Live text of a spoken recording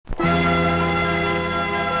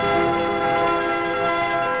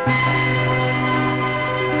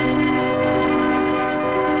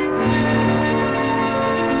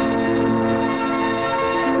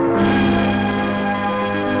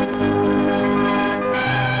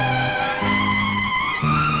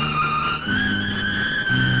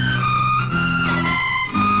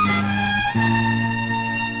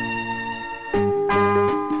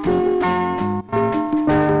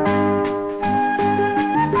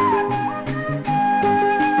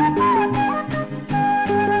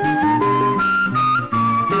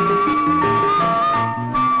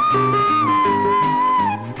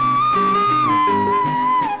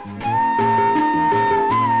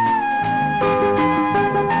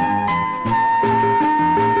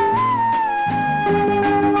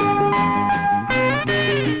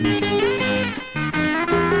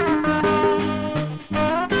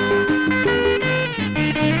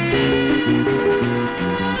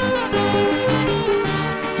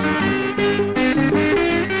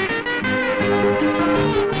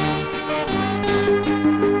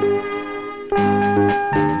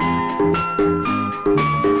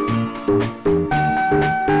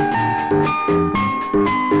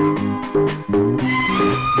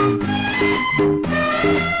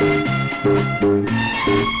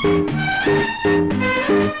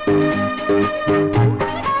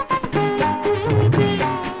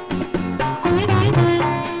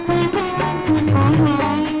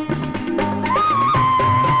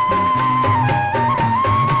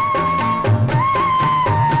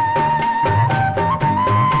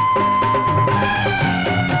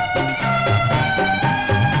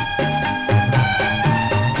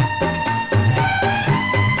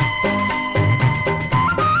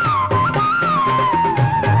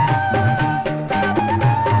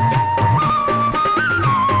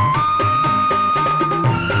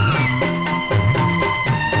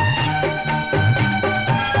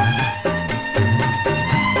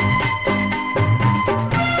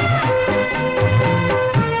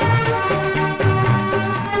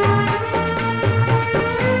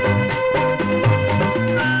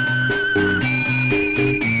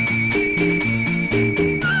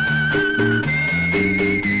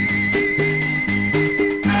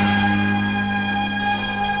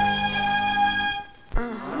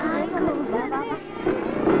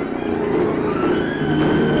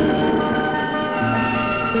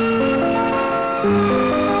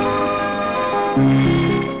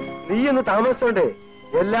താമസിച്ചോണ്ടേ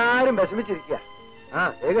എല്ലാരും വിഷമിച്ചിരിക്കുക.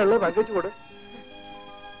 ആ വേഗമുള്ള പങ്കുവെച്ചു കൊടു.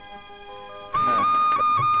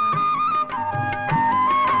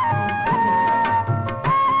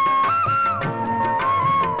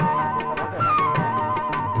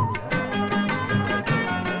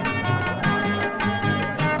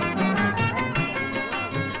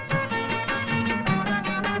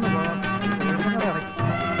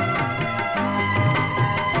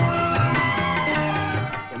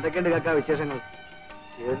 എന്തൊക്കെയുണ്ട് കാക്ക വിശേഷങ്ങൾ?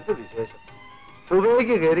 എന്ത് വിശേഷം?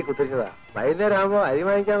 സുബൈക്ക് കയറി കുത്തിരിച്ചതാ. വൈകുന്നേരം ആകുമ്പോ അരി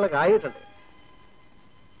വാങ്ങിക്കാനുള്ള കായ് കിട്ടണ്ടേ?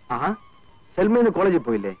 ആഹാ, സെൽമേന്ന് കോളേജിൽ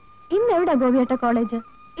പോയില്ലേ? ഇന്ന് എവിടെ ഗോപിയേട്ട കോളേജ്?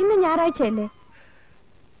 ഇന്ന് ഞായറാഴ്ചയല്ലേ?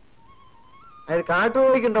 അതിന്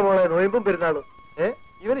കാട്ടുപോയിക്കുണ്ടോ മോളെ? നോയമ്പും പെരുന്നാളും.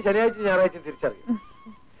 ഇവന് ശനിയാഴ്ച ഞായറാഴ്ച തിരിച്ചറിയും.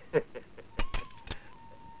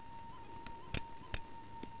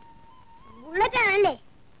 ബുള്ളറ്റാണല്ലേ?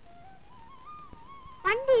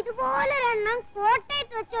 പണ്ട് ഇതുപോലെ ഒരെണ്ണം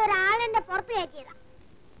കോട്ടയത്ത് വെച്ച ഒരാളെന്റെ പുറത്ത് കയറ്റിയതാ.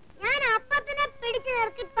 ഞാൻ അപ്പത്തിനെ പിടിച്ചു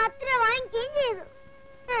നിർത്തി 10 രൂപ വാങ്ങിക്കുകയും ചെയ്തു.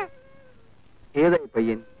 ഏതായി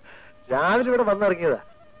പയ്യൻ? രാവിലെ ഇവിടെ വന്നിറങ്ങിയതാ.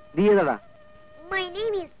 നീ ഏതാടാ? My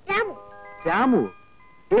name is Ramu. Ramu?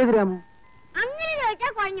 ഏത് രാമു? അങ്ങനെ ചോദിച്ചാ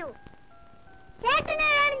കുഴഞ്ഞു.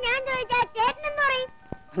 ചേട്ടനാണ് ഞാൻ ചോദിച്ചാ ചേട്ടൻ എന്ന് പറയും.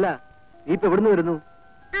 അല്ല, നീ ഇപ്പൊ എവിടുന്ന് വരുന്നു?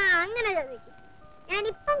 അങ്ങനെ ചോദിക്കും.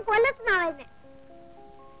 ഞാനിപ്പം കൊല്ലത്തുനിന്നാ വരുന്നേ.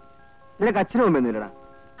 നിനക്ക് അച്ഛനും അമ്മയൊന്നുമില്ലടാ?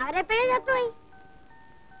 അവരെപ്പോഴും ചത്തുപോയി.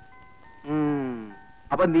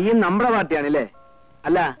 അപ്പൊ നീയും നമ്മുടെ പാർട്ടിയാണല്ലേ?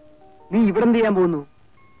 അല്ല, നീ ഇവിടെ എന്ത് ചെയ്യാൻ പോകുന്നു?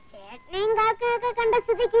 ചേട്ടനെയും കാക്കയൊക്കെ കണ്ട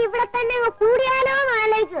സ്ഥിതിക്ക് ഇവിടെ തന്നെ കൂടിയാലോ എന്ന്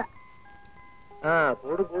ആലോചിക്കുക.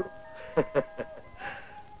 കൂടും കൂടും.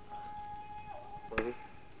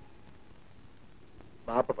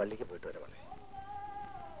 ബാപ്പ പള്ളിക്ക് പോയിട്ട് വരാം.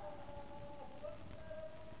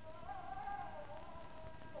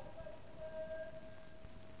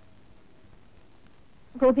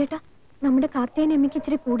 ഗോപിയേട്ട, നമ്മുടെ കാർത്തേനെ അമ്മയ്ക്ക്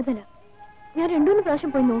ഇച്ചിരി കൂടുതലാ. ഞാൻ 2-3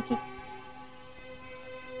 പ്രാവശ്യം പോയി നോക്കി.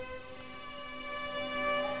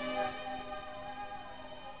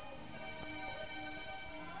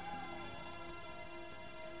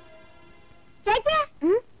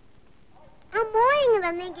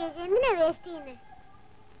 എന്തിനാ വേസ്റ്റ് ചെയ്യുന്നത്?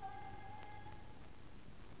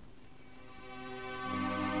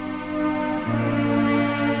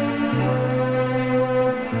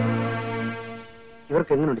 ഇവർ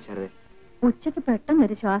അവർക്ക് എങ്ങനെയുണ്ട് ശാരദ? ഉച്ചയ്ക്ക്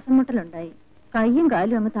പെട്ടെന്നൊരു ശ്വാസം മുട്ടലുണ്ടായി. കൈയും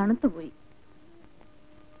കാലും അങ്ങ് തണുത്തുപോയി.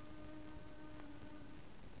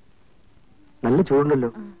 നല്ല ചൂടുണ്ടല്ലോ.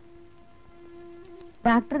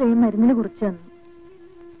 ഡോക്ടർ ഈ മരുന്നിനെ കുറിച്ച് തന്നു.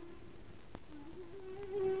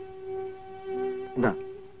 എന്താ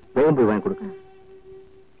വേഗം പോയി വാങ്ങി കൊടുക്ക.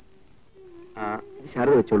 ഇത്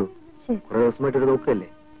ശാരദ വെച്ചോളൂ. കുറെ ദിവസമായിട്ടൊരു നോക്കല്ലേ.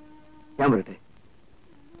 ഞാൻ പറയട്ടെ.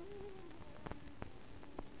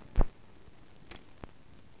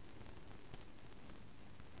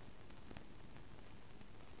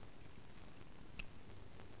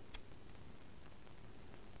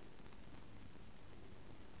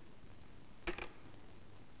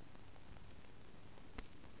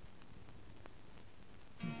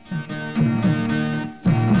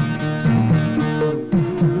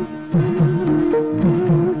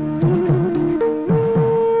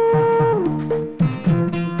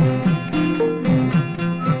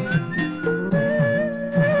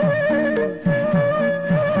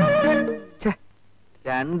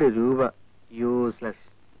 ₹2 യൂസ്ലെസ്.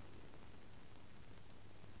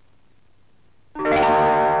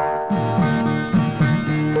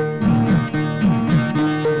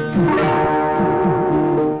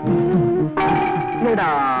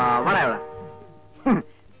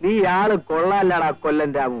 നീ ആള് കൊള്ളാല്ലാടാ കൊല്ലൻ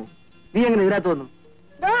രാമു. നീ എങ്ങനെ ഇതിനകത്ത് വന്നു?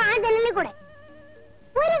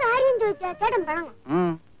 ഒരു കാര്യം ചോദിച്ചാ ചേട്ടൻ പണങ്ങോ?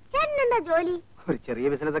 ചേട്ടൻ എന്താ ജോലി? ഒരു ചെറിയ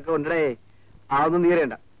ബിസിനസ് ഒക്കെ ഉണ്ടേ. അതൊന്നും നീ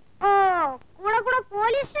അറിയണ്ട. ഓ, കൂടെ കൂടെ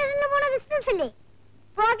പോലീസ് സ്റ്റേഷനിൽ പോണ ബിസിനസ് അല്ലേ?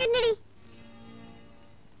 പോക്കറ്റടി.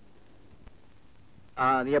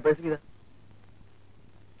 നീ ആ പേഴ്സ് ചെയ്താ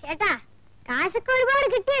ചേട്ടാ, കാശൊക്കെ ഒരുപാട്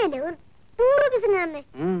കിട്ടിയല്ലേ? ഒരു ₹2 തന്നെ.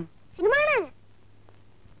 സിനിമ കാണാൻ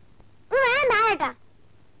വേണ്ട ചേട്ടാ.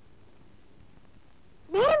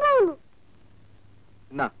 നേരം പോകുന്നു.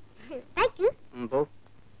 പോ.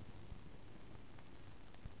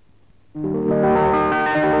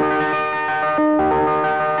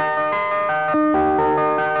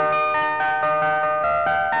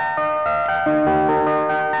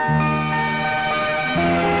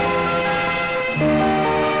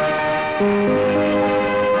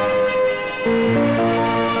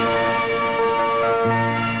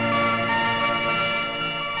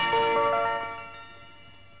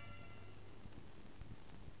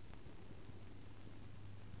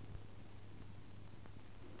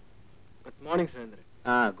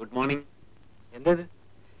 Good morning. എന്തത്?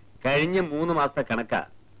 കഴിഞ്ഞ 3 മാസത്തെ കണക്കാ.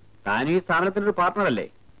 താനും ഈ സ്ഥാപനത്തിന്റെ ഒരു പാർട്ണർ അല്ലേ?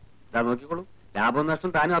 ഇതാ നോക്കിക്കോളൂ. ലാഭവും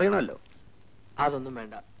നഷ്ടം താനും അറിയണമല്ലോ. അതൊന്നും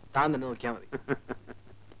വേണ്ട, താൻ തന്നെ നോക്കിയാ മതി.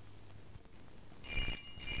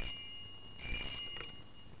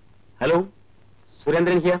 Hello,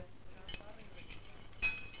 Surendran here.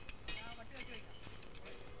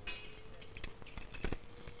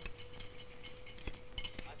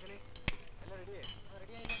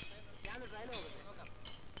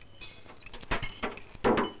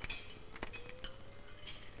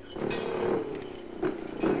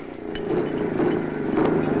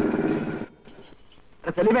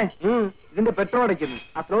 സലീമേ, ഇതിന്റെ പെട്രോൾ അടയ്ക്കുന്നു.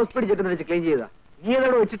 ആ സ്ലോ സ്പീഡ് ജെറ്റ് വെച്ച് ക്ലീൻ ചെയ്താ. നീ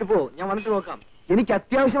ഏതോടെ വെച്ചിട്ട് പോ, ഞാൻ വന്നിട്ട് നോക്കാം. എനിക്ക്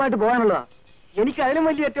അത്യാവശ്യമായിട്ട് പോകാനുള്ളതാ. എനിക്ക് അതിലും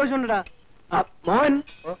വലിയ അത്യാവശ്യം ഉണ്ടടാ. മോഹൻ,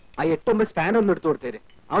 ആ 8-9 സ്പാനർ ഒന്ന് എടുത്തു കൊടുത്തേര്.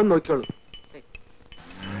 അവൻ നോക്കിയോളൂ.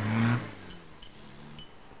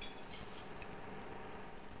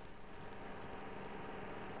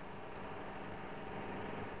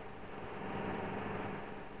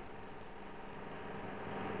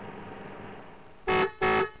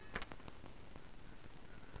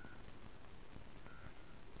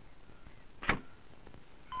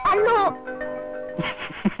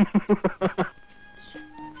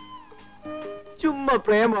 ചുമ്മാ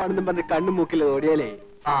പ്രേമാണെന്നും പറഞ്ഞ് കണ്ണു മൂക്കിൽ ഓടിയാലേ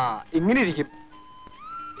ഇങ്ങനെ ഇരിക്കും.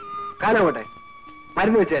 കാലാവട്ടെ,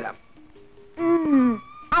 മരുന്ന് വെച്ച് തരാം.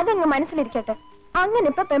 അതങ്ങ് മനസ്സിലിരിക്കട്ടെ. അങ്ങനെ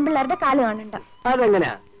ഇപ്പൊ പെമ്പിള്ളേരുടെ കാല് കാണണ്ട.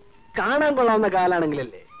 അതെങ്ങനെയാ? കാണാൻ കൊള്ളാവുന്ന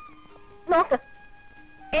കാലാണെങ്കിലല്ലേ. നോക്ക്,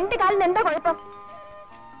 എന്റെ കാലിന് എന്താ കുഴപ്പം?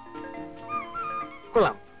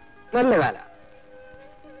 കൊള്ളാം, നല്ല കാല.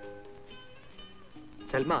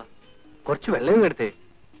 സൽമ, കുറച്ച് വെള്ളം എടുത്തേ.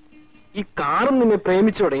 ഈ കാറും നിന്നെ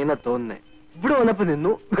പ്രേമിച്ചു തുടങ്ങിയെന്നാ തോന്നുന്നേ. ഇവിടെ വന്നപ്പോ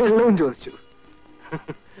നിന്നു, വെള്ളവും ചോദിച്ചു.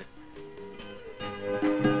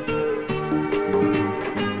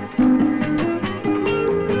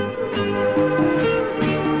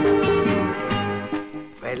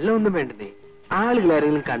 വെള്ളമൊന്നും വേണ്ടേ. ആളുകൾ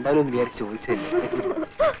ആരെങ്കിലും കണ്ടാലോ എന്ന് വിചാരിച്ച് ചോദിച്ചല്ലേ.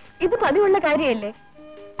 ഇത് പതിവുള്ള കാര്യല്ലേ?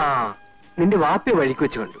 നിന്റെ വാപ്പി വഴിക്ക്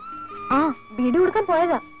വെച്ച് കണ്ടു. വീട് കൊടുക്കാൻ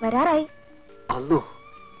പോയതാ, വരാറായി. അല്ലോ,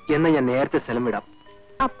 എന്നാ ഞാൻ നേരത്തെ സ്ഥലം വിടാം.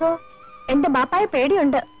 അപ്പോ എന്റെ ബാപ്പായെ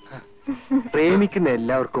പേടിയുണ്ട്. പ്രേമിക്കുന്ന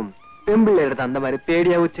എല്ലാവർക്കും പെമ്പിള്ളേരുടെ തന്തമാരെ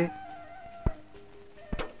പേടിയാവൂച്ചേ.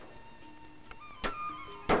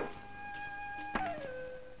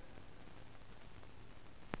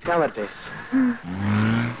 ഞാൻ വരട്ടെ.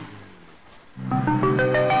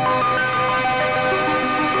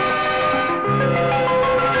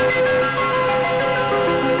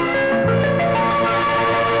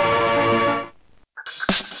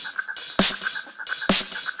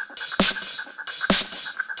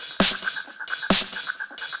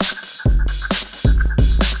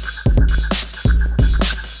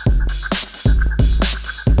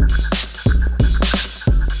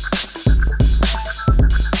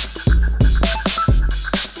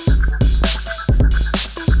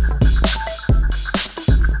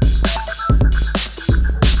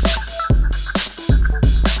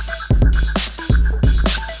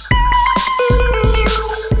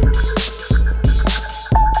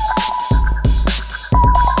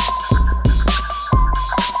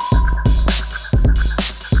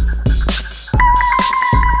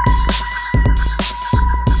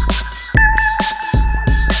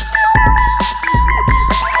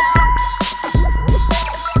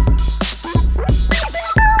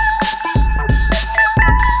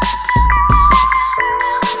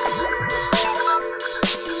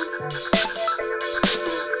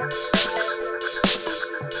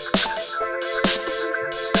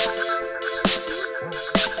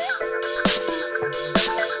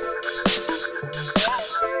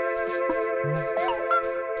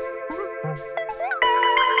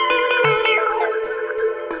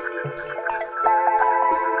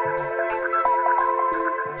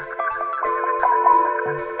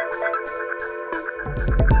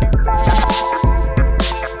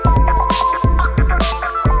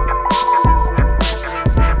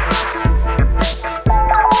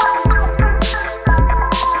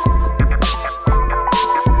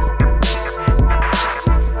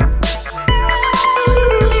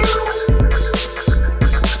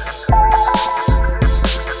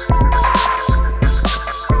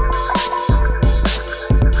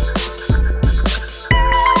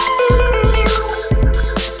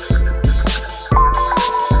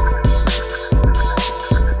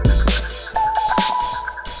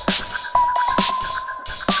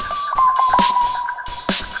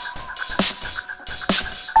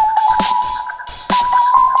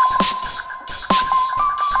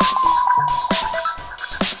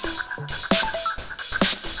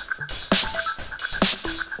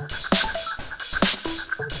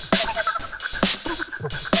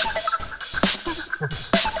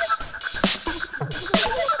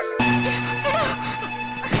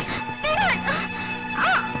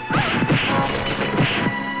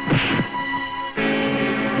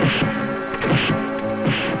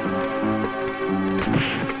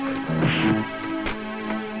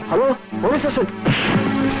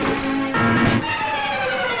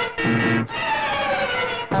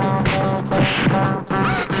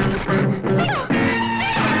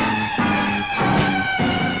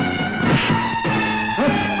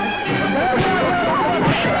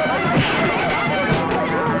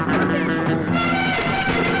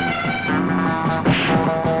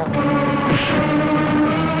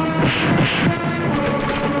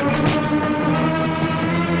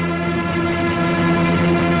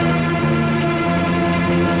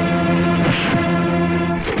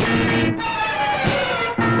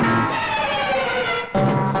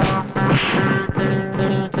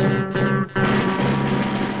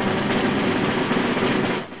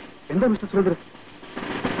 എന്താ മിസ്റ്റർ സുരേന്ദ്രൻ?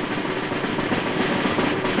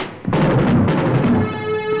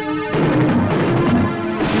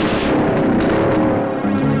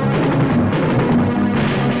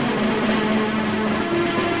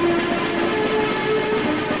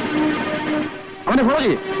 അവനെ ഫോളോ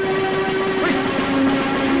ചെയ്യേ.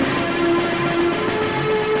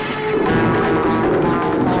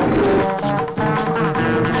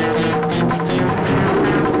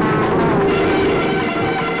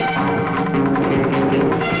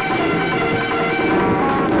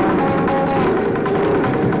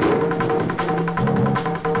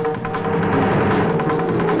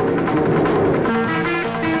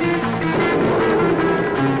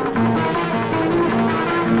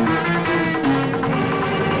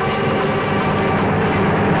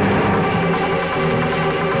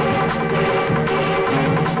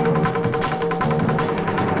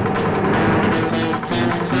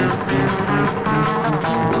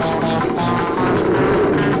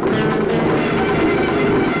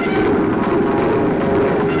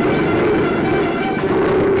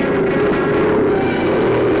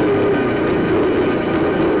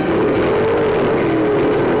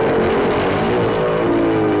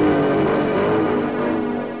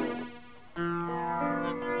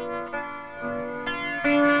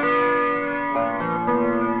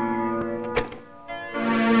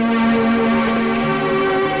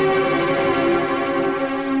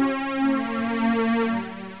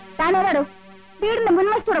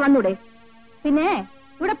 പിന്നെ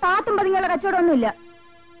ഇവിടെ പാത്തും പതുങ്ങിയുള്ള കച്ചവടമൊന്നുമില്ല.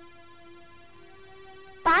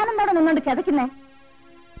 താനെന്താണോ നിന്നോണ്ട് കിതയ്ക്കുന്നേ?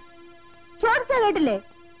 ചോദിച്ചാ കേട്ടില്ലേ?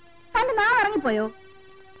 തന്റെ നാം ഇറങ്ങിപ്പോയോ?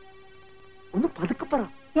 ഒന്ന് പതുക്കെ പറ.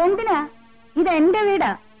 എന്തിനാ? ഇത് എന്റെ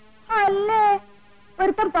വീടാ. അല്ലേ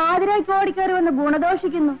ഒരുത്തം പാതിരായ്ക്ക് ഓടിക്കയറി വന്ന്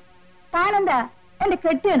ഗുണദോഷിക്കുന്നു. താനെന്താ എന്റെ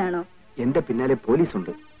കെട്ടിയനാണോ? എന്റെ പിന്നാലെ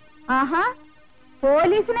പോലീസുണ്ട്. ആഹാ,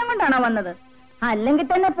 പോലീസിനെ കൊണ്ടാണോ വന്നത്? അല്ലെങ്കിൽ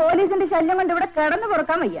തന്നെ പോലീസിന്റെ ശല്യം കൊണ്ട് ഇവിടെ കിടന്നു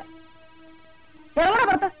പുറക്കാൻ വയ്യ. ഇറങ്ങണ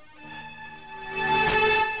പുറത്ത്.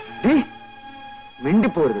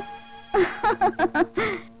 മിണ്ടിപ്പോരുത്.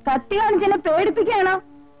 കത്തി കാണിച്ചെന്നെ പേടിപ്പിക്കുകയാണോ?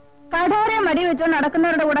 കടോരെ മടി വെച്ചോണ്ട്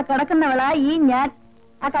നടക്കുന്നവരുടെ കൂടെ കിടക്കുന്നവളാ ഈ ഞാൻ.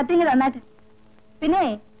 ആ കത്തിങ്ങ് തന്നാട്ട്. പിന്നെ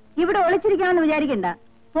ഇവിടെ ഒളിച്ചിരിക്കാമെന്ന് വിചാരിക്കണ്ട.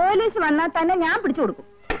 പോലീസ് വന്നാൽ തന്നെ ഞാൻ പിടിച്ചു കൊടുക്കും.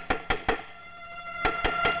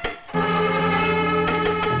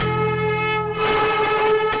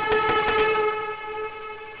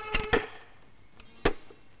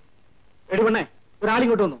 എടി പെണ്ണേ,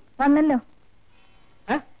 ഒരാളിങ്ങോട്ട് വന്നു. വന്നല്ലോ.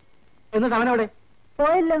 എന്നിട്ട് അവനെവിടെ?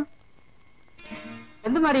 പോയല്ലോ.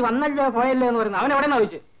 എന്തെന്നാടി വന്നല്ലോ പോയല്ലോ എന്ന് പറയുന്നത്? അവൻ എവിടെന്നാ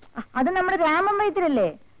ചോദിച്ചു? അത് നമ്മുടെ രാമൻ വൈദ്യരല്ലേ?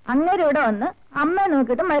 അങ്ങേരും ഇവിടെ വന്ന് അമ്മയെ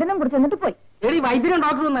നോക്കിയിട്ട് മരുന്നും കുറിച്ച് വന്നിട്ട് പോയി. എടി വൈദ്യരും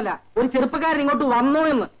ഡോക്ടറും ഒന്നല്ല, ഒരു ചെറുപ്പക്കാരൻ ഇങ്ങോട്ട് വന്നോ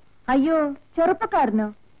എന്ന്. അയ്യോ, ചെറുപ്പക്കാരനോ?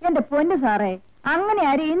 എന്റെ പൊന്നു സാറേ, അങ്ങനെ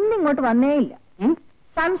ആരും ഇന്നിങ്ങോട്ട് വന്നേയില്ല.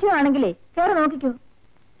 സംശയമാണെങ്കിലേ കേറി നോക്കിക്കോ.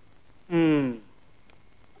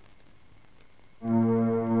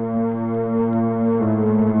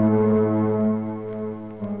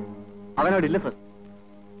 അവനവിടെ ഇല്ല സർ.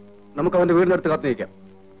 നമുക്ക് അവന്റെ വീടിനടുത്ത് കാത്തു നിൽക്കാം.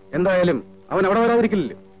 എന്തായാലും അവൻ അവിടെ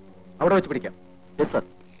വരാതിരിക്കില്ലല്ലോ. അവിടെ വെച്ച് പിടിക്കാം. Yes sir.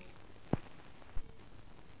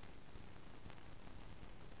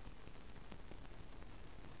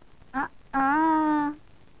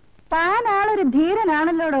 താനാളൊരു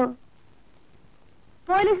ധീരനാണല്ലോടോ.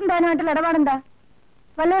 പോലീസും താനുമായിട്ടുള്ള ഇടപാടെന്താ?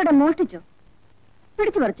 വല്ലവരുടെ മോഷ്ടിച്ചോ?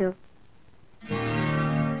 പിടിച്ചു പറിച്ചോ?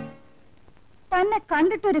 തന്നെ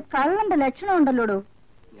കണ്ടിട്ടൊരു കള്ളന്റെ ലക്ഷണം ഉണ്ടല്ലോടോ.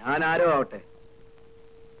 ഞാൻ ആരോ ആവട്ടെ,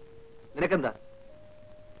 നിനക്കെന്താ?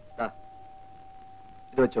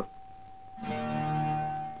 ഇത് വെച്ചോ.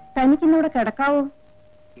 തനിക്കിന്നൂടെ കിടക്കാവോ?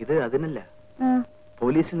 ഇത് അതിനല്ല,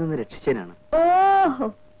 പോലീസിൽ നിന്ന് രക്ഷിച്ചതിനാണ്. ഓഹോ,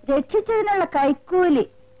 രക്ഷിച്ചതിനുള്ള കൈക്കൂലി.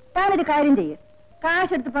 താനൊരു കാര്യം ചെയ്യ,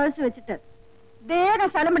 കാശെടുത്ത് പഴച്ചു വെച്ചിട്ട് വേഗം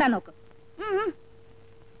സ്ഥലം വിടാൻ നോക്കും.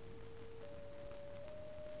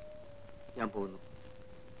 ഞാൻ പോകുന്നു.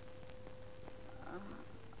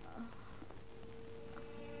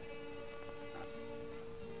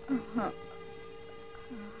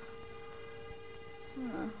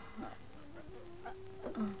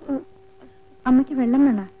 അമ്മയ്ക്ക് വെള്ളം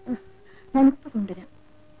വേണ? ഞാനിപ്പോ കൊണ്ടുവരാം.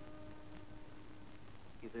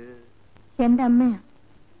 ഇത് എന്റെ അമ്മയാ.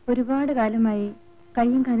 ഒരുപാട് കാലമായി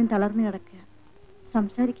കയ്യും കാലും തളർന്നു കിടക്കുക.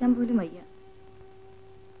 സംസാരിക്കാൻ പോലും വയ്യ.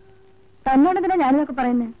 തന്നോടെന്തിനാ ഞാനിതൊക്കെ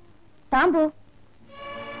പറയുന്നേ? താൻ പോ.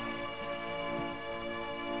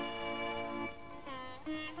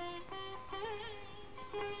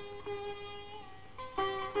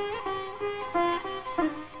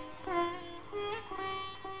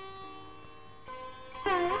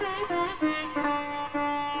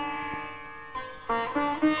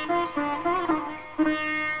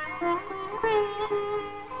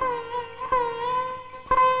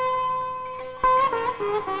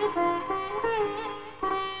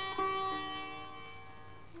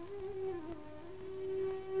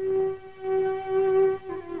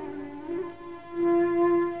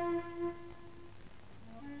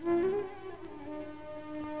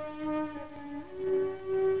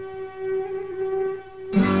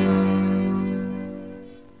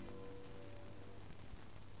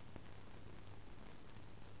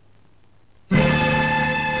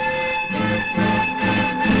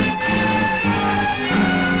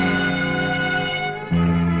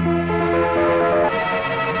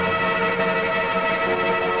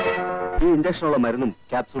 ഇഞ്ചക്ഷനുള്ള മരുന്നും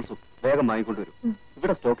ക്യാപ്സൂൾസും വേഗം വാങ്ങിക്കൊണ്ടുവരും.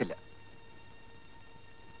 ഇവിടെ സ്റ്റോക്ക് ഇല്ല.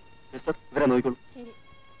 സിസ്റ്റർ, ഇവരെ നോക്കിക്കോളൂ.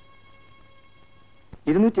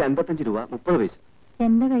 255 രൂപ 30 പൈസ.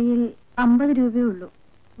 എന്റെ കയ്യിൽ 50 രൂപയേ ഉള്ളൂ.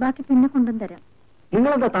 ബാക്കി പിന്നെ കൊണ്ടുവന്ന് തരാം.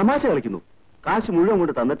 നിങ്ങളെന്താ തമാശ കളിക്കുന്നു? കാശ് മുഴുവൻ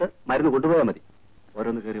കൊണ്ട് തന്നിട്ട് മരുന്ന് കൊണ്ടുപോയാൽ മതി.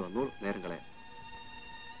 ഓരോന്ന് കയറി വന്നോളൂ, നേരം കളയാം.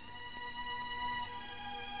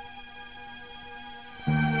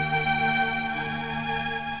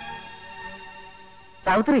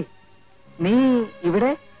 സാവിത്രി, നീ ഇവിടെ?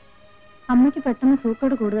 അമ്മയ്ക്ക് പെട്ടെന്ന്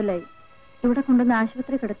സൂക്കേട് കൂടുതലായി. ഇവിടെ കൊണ്ടുവന്ന്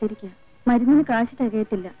ആശുപത്രി കിടത്തിയിരിക്കുക. മരുന്നിന് കാശ്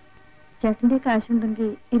തികയത്തില്ല. ചേട്ടന്റെ കാശുണ്ടെങ്കിൽ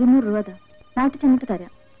 200 രൂപ താ. നാട്ടിൽ ചെന്നിട്ട്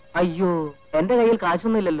തരാം. അയ്യോ, എന്റെ കയ്യിൽ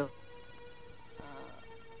കാശൊന്നും ഇല്ലല്ലോ.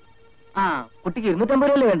 ആ, കുട്ടിക്ക് 250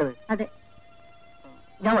 രൂപയല്ലേ വേണ്ടത്? അതെ,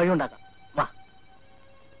 ഞാൻ വഴി ഉണ്ടാക്കാം. വാ.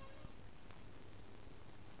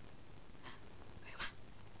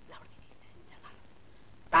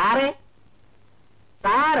 സാറേ,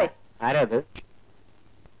 സാറേ. ആരാ അത്?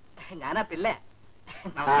 ഞാനാ പിള്ളേ.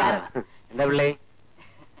 നമസ്കാരം. എന്താ പിള്ളേ?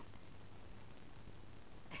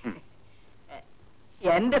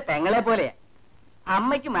 എന്റെ പെങ്ങളെ പോലെയാ.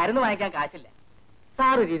 അമ്മയ്ക്ക് മരുന്ന് വാങ്ങിക്കാൻ കാശില്ല.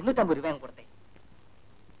 സാർ ഒരു 250 രൂപ കൊടുത്തേ.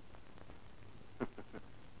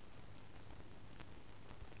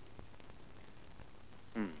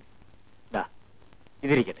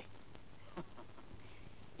 ഇതിരിക്കട്ടെ.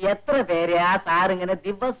 എത്ര പേരെയാ സാർ ഇങ്ങനെ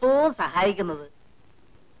ദിവസവും സഹായിക്കുന്നത്?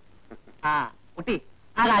 ആ കുട്ടി,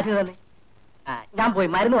 ആ കാശ് തന്നെ. ഞാൻ പോയി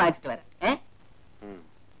മരുന്ന് വാങ്ങിച്ചിട്ട് വരാം.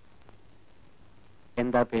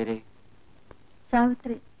 എന്താ പേര്?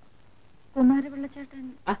 സാവിത്രി. കുമാരപിള്ളച്ചേട്ടൻ.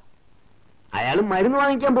 അയാള് മരുന്ന്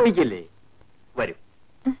വാങ്ങിക്കാൻ പോയിക്കല്ലേ? വരും,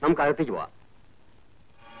 നമുക്ക് അകത്തേക്ക് പോവാം.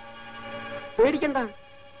 പേടിക്കണ്ട,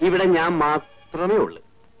 ഇവിടെ ഞാൻ മാത്രമേ ഉള്ളൂ.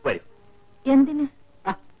 വരും. എന്തിന്?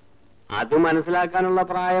 അത് മനസ്സിലാക്കാനുള്ള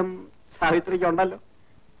പ്രായം സാവിത്രിക്ക് ഉണ്ടല്ലോ.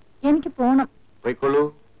 എനിക്ക് പോണം. പോയിക്കൊള്ളൂ.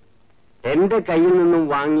 എന്റെ കയ്യിൽ നിന്നും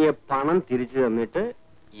വാങ്ങിയ പണം തിരിച്ചു തന്നിട്ട്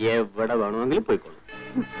എവിടെ വേണമെങ്കിലും പോയിക്കൊള്ളൂ.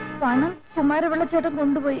 പണം കുമാരപിള്ളച്ചേട്ടൻ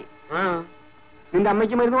കൊണ്ടുപോയി. നിന്റെ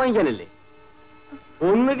അമ്മയ്ക്ക് മരുന്ന് വാങ്ങിക്കാനല്ലേ?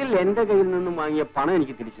 ഒന്നുകിൽ എന്റെ കയ്യിൽ നിന്നും വാങ്ങിയ പണം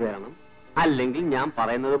എനിക്ക് തിരിച്ചു തരണം, അല്ലെങ്കിൽ ഞാൻ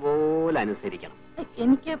പറയുന്നത് പോലെ അനുസരിക്കണം.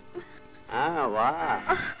 എനിക്ക് വാ,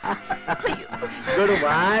 ഇങ്ങോട്ട്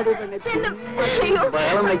വാടി തന്നെ.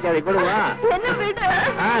 ബഹളം വയ്ക്കാതെ ഇങ്ങോട്ട് വാ.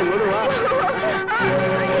 ഇങ്ങോട്ട് വാ.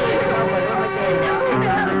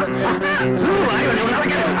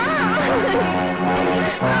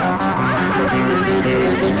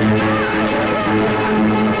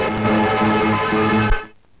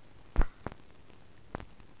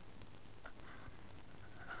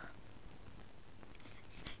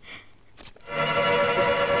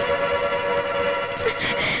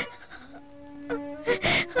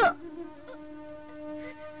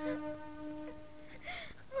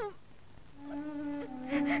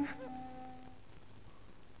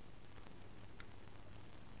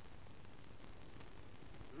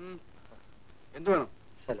 എന്ത് വേണം?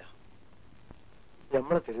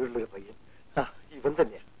 നമ്മളെ തെരുവിലുള്ളൊരു പയ്യൻ ഇവൻ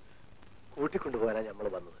തന്നെയാ. കൂട്ടിക്കൊണ്ടുപോകാനാ ഞമ്മള്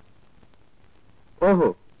വന്നത്. ഓഹോ,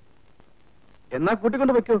 എന്നാ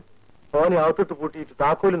കൂട്ടിക്കൊണ്ട് വെക്കൂ. ഓനെ അകത്തോട്ട് പൂട്ടിയിട്ട്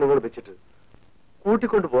താക്കോല് നിങ്ങൾ വെച്ചിട്ട്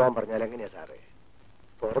കൂട്ടിക്കൊണ്ടു പോകാൻ പറഞ്ഞാൽ എങ്ങനെയാ സാറേ?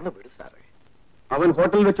 തുറന്നു വിട് സാറേ. അവൻ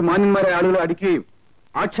ഹോട്ടലിൽ വെച്ച് മാന്യന്മാരെ ആളുകളെ അടിക്കുകയും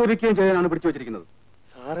ആക്ഷേപിക്കുകയും ചെയ്യാനാണ് പിടിച്ചു വെച്ചിരിക്കുന്നത്.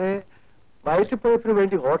 സാറേ, വയറ്റിപ്പഴപ്പിന്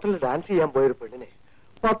വേണ്ടി ഹോട്ടലിൽ ഡാൻസ് ചെയ്യാൻ പോയൊരു പെണ്ണിനെ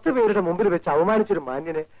 10 പേരുടെ മുമ്പിൽ വെച്ച് അവമാനിച്ചൊരു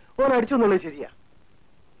മാന്യനെ ഓൻ അടിച്ചു എന്നുള്ളത് ശരിയാ?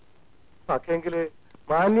 പക്കെങ്കില്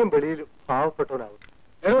മാന്യം വെളിയിലും പാവപ്പെട്ടവനാവും.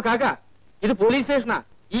 എടോ കാക്ക, ഇത് പോലീസ് സ്റ്റേഷനാ.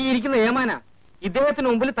 ഈ ഇരിക്കുന്ന ഏമാനാ. ഇദ്ദേഹത്തിന്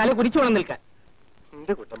മുമ്പിൽ തല കുനിച്ചു വേണം നിൽക്കാൻ.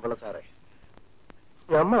 എന്റെ കുട്ടമ്പിള്ള സാറേ,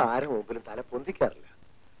 നമ്മൾ ആരും മുമ്പിലും തല പൊന്തിക്കാറില്ല.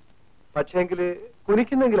 പക്ഷേങ്കില്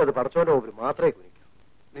കുനിക്കുന്നെങ്കിൽ അത് പടച്ചോന്റെ മുമ്പിൽ മാത്രമേ കുനിക്കൂ.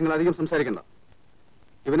 നിങ്ങൾ അധികം സംസാരിക്കണ്ട.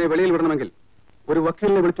 ഇവനെ വെളിയിൽ വിടണമെങ്കിൽ ഒരു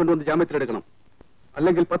വക്കീലിനെ വിളിച്ചുകൊണ്ട് വന്ന് ജാമ്യത്തിലെടുക്കണം.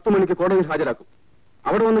 അല്ലെങ്കിൽ 10 മണിക്ക് കോടതിയിൽ ഹാജരാക്കും.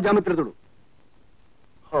 അവിടെ വന്ന് ജാമ്യത്തിലെടുത്തുള്ളൂ.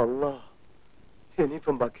 അല്ലാ,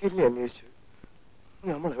 ഇനിയിപ്പം വക്കീലിനെ അന്വേഷിച്ചു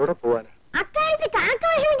നമ്മൾ എവിടെ പോവാനാ? അക്കാര്യത്തിൽ കാക്ക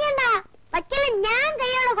വിഷമിക്കണ്ട. വക്കീലെ ഞാൻ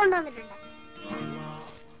കൈയോടെ കൊണ്ടുവന്നിട്ടുണ്ട്.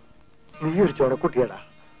 നീ ഒരു ചുണക്കുട്ടിയാടാ.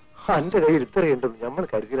 എന്റെ കയ്യിൽ ഇത്രയുണ്ടെന്ന് നമ്മൾ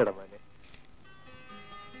കരുതിയിലട മോനെ.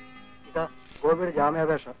 ഇതാ ഗോപിയുടെ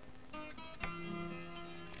ജാമ്യാപേക്ഷ.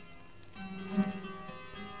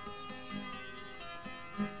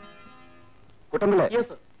 കുട്ടമ്പിള്ളേ,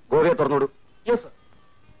 ഗോപിയെ തുറന്നോടൂ.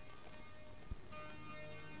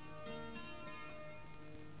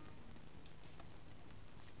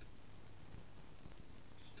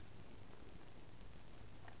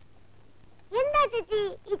 എന്താ ചേച്ചി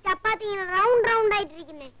ഈ ചപ്പാത്തി ഇങ്ങനെ റൗണ്ട് റൗണ്ട്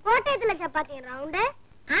ആയിട്ടിരിക്കുന്നേ? കോട്ടയത്തിലെ ചപ്പാത്തി റൗണ്ട്,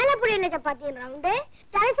 ആലപ്പുഴയിലെ ചപ്പാത്തി റൗണ്ട്,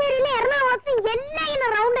 തലശ്ശേരിയിലെ എറണാകുളത്തും എല്ലാം ഇങ്ങനെ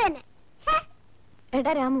റൗണ്ട് തന്നെ.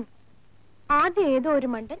 എടാ രാമു, ആദ്യം ഏതോ ഒരു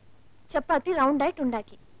മണ്ടൻ ചപ്പാത്തി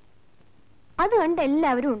റൗണ്ടായിട്ടുണ്ടാക്കി. അത് കണ്ട്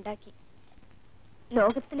എല്ലാവരും ഉണ്ടാക്കി.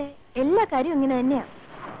 ലോകത്തിലെ എല്ലാ കാര്യവും ഇങ്ങനെ തന്നെയാ.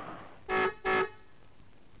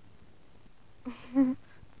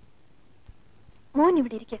 മോൻ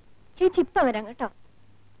ഇവിടെ ഇരിക്ക, ചേച്ചി ഇപ്പൊ വരാം കേട്ടോ.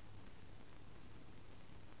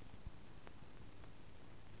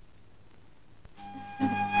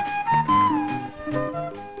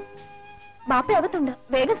 ബാപ്പ അകത്തുണ്ട്,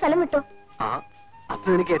 വേഗം സ്ഥലം വിട്ടോ. അപ്പൊ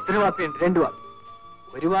എനിക്ക് എത്ര വാപ്പയുണ്ട്? 2 വാപ്പി.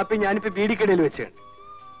 ഒരു വാപ്പി ഞാനിപ്പോ ബീഡിക്കടയിൽ വെച്ചുണ്ട്.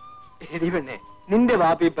 എടി പെണ്ണെ, നിന്റെ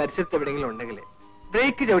വാപ്പി പരിസരത്ത് എവിടെയെങ്കിലും ഉണ്ടെങ്കിൽ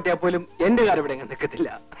ബ്രേക്ക് ചവിട്ടിയാൽ പോലും എന്റെ കാർ എവിടെയെങ്കിലും നിൽക്കത്തില്ല.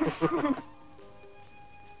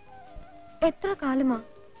 എത്ര കാലമാ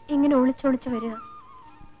ഇങ്ങനെ ഒളിച്ചൊളിച്ച് വരിക?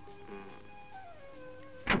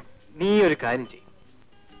 നീ ഒരു കാര്യം ചെയ്യും,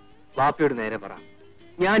 വാപ്പയോട് നേരെ പറ,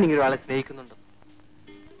 ഞാൻ ഇങ്ങനെ ഒരാളെ സ്നേഹിക്കുന്നുണ്ട്.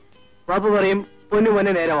 വാപ്പ പറയും പൊന്നു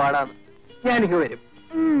മോനെ നേരെ വാടാന്ന്. ഞാനിങ്ങ് വരും.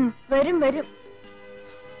 വരും വരും.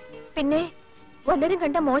 പിന്നെ വല്ലരും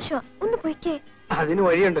കണ്ട മോശമാ, ഒന്ന് പോയിക്കേ. അതിന്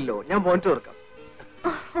വഴിയുണ്ടല്ലോ, ഞാൻ പോയിട്ട് തുറക്കാം.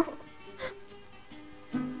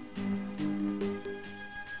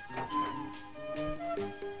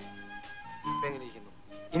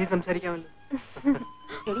 ഇനി സംസാരിക്കാമല്ലോ.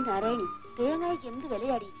 എടി നാരായണി, തേങ്ങയ്ക്ക് എന്ത്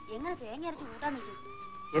വിലയാടി? എങ്ങനെ തേങ്ങ അരച്ച് കൂട്ടാൻ നിൽക്കും?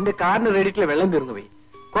 എന്റെ കാറിന് റേഡിറ്റിലെ വെള്ളം തീർന്നു പോയി.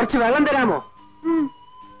 കുറച്ച് വെള്ളം തരാമോ?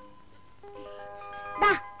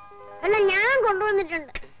 വെള്ളം ഞാൻ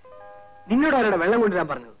കൊണ്ടുവന്നിട്ടുണ്ട്. നിന്നോട് ആരോടെ വെള്ളം കൊണ്ടുവരാൻ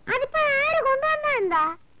പറഞ്ഞത്? അതിപ്പോ ആര് കൊണ്ടുവന്നാ എന്താ?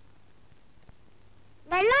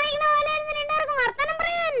 വെള്ളം ഒഴിക്കണ പോലെ രണ്ടുപേർക്കും വർത്തമാനം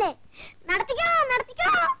പറയുകയല്ലേ? നടത്തിക്കോ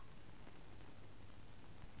നടത്തിക്കോ.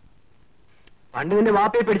 പണ്ട് നിന്റെ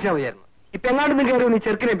വാപ്പയെ പേടിച്ചാൽ മതിയായിരുന്നു. ഇപ്പൊ എങ്ങാണ്ട് നിന്ന് കയറി നീ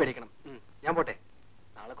ചെറുക്കനെ പേടിക്കണം. ഞാൻ പോട്ടെ,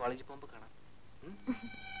 നാളെ കോളേജിൽ പോകുമ്പോ കാണാം.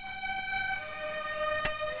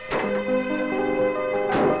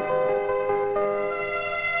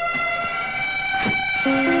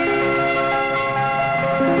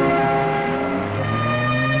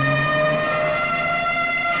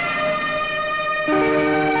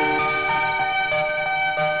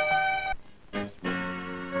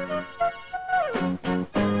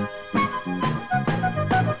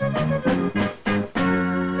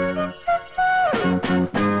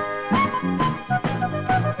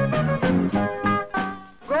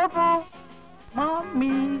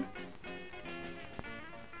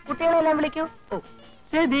 കുട്ടികളെല്ലാം വിളിക്കൂ.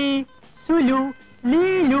 സുലു,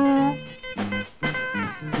 ലീലു.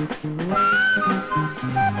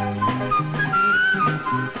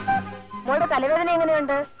 മോളുടെ തലവേദന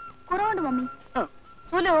എങ്ങനെയുണ്ട്? കുറവുണ്ട് മമ്മി.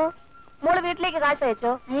 സുലു, മോള് വീട്ടിലേക്ക് കാശ്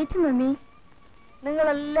അയച്ചോ? അയച്ചു മമ്മി.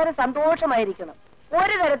 നിങ്ങളെല്ലാരും സന്തോഷമായിരിക്കണം.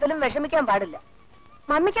 ഒരു തരത്തിലും വിഷമിക്കാൻ പാടില്ല.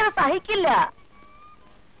 മമ്മിക്കത് സഹിക്കില്ല.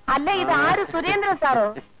 അല്ല, ഇത് ആര്? സുരേന്ദ്രൻ സാറോ?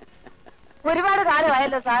 ഒരുപാട്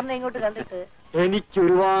കാലമായല്ലോ സാറിനെ ഇങ്ങോട്ട് കണ്ടിട്ട്. എനിക്ക്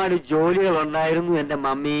ഒരുപാട് ജോലികൾ ഉണ്ടായിരുന്നു എന്റെ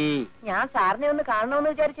മമ്മി. ഞാൻ സാറിനെ ഒന്ന്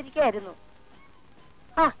കാണണമെന്ന് വിചാരിച്ചിരിക്കായിരുന്നു.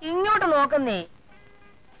 ഇങ്ങോട്ട് നോക്കുന്നേ.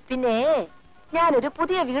 പിന്നെ ഞാനൊരു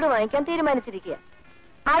പുതിയ വീട് വാങ്ങിക്കാൻ തീരുമാനിച്ചിരിക്കുക.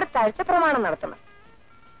 അടുത്ത ആഴ്ച പ്രമാണം നടത്തണം.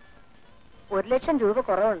 1,00,000 രൂപ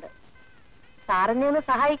കുറവുണ്ട്. സാറിനെ ഒന്ന്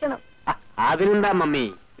സഹായിക്കണം. അതിനെന്താ മമ്മി,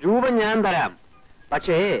 രൂപ ഞാൻ തരാം.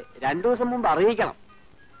 പക്ഷേ 2 ദിവസം മുമ്പ് അറിയിക്കണം.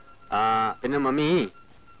 പിന്നെ മമ്മി,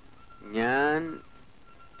 ഞാൻ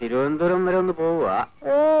തിരുവനന്തപുരം വരെ ഒന്ന് പോവുക.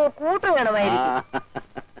 ഓ, കൂട്ടു വേണമായിരിക്കും.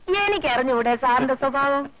 എനിക്കറിഞ്ഞൂടെ സാറിന്റെ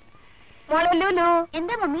സ്വഭാവം. മോളെ ലൂലു.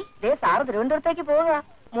 എന്താ മമ്മി? ദേ സാറ് തിരുവനന്തപുരത്തേക്ക് പോവുക.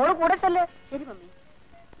 മോള് കൂടെ ചെല്ല്. ശരി മമ്മി.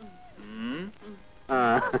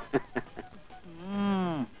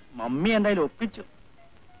 മമ്മി എന്തായാലും ഒപ്പിച്ചു.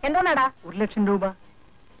 എന്താടാ? 1,00,000 രൂപ.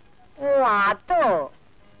 ഓ, അതോ?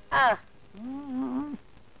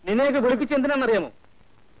 നിന്നെയൊക്കെ വിളിപ്പിച്ച് എന്തിനാണെന്നറിയാമോ?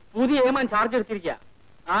 പുതിയ ഏമാൻ ചാർജ് എടുത്തിരിക്കുക.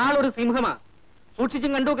 ആളൊരു സിംഹമാ.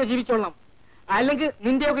 സൂക്ഷിച്ചും കണ്ടുമൊക്കെ ജീവിച്ചോളണം, അല്ലെങ്കിൽ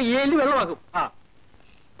നിന്റെയൊക്കെ ഏലു വെള്ളമാകും.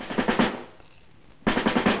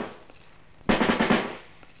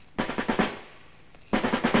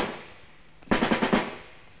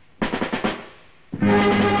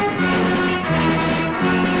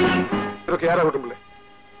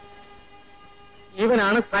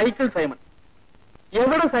 ഇവനാണ് സൈക്കിൾ സൈമൺ.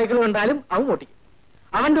 എവിടെ സൈക്കിൾ കണ്ടാലും അവൻ ഓട്ടിക്കും.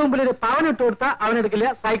 അവന്റെ മുമ്പിൽ ഒരു പവൻ ഇട്ട് കൊടുത്താൽ അവനെടുക്കില്ല,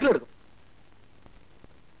 സൈക്കിൾ എടുക്കും.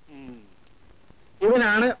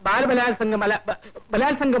 ഇവനാണ്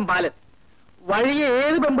ബലാത്സംഗം ബാലൻ. വഴിയെ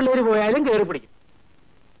ഏത് പെമ്പിള്ളേര് പോയാലും കയറി പിടിക്കും.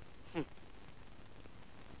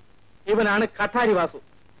 ഇവനാണ് കഠാരി വാസു.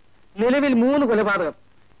 നിലവിൽ 3 കൊലപാതകം,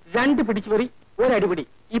 2 പിടിച്ചുപറി, 1 അടിപിടി.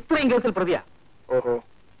 ഇത്രയും കേസിൽ പ്രതിയാ. ഓഹോ,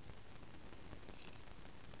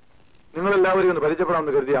 നിങ്ങളെല്ലാവരും ഒന്ന്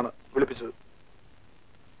പരിചയപ്പെടാമെന്ന് കരുതിയാണ് വിളിപ്പിച്ചത്.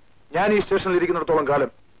 ഞാൻ ഈ സ്റ്റേഷനിൽ ഇരിക്കുന്നിടത്തോളം കാലം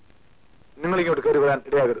നിങ്ങൾ ഇങ്ങോട്ട് കയറി വരാൻ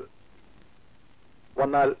ഇടയാകരുത്.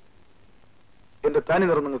 വന്നാൽ എന്റെ തനി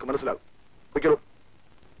നിറം നിങ്ങൾക്ക് മനസ്സിലാകും. വയ്ക്കലോ.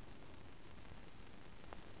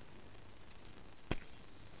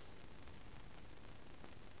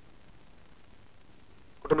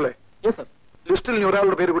 കുട്ടമ്പിളെ, ലിസ്റ്റിൽ ഇനി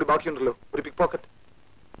ഒരാളുടെ പേര് കൂടി ബാക്കിയുണ്ടല്ലോ, ഒരു പിക് പോക്കറ്റ്.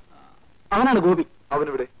 അവനാണ് ഗോപി.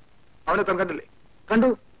 അവനിവിടെ. അവനെ താൻ കണ്ടില്ലേ?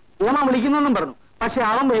 കണ്ടു. ഏമാൻ വിളിക്കുന്നെന്നും പറഞ്ഞു. പക്ഷെ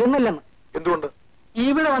അവൻ വരുന്നില്ലെന്ന്. എന്തുകൊണ്ട്?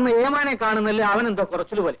 ഇവിടെ വന്ന് ഏമാനെ കാണുന്നില്ല, അവനെന്തോ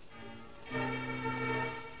കുറച്ചില് പോലെ.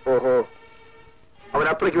 ഓഹോ, അവൻ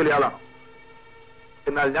അത്രയ്ക്ക് വലിയ ആളാണോ?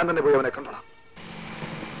 എന്നാൽ ഞാൻ തന്നെ പോയി അവനെ കണ്ടോളാം.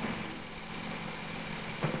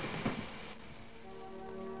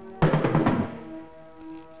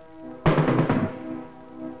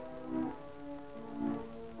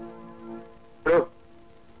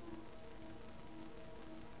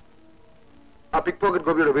 ആ പിക് പോക്കറ്റ്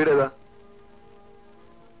ഗോപിയുടെ വീട് ഏതാ?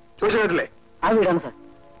 ചോദിച്ചു കേട്ടില്ലേ? ആ വീടാണ് സാർ.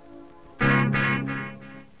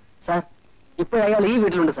 സാർ, ഇപ്പോൾ അയാൾ ഈ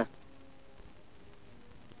വീട്ടിലുണ്ട് സാർ.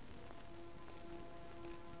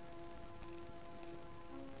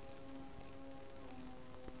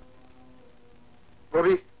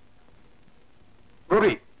 ഗോപി,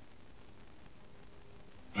 ഗോപി,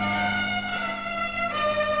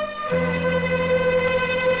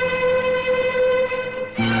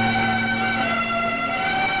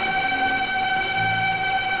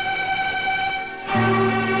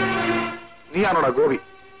 നീയാണോടാ ഗോപി?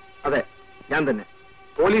 അതെ, ഞാൻ തന്നെ.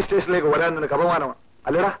 പോലീസ് സ്റ്റേഷനിലേക്ക് വരാൻ നിനക്ക് അപമാനമാണ്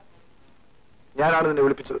അല്ലേടാ? ഞാനാണ് നിന്നെ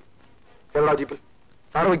വിളിപ്പിച്ചത്. കേരള ജീപ്പിൽ.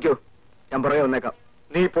 സാറ് വയ്ക്കോ, ഞാൻ പുറകെ വന്നേക്കാം.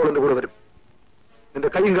 നീ ഇപ്പോൾ എന്റെ കൂടെ വരും.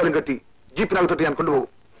 നിന്റെ കൈയും കാലും കെട്ടി ജീപ്പിനകത്തിട്ട് ഞാൻ കൊണ്ടുപോകും.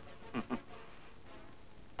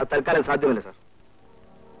 അത് തൽക്കാലം സാധ്യമല്ല സാർ.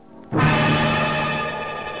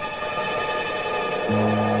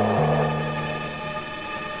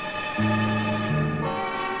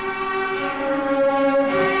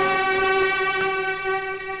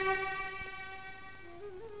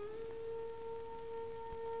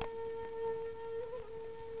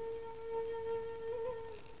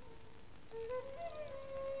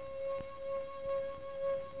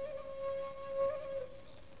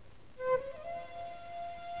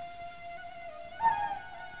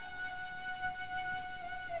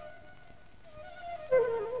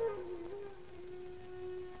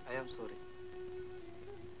 സോറി,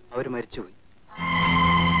 അവര് മരിച്ചുപോയി.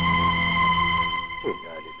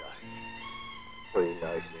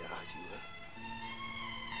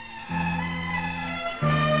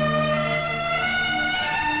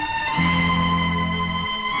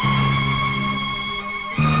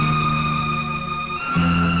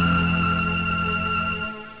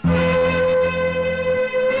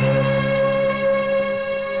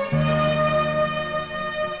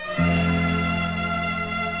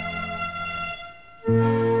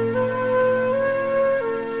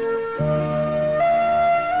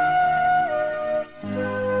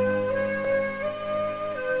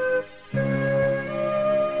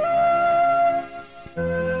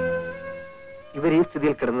 ഇവർ ഈ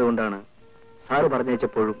സ്ഥിതിയിൽ കിടന്നതുകൊണ്ടാണ് സാറ്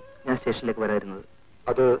പറഞ്ഞയച്ചപ്പോഴും ഞാൻ സ്റ്റേഷനിലേക്ക് വരാതിരുന്നത്.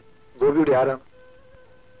 അത് ഗോപിയുടെ ആരാണ്?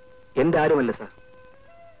 എന്റെ ആരുമല്ല സാർ.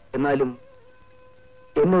 എന്നാലും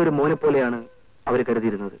എന്നെ ഒരു മോനെ പോലെയാണ് അവർ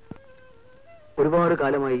കരുതിയിരുന്നത്. ഒരുപാട്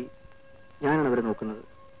കാലമായി ഞാനാണ് അവരെ നോക്കുന്നത്.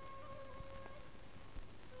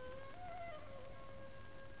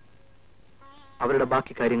 അവരുടെ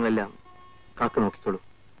ബാക്കി കാര്യങ്ങളെല്ലാം കാക്ക നോക്കിക്കോളൂ.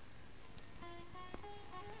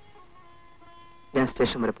 ഞാൻ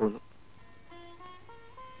സ്റ്റേഷൻ വരെ പോകുന്നു.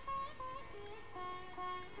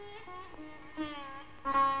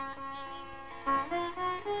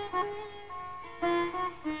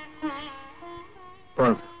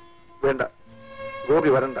 വേണ്ട, ഗോപി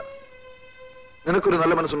വരണ്ട. നിനക്കൊരു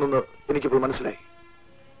നല്ല മനസ്സുണ്ടെന്ന് എനിക്കിപ്പോൾ മനസ്സിലായി.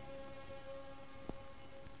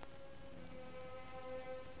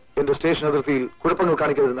 എന്റെ സ്റ്റേഷൻ അതിർത്തിയിൽ കുഴപ്പങ്ങൾ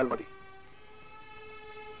കാണിക്കരുതെന്നാൽ മതി.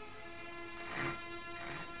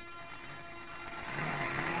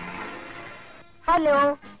 ഹലോ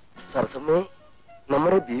സരസമ്മേ,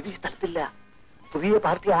 നമ്മുടെ ബീവി സ്ഥലത്തില്ല. പുതിയ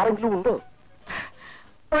പാർട്ടി ആരെങ്കിലും ഉണ്ടോ?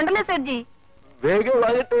 ഉണ്ടല്ലോ സർജി.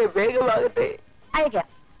 വേഗമാകട്ടെ, വേഗമാകട്ടെ. അയക്കാം.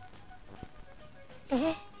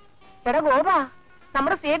 എടാ ഗോപാ,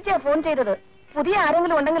 നമ്മുടെ സേർജിയാ ഫോൺ ചെയ്തത്. പുതിയ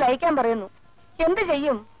ആരെങ്കിലും ഉണ്ടെങ്കിൽ അയക്കാൻ പറയുന്നു. എന്ത്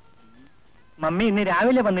ചെയ്യും? മമ്മി ഇന്ന്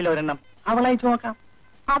രാവിലെ വന്നില്ല ഒരെണ്ണം. അവളയച്ചു നോക്കാം.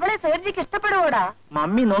 അവളെ സേർജിക്ക് ഇഷ്ടപ്പെടുവോടാ?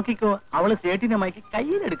 മമ്മി നോക്കിക്കോ, അവള് സേട്ടിനെ മയക്കി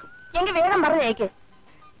കയ്യിലെടുക്കും. എങ്കിൽ വേഗം പറഞ്ഞയക്ക്.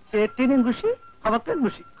 സേട്ടിനും ഖുഷി, അവക്കും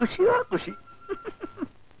Kushi. ഖുഷിയോ Kushi.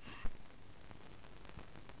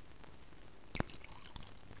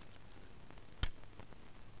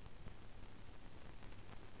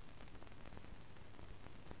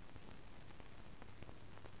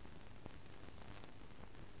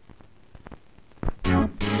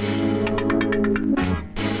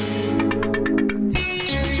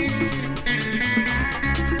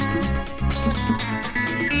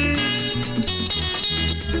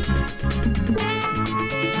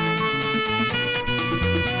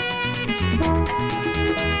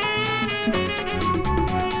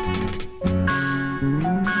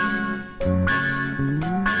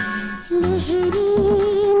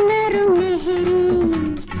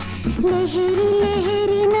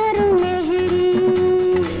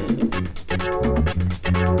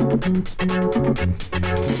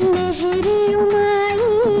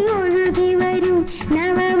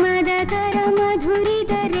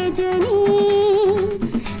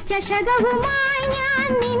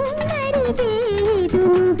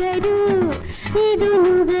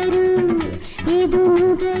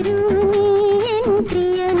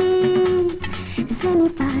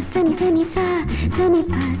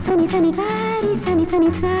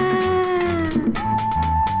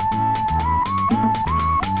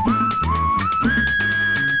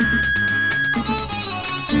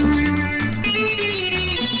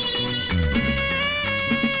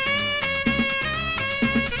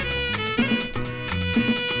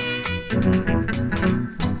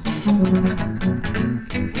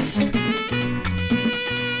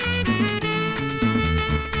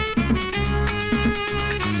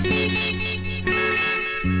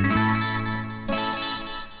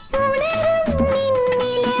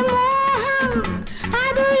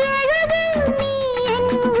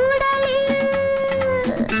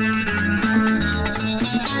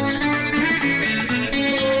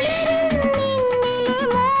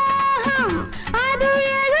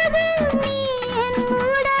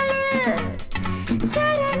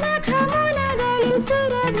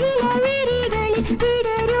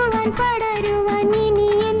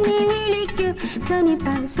 sani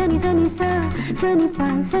pa sani sani sa sani pa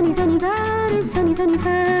sani sani ga re sani sani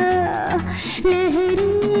sa leheri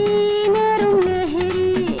narum leheri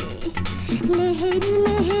leheri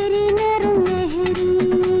leheri narum leheri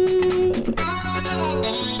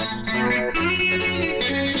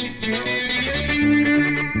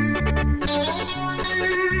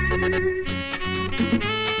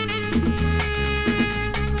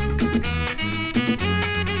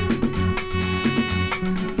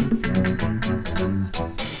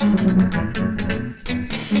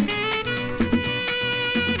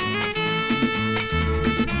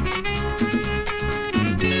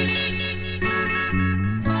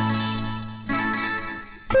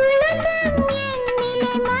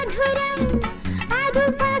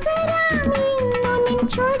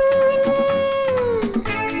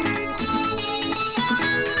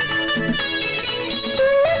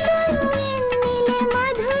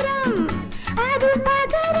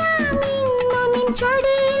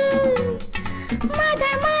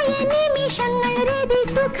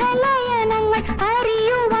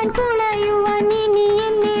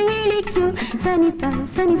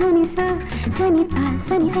sani sani sa sani pa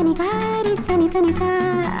sani sani ga re sani sani sa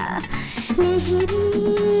leheri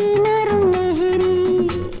narum leheri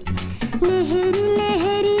leheri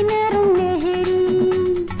leheri narum leheri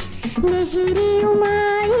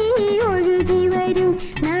ലഹരിയുമായി ഒഴുകി വരും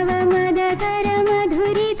നവമദകര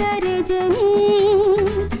മധുരിത രജനി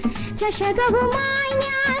ചഷകവുമായി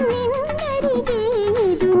ഞാൻ നിന്നരികെ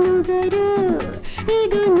ഇതു നുകരൂ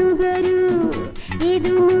ഇതു നുകരൂ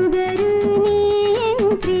ഇതു നുകരൂ നീ N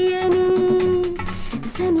പ്രിയനേ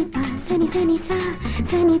സനി പ സനി സനി സ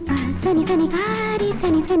സനി പ സനി സനി ഗാരി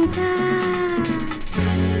സനി സനി സ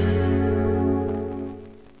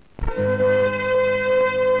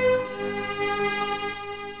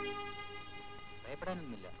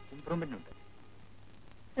ഇംപ്രൂവ്മെന്റ് ഉണ്ട്.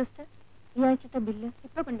 സിസ്റ്റർ, ഈ ആഴ്ചത്തെ ബില്ല്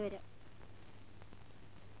ഇപ്പൊ കൊണ്ടുവരാം.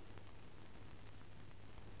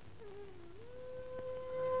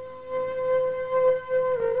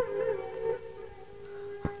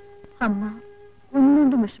 അമ്മ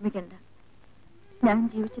ഒന്നുകൊണ്ടും വിഷമിക്കണ്ട. ഞാൻ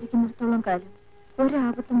ജീവിച്ചിരിക്കുന്നിടത്തോളം കാലം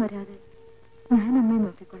ഒരാപത്തും വരാതെ ഞാൻ അമ്മയെ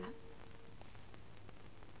നോക്കിക്കൊള്ളാം.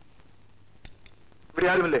 ഇവിടെ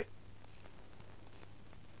ആരുമില്ലേ?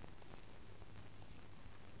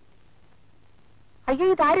 അയ്യോ,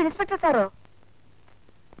 ഇതാരും ഇൻസ്പെക്ടർ സാറോ?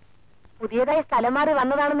 പുതിയതായി സ്ഥലം മാറി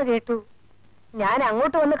വന്നതാണെന്ന് കേട്ടു. ഞാൻ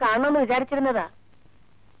അങ്ങോട്ട് വന്ന് കാണണമെന്ന് വിചാരിച്ചിരുന്നതാ.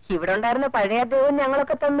 ഇവിടെ ഉണ്ടായിരുന്ന പഴയ അദ്ദേഹവും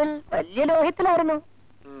ഞങ്ങളൊക്കെ തമ്മിൽ വലിയ ലോഹിത്തിലായിരുന്നു.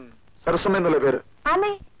 സരസ്വമ എന്നുള്ള പേര്.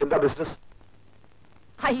 ആന്നേ. എന്താ ബിസിനസ്?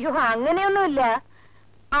 അയ്യോ, അങ്ങനെയൊന്നുമില്ല.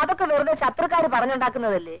 അതൊക്കെ വെറുതെ ശത്രുക്കാര്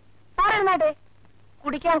പറഞ്ഞുണ്ടാക്കുന്നതല്ലേ. സാറെന്നാട്ടെ,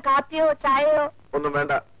 കുടിക്കാൻ കാപ്പിയോ ചായയോ? ഒന്നും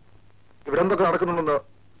വേണ്ട. ഇവിടെ എന്തൊക്കെ നടക്കുന്നുണ്ടെന്ന്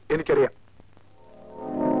എനിക്കറിയാം.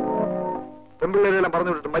 പെൺപിള്ളേരെല്ലാം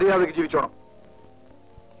പറഞ്ഞു വിട്ടിട്ട് മര്യാദയ്ക്ക് ജീവിച്ചോണം.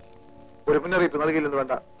 ഒരു മുന്നറിയിപ്പ് നൽകിയില്ലെന്ന്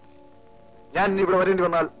വേണ്ട. ഞാൻ ഇനി ഇവിടെ വരേണ്ടി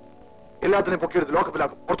വന്നാൽ എല്ലാത്തിനെയും പൊക്കിയെടുത്ത്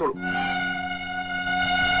ലോക്കപ്പിലാക്കും. ഓർത്തോളൂ.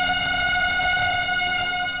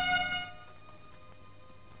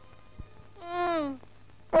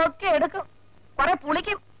 ഒക്കെ എടുക്കും, കുറെ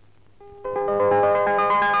പുളിക്കും.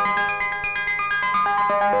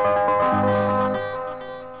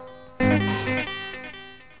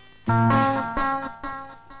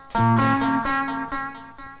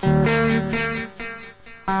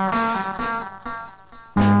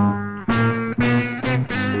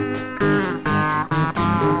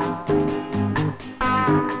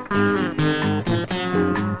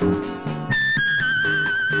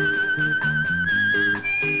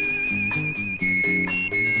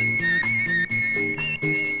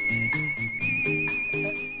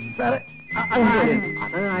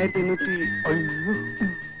 അത് 1800. അയ്യോ,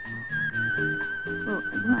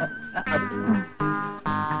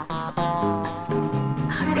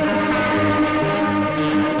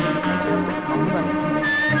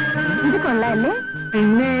 ഇത് കൊള്ളാല്ലേ?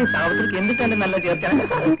 പിന്നെ സാവിത്രിക്ക് എന്തിട്ടല്ലേ നല്ല ചേർക്കാൻ?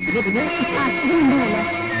 പിന്നെ പിന്നെ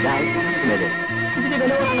ഇതിന്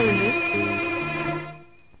വില കുറവാണല്ലേ?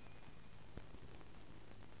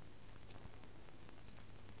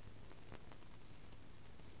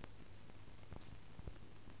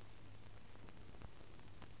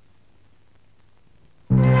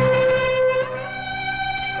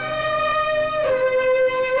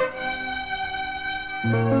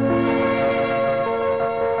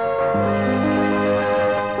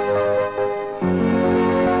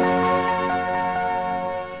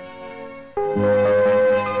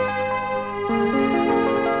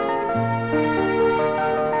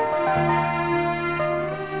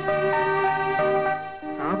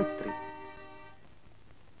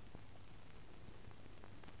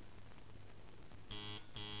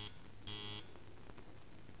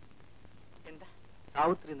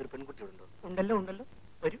 സാവിത്രി എന്നൊരു പെൺകുട്ടി ഉണ്ടോ? ഉണ്ടല്ലോ ഉണ്ടല്ലോ.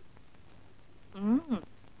 വരൂ.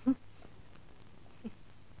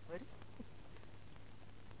 വരൂ.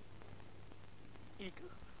 ഇരിക്കൂ.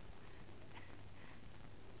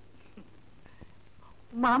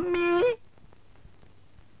 മമ്മി.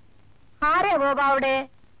 ആരെ ബോബ അവിടെ?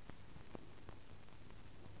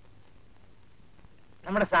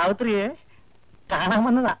 നമ്മുടെ സാവിത്രിയെ കാണാൻ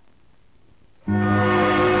വന്നതാ.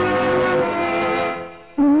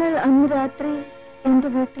 നിങ്ങൾ അന്ന് രാത്രി എന്റെ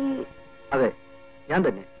വീട്ടിൽ? അതെ, ഞാൻ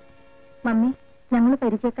തന്നെ. മമ്മി, ഞങ്ങൾ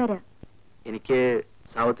പരിചയക്കാരാ. എനിക്ക്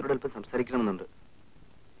സാവിത്രിയോട് അല്പം സംസാരിക്കണമെന്നുണ്ട്.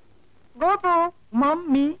 ഗോപു,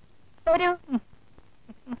 മമ്മി വരൂ.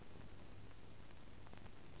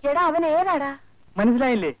 എടാ, അവൻ ഏതാടാ?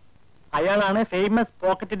 മനസ്സിലായില്ലേ? അയാളാണ് ഫേമസ്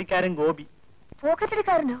പോക്കറ്റടിക്കാരൻ ഗോപി.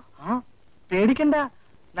 പോക്കറ്റടിക്കാരനോ? ആ, പേടിക്കണ്ട,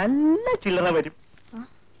 നല്ല ചില്ലറ വരും.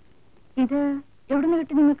 ഇത് എവിടുന്ന്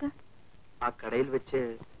കിട്ടി നിങ്ങൾക്ക്? ആ കടയിൽ വെച്ച്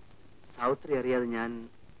സാവിത്രി അറിയാതെ ഞാൻ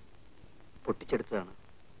പൊട്ടിച്ചെടുത്തതാണ്.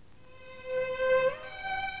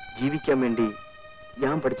 ജീവിക്കാൻ വേണ്ടി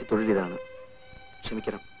ഞാൻ പഠിച്ച തൊഴിലിതാണ്.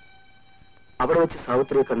 ക്ഷമിക്കണം. അവിടെ വെച്ച്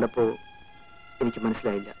സാവിത്രിയെ കണ്ടപ്പോ എനിക്ക്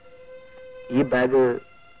മനസ്സിലായില്ല. ഈ ബാഗ്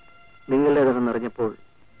നിങ്ങളുടേതാണെന്ന് അറിഞ്ഞപ്പോൾ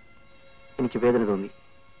എനിക്ക് വേദന തോന്നി.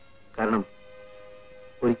 കാരണം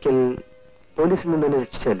ഒരിക്കൽ പോലീസിൽ നിന്ന് എന്നെ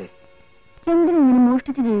രക്ഷിച്ചല്ലേ. എന്തിനാ ഇങ്ങനെ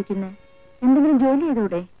മോഷ്ടിച്ച് ജീവിക്കുന്നത്? എന്തെങ്കിലും ജോലി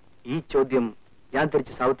ചെയ്തൂടെ? ഈ ചോദ്യം ഞാൻ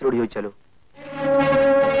തിരിച്ച് സാവിത്രിയോട് ചോദിച്ചാലോ?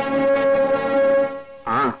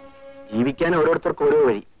 ആ, ജീവിക്കാൻ ഓരോരുത്തർക്കും ഓരോ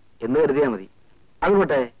വഴി എന്ന് കരുതിയാ മതി.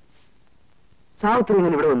 അതുകൊട്ടെ, സാവിത്രി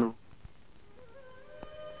ഇങ്ങനെ ഇവിടെ വന്നു?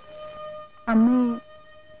 അമ്മയെ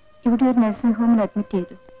ഇവിടെ ഒരു നഴ്സിംഗ് ഹോമിൽ അഡ്മിറ്റ്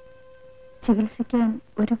ചെയ്തു. ചികിത്സിക്കാൻ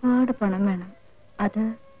ഒരുപാട് പണം വേണം. അത്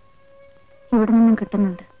ഇവിടെ നിന്നും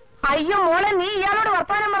കിട്ടുന്നുണ്ട്. അയ്യോ മോളെ, നീ ഇയാളോട്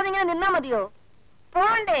വർത്തമാനം പറഞ്ഞിങ്ങനെ നിന്നാ മതിയോ?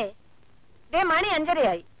 പോണ്ടേ? ദേ, മണി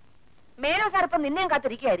 5:30 മേനോ സാർ ഇപ്പൊ നിന്നെയും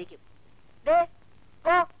കാത്തിരിക്കുകയായിരിക്കും. ദേ,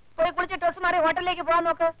 പോയി കുളിച്ച് ഡ്രസ് മാറി ഹോട്ടലിലേക്ക് പോവാൻ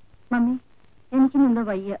നോക്ക്. മമ്മി, എനിക്കിന്നെന്തോ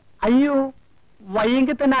വയ്യ. അയ്യോ,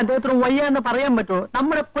 വയ്യെങ്കിൽ തന്നെ അദ്ദേഹത്തിന് വയ്യ എന്ന് പറയാൻ പറ്റുമോ?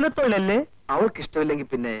 നമ്മുടെ പുലത്തൊഴിലല്ലേ. അവൾക്ക് ഇഷ്ടമില്ലെങ്കിൽ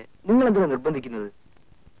പിന്നെ നിങ്ങൾ എന്തിനാ നിർബന്ധിക്കുന്നത്?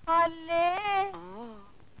 അല്ലേ,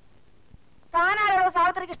 താനാരോ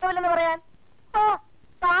സാവിത്രിക്ക് ഇഷ്ടമില്ലെന്ന് പറയാൻ? ഓ,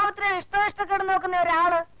 സാവിത്രി ഇഷ്ടക്കേട് നോക്കുന്ന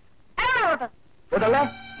ഒരാള്.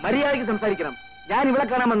 മര്യാദയ്ക്ക് സംസാരിക്കണം. ഞാൻ ഇവിടെ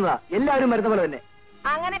കാണാൻ വന്നതാ. എല്ലാവരും വരുന്ന പോലെ തന്നെ.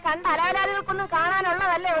 അങ്ങനെ കണ്ട അലവലാദികൾക്കൊന്നും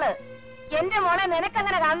കാണാനുള്ളതല്ല ഇവള്. എന്റെ മോളെ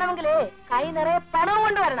നിനക്കങ്ങനെ കാണണമെങ്കിലേ കൈ നിറയെ പണവും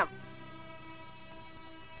കൊണ്ടുവരണം.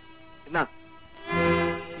 എന്നാ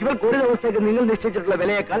ഇവൾക്ക് ഒരു ദിവസത്തേക്ക് നിങ്ങൾ നിശ്ചയിച്ചിട്ടുള്ള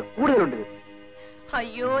വിലയേക്കാൾ കൂടുതലുണ്ട്.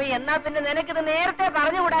 അയ്യോ, എന്നാ പിന്നെ നിനക്കിത് നേരത്തെ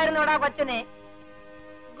പറഞ്ഞുകൂടായിരുന്നോടാ കൊച്ചനെ.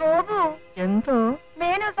 ഗോപു, എന്തോ?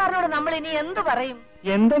 മേനോ സാറിനോട് നമ്മൾ ഇനി എന്തു പറയും?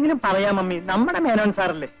 എന്തെങ്കിലും പറയാം മമ്മി, നമ്മുടെ മേനോൻ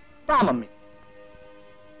സാറല്ലേ. വാ മമ്മി.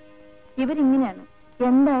 ഇവരിങ്ങനെയാണ്.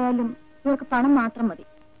 എന്തായാലും ഇവർക്ക് പണം മാത്രം മതി.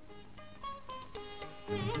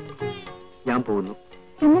 ഞാൻ പോകുന്നു.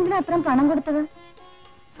 പിന്നെന്തിനാ അത്രയും പണം കൊടുത്തത്?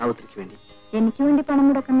 സാവിത്രിക്ക് വേണ്ടി. എനിക്ക് വേണ്ടി പണം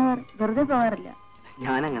മുടക്കുന്നവർ വെറുതെ പോകാറില്ല.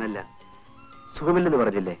 ഞാനങ്ങനല്ല. സുഖമില്ലെന്ന്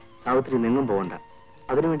പറഞ്ഞില്ലേ, സാവിത്രി നിന്നും പോകണ്ട.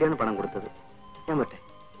 അതിനുവേണ്ടിയാണ് പണം കൊടുത്തത്. ഞാൻ പറ്റേ.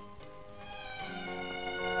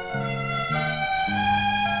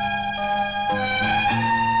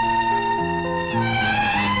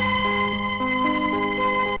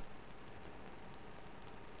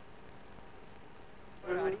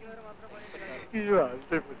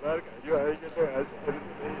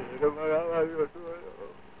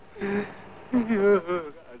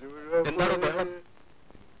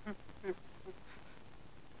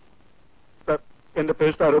 സാർ, എന്റെ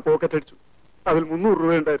പേഴ്സ് ആരോ പോക്കറ്റ് അടിച്ചു. അതിൽ 300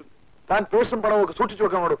 രൂപ ഉണ്ടായിരുന്നു. താൻ പേഴ്സും പണവും ഒക്കെ സൂക്ഷിച്ചു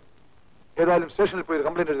വെക്കാൻ പാടും. ഏതായാലും സ്റ്റേഷനിൽ പോയി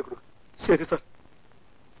കംപ്ലൈന്റ് എഴുതി കൊടുക്കും. ശരി സാർ.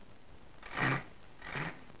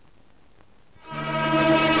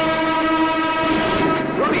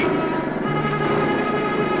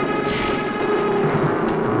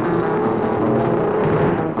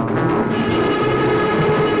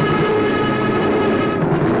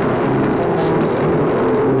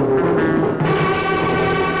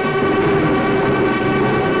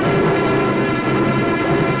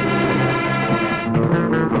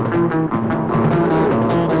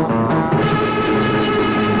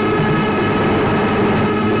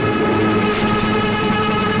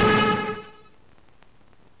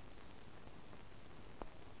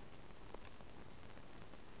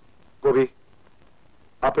 ഗോപി,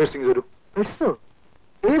 ആ പേഴ്സ് ഇങ്ങ് തരൂ. ബസ്സോ?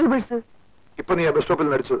 ഏത് ബസ്? ഇപ്പൊ നീ ആ ബസ് സ്റ്റോപ്പിൽ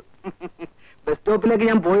നടിച്ചത്. ബസ് സ്റ്റോപ്പിലേക്ക്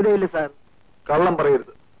ഞാൻ പോയതേ ഇല്ല സാർ. കള്ളം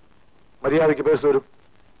പറയരുത്. മര്യാദയ്ക്ക് പേഴ്സ് തരും.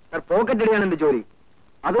 സാർ, പോക്കറ്റ് അടിയാണ് എന്റെ ജോലി.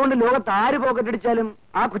 അതുകൊണ്ട് ലോകത്ത് ആര് പോക്കറ്റ് അടിച്ചാലും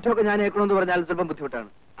ആ കുറ്റമൊക്കെ ഞാൻ ഏക്കണമെന്ന് പറഞ്ഞാൽ സ്വല്പം ബുദ്ധിമുട്ടാണ്.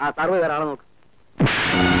 ആ സാർ വേറെ ആളെ നോക്ക്.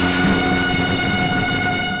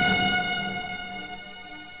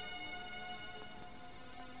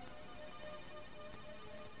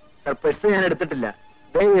 സാർ, പേഴ്സ് ഞാൻ എടുത്തിട്ടില്ല.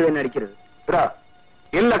 ദയവ് ചെയ്ത് തന്നെ അടിക്കരുത്. എടാ,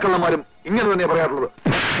 എല്ലാ കള്ളന്മാരും ഇങ്ങനെ തന്നെ പറയാറുള്ളത്.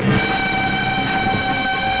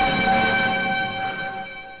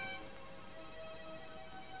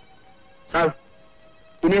 സാർ,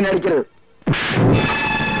 ഇനി എന്നെ അടിക്കരുത്.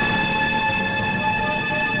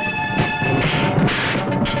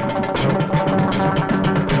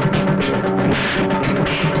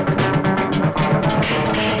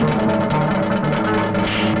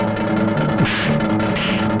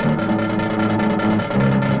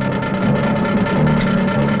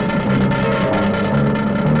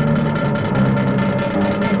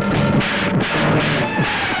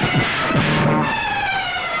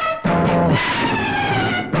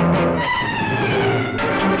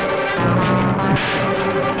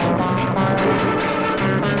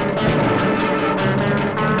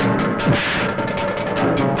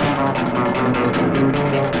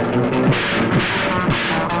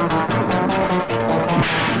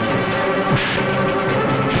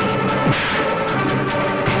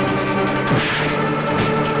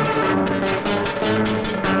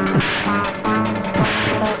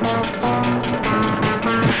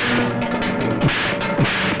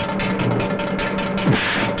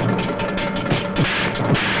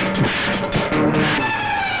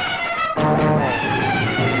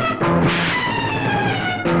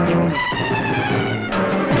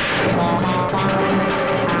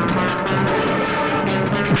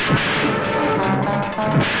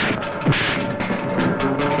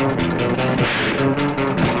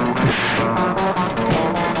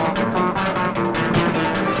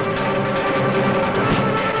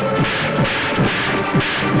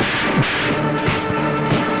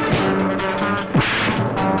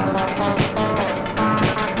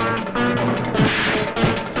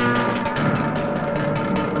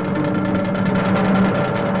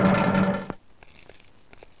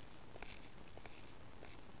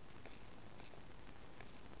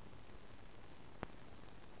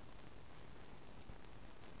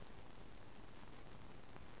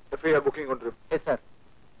 ബുക്കിംഗ് കൊണ്ടുവരും. Yes sir.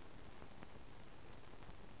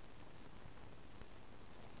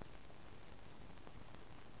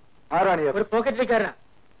 ആരാണ് ഒരു പോക്കറ്റിലേക്കാരനാ.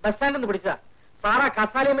 ബസ് സ്റ്റാൻഡിൽ നിന്ന് പിടിച്ചതാ. സാറാ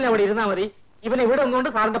കസാലയമ്മിൽ അവിടെ ഇരുന്നാ മതി. ഇവനെ ഇവിടെ ഒന്നുകൊണ്ട്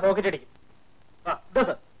സാറിന്റെ പോക്കറ്റ് അടിക്കും.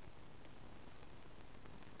 സാർ,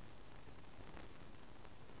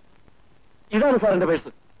 ഇതാണ് സാറിന്റെ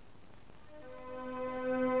പേഴ്സ്.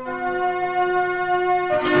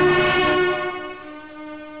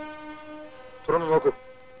 തുറന്നു നോക്കൂ.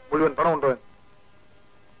 മുഴുവൻ പണം ഉണ്ടോ?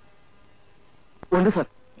 ഉണ്ട് സാർ,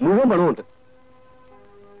 മുഴുവൻ പണമുണ്ട്.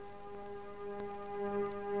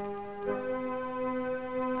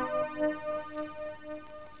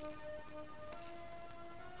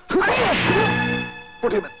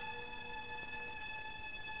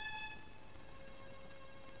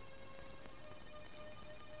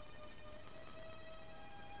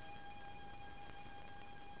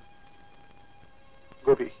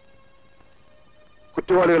 ഗോപി,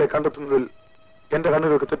 കുറ്റവാളികളെ കണ്ടെത്തുന്നതിൽ എന്റെ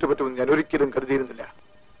കണ്ണുകൾക്ക് തെറ്റുപറ്റുമെന്ന് ഞാൻ ഒരിക്കലും കരുതിയിരുന്നില്ല.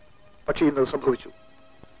 പക്ഷേ ഇന്നത് സംഭവിച്ചു.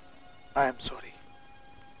 I am sorry.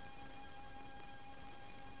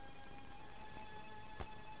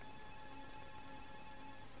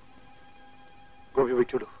 Gopi,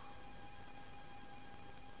 വയ്ക്കൂടൂ.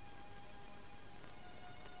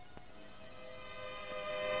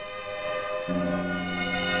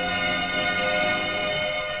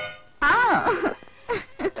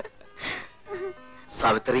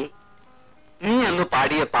 Savitri, നീ അന്ന്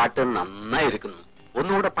പാടിയ പാട്ട് നന്നായിരിക്കുന്നു.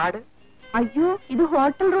 ഒന്നുകൂടെ പാട്. അയ്യോ, ഇത്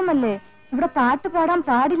ഹോട്ടൽ റൂം അല്ലേ, ഇവിടെ പാട്ട് പാടാൻ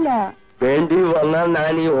പാടില്ല. വേണ്ടി വന്നാൽ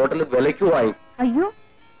ഞാൻ ഈ ഹോട്ടൽ വിലയ്ക്ക് വാങ്ങി. അയ്യോ,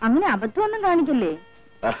 അങ്ങനെ അബദ്ധമൊന്നും കാണിക്കല്ലേ.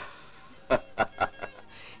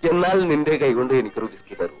 എന്നാൽ നിന്റെ കൈകൊണ്ട് എനിക്കൊരു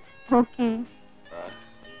വിസ്കി തരൂ. ഓക്കെ.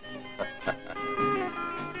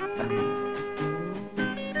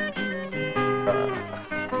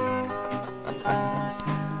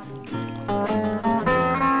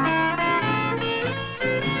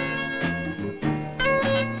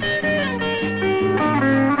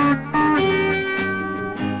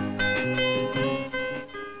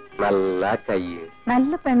 നല്ല കയ്യ്.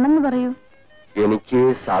 നല്ല പെണ്ണെന്ന് പറയൂ. എനിക്ക്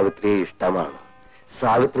സാവിത്രിയെ ഇഷ്ടമാണ്.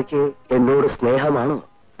 സാവിത്രിക്ക് എന്നോട് സ്നേഹമാണോ?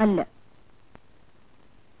 അല്ല,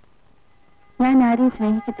 ഞാൻ ആരെയും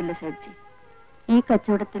സ്നേഹിക്കത്തില്ല സേഠ്ജി. ഈ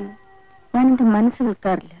കച്ചവടത്തിൽ ഞാൻ എന്റെ മനസ്സ്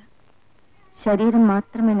വിൽക്കാറില്ല. ശരീരം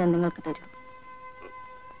മാത്രമേ ഞാൻ നിങ്ങൾക്ക് തരൂ.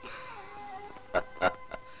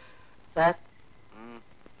 സാർ,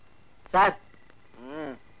 സാർ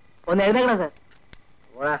ഒന്ന് എഴുന്നേക്കണം സാർ.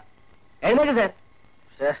 എഴുന്നേക്ക് സാർ.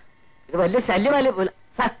 ഇത് വലിയ ശല്യമല്ലേ പോലെ.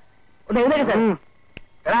 സാർ ഒന്ന് എഴുന്നേക്ക്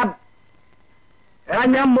സാർ. എടാ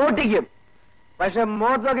ഞാൻ മോട്ടിക്കും, പക്ഷെ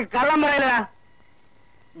മോത്ത് നോക്കി കള്ളം പറയലടാ.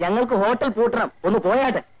 ഞങ്ങൾക്ക് ഹോട്ടൽ പൂട്ടണം, ഒന്ന്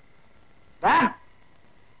പോയാട്ടെ.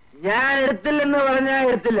 ഞാൻ എടുത്തില്ലെന്ന് പറഞ്ഞാൽ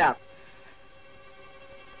എടുത്തില്ല.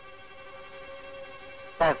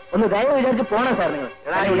 സാർ ഒന്ന് ദയവ് വിചാരിച്ച് പോണോ സാർ? നിങ്ങൾ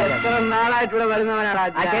എത്ര നാളായിട്ട് ഇവിടെ വരുന്നവനാടാ.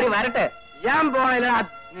 ശരി വരട്ടെ, ഞാൻ പോണില്ല.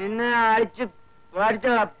 നിന്നെ അടിച്ച്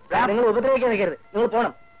പഠിച്ചോളാം. നിങ്ങൾ ഉപദ്രവിക്കാൻ നിൽക്കരുത്, നിങ്ങൾ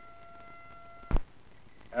പോണം.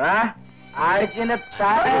 ആഴ്ചന്റെ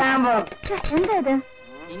പറയാൻ പോണം. എന്താ ഇത്?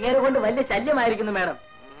 ഇങ്ങനെ കൊണ്ട് വലിയ ശല്യമായിരിക്കുന്നു മാഡം.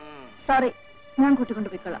 സോറി, ഞാൻ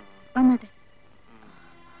കൂട്ടിക്കൊണ്ട് പോയിക്കൊള്ളാം. വന്നാട്ടെ.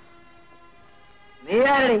 നീ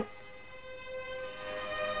ആരടി?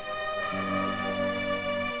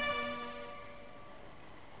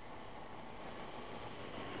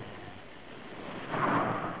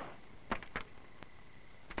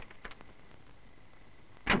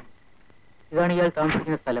 ഇതാണ് ഇയാൾ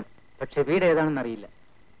താമസിക്കുന്ന സ്ഥലം. പക്ഷെ വീട് ഏതാണെന്ന് അറിയില്ല.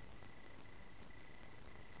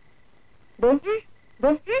 ഗോപിയുടെ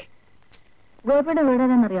വീട്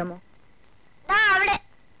ഏതാണെന്നറിയാമോ? അവിടെ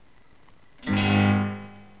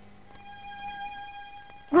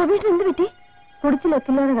ഗോപിയുടെ എന്ത് പറ്റി?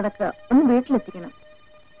 കുടിച്ചിലെത്തില്ലാതെ കിടക്കുക. ഒന്ന് വീട്ടിലെത്തിക്കണം.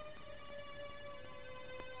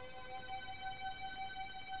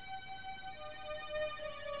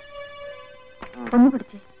 ഒന്ന്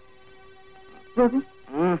പിടിച്ചേ ഗോപി.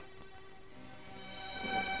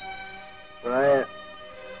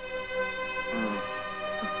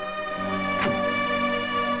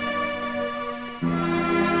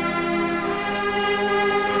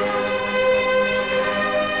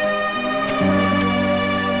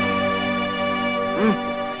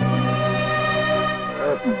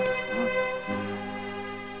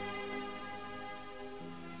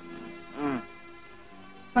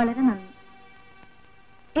 വളരെ നന്ദി.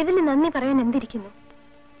 ഇതിൽ നന്ദി പറയാൻ എന്തിരിക്കുന്നു?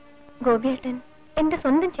 ഗോപിയേട്ടൻ എന്റെ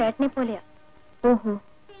സ്വന്തം ചേട്ടനെ പോലെയാ. ഓഹോ,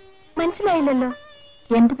 മനസ്സിലായില്ലല്ലോ.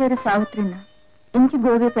 എന്റെ പേര് സാവിത്രി. എനിക്ക്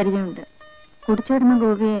ഗോപിയെ പരിചയമുണ്ട്. കുടിച്ചേടുന്ന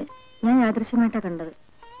ഗോപിയെ ഞാൻ യാദൃശ്യമായിട്ടാ കണ്ടത്.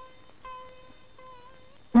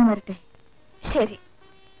 ഞാൻ വരട്ടെ. ശരി.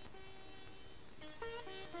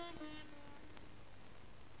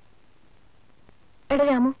 എടാ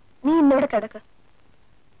രാമു, നീ ഇന്നോടെ കിടക്ക.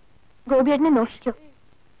 ഗോപിയേട്ടനെ നോക്കിക്കോ.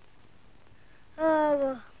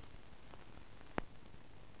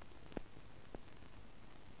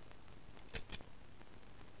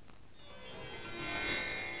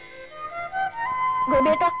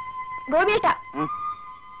 ഗോപിയേട്ടാ, ഗോപിയേട്ടാ,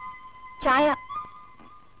 ചായ.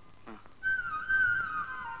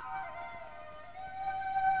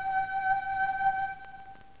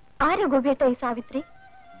 ആരാ ഗോപിയേട്ടാ ഈ സാവിത്രി?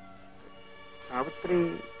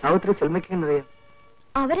 സാവിത്രി സൽമയ്ക്കെന്നറിയാം.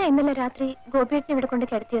 അവരാ ഇന്നലെ രാത്രി ഗോപിയേട്ടനെ ഇവിടെ കൊണ്ട്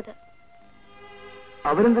കിടത്തിയത്.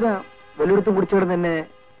 അവരെന്തിനാ വല്ലയിടത്തും കുടിച്ചുകിടന്ന് തന്നെ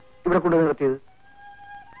ഇവിടെ കൊണ്ടു നിർത്തിയത്?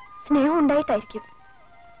 സ്നേഹം ഉണ്ടായിട്ടായിരിക്കും.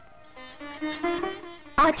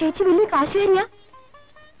 ആ ചേച്ചി വലിയ കാശുകാരിയാ.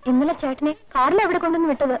 ഇന്നലെ ചേട്ടനെ കാറിൽ അവിടെ കൊണ്ടുവന്ന്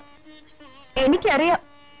വിട്ടത്. എനിക്കറിയാം.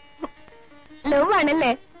 ലവ്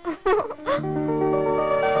ആണല്ലേ?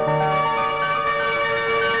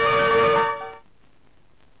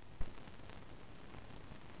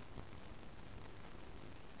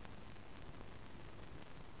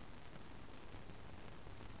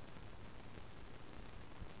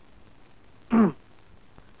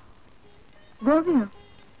 ഗോപിയോ?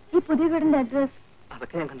 ഈ പുതിയ വീടിന്റെ അഡ്രസ്?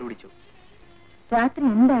 അതൊക്കെ ഞാൻ കണ്ടുപിടിച്ചു. രാത്രി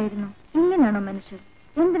എന്തായിരുന്നു? ഇങ്ങനെയാണോ മനുഷ്യർ?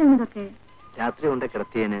 എന്തിനാണ് ഇതൊക്കെ? രാത്രി കൊണ്ട്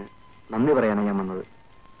കിടത്തിയതിന് നന്ദി പറയാനാണ് ഞാൻ വന്നത്.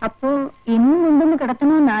 അപ്പോ ഇന്നും കൊണ്ടൊന്ന്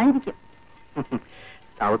കിടത്തണമെന്നായിരിക്കും.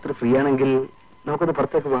 സാവിത്രി ഫ്രീ ആണെങ്കിൽ നമുക്കൊന്ന്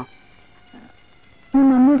പുറത്തേക്ക് പോവാം. ഞാൻ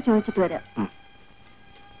മമ്മിയോട് ചോദിച്ചിട്ട് വരാം.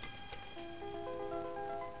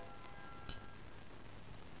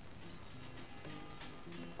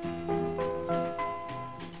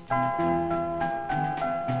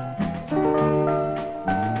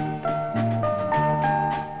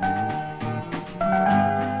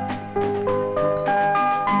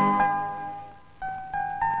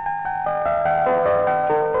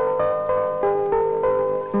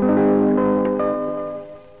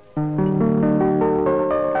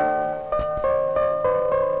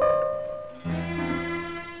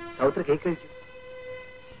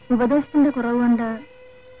 ഉപദേശത്തിന്റെ കുറവ് കൊണ്ട്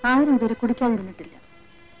ആരും ഇതുവരെ കുടിക്കാതിരുന്നിട്ടില്ല.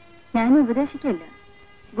 ഞാനും ഉപദേശിക്കല്ല.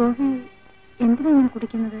 ഗോപി എന്തിനാ ഇങ്ങനെ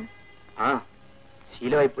കുടിക്കുന്നത്?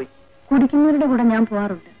 ശീലമായിപ്പോയി. കുടിക്കുന്നവരുടെ കൂടെ ഞാൻ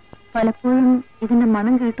പോവാറുണ്ട്. പലപ്പോഴും ഇതിന്റെ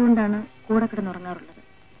മണം കേട്ടുകൊണ്ടാണ് കൂടെ കിടന്നുറങ്ങാറുള്ളത്.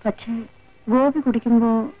 പക്ഷേ ഗോപി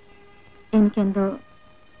കുടിക്കുമ്പോ എനിക്കെന്തോ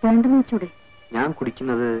വേണ്ടെന്ന് വെച്ചൂടെ? ഞാൻ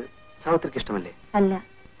കുടിക്കുന്നത് സാവിത്രിക്ക് ഇഷ്ടമല്ലേ? അല്ല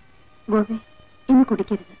ഗോപി, ഇനി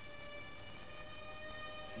കുടിക്കരുത്.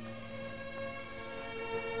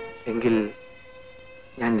 എങ്കിൽ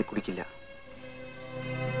ഞാൻ ഇത് കുടിക്കില്ല.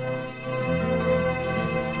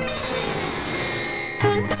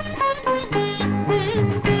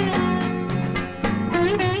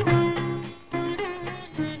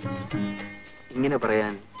 ഇങ്ങനെ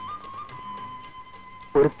പറയാൻ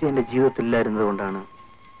ഒരുത്തി എന്റെ ജീവിതത്തിലില്ലായിരുന്നത് കൊണ്ടാണ്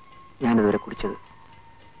ഞാനിതുവരെ കുടിച്ചത്.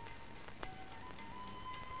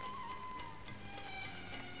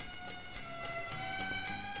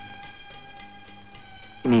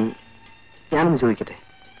 ഇനി ഞാനൊന്ന് ചോദിക്കട്ടെ,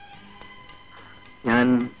 ഞാൻ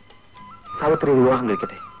സാവിത്രി വിവാഹം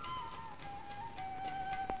കഴിക്കട്ടെ?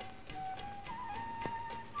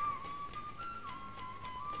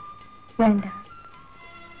 വേണ്ട.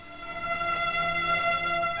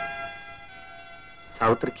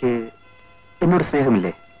 സാവിത്രിക്ക് എന്നോട്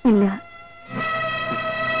സ്നേഹമില്ലേ? ഇല്ല.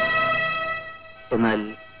 എന്നാൽ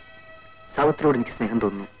സാവിത്രിയോട് എനിക്ക് സ്നേഹം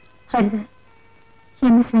തോന്നുന്നു. അരുത്,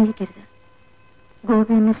 എന്നെ സ്നേഹിക്കരുത്.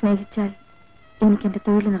 ഗോപി എന്നെ സ്നേഹിച്ചാൽ എനിക്ക് എന്റെ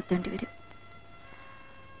തൊഴിൽ നിർത്തേണ്ടി വരും.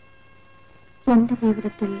 എന്റെ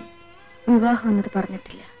ജീവിതത്തിൽ വിവാഹം എന്നത്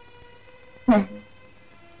പറഞ്ഞിട്ടില്ല.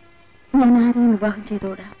 ഞാൻ ആരെയും വിവാഹം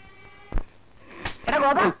ചെയ്തോടാ. എടാ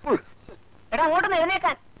ഗോപ, എടാ അങ്ങോട്ടൊന്ന്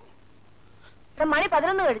എഴുന്നേക്കാൻ. എടാ മണി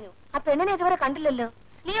 11 കഴിഞ്ഞു. ആ പെണ്ണിനെ ഇതുവരെ കണ്ടില്ലല്ലോ.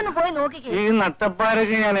 നീ ഒന്ന് പോയി നോക്കിക്കേ. ഈ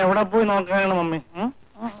നട്ടപ്പാരൊക്കെ ഞാൻ എവിടെ പോയി നോക്കാനാണ് മമ്മി?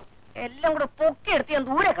 എല്ലാം കൂടെ പൊക്കിയെടുത്ത് ഞാൻ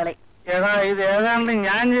ദൂരെ കളി. ഏതാ ഇത്? ഏതാണ്ട്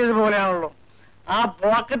ഞാൻ ചെയ്ത പോലെയാണല്ലോ. ആ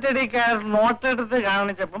പോക്കറ്റ് അടിക്കാരൻ നോട്ടെടുത്ത്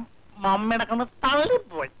കാണിച്ചപ്പം മമ്മിയുടെ കണ്ണ്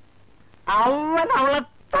തള്ളിപ്പോയി. അവൻ അവളെ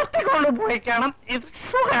തട്ടിക്കൊണ്ട് പോയി കാണാം. ഇത്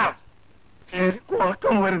ഷുഗർ. ശരിക്കും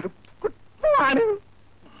ഉറക്കം വരുന്നത്.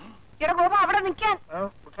 എടാ ഗോപ, അവിടെ നിൽക്കാൻ.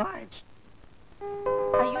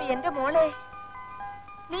 അയ്യോ എന്റെ മോളെ,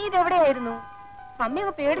 നീ ഇതെവിടെയായിരുന്നു? മമ്മി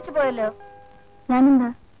അങ്ങ് പേടിച്ചു പോയല്ലോ. ഞാനെന്താ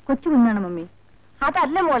കൊച്ചു കുഞ്ഞാണ് മമ്മി?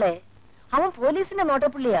 അതല്ല മോളെ, അവൻ പോലീസിന്റെ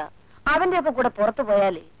നോട്ടപ്പുള്ളിയാ. അവന്റെ ഒക്കെ കൂടെ പുറത്തു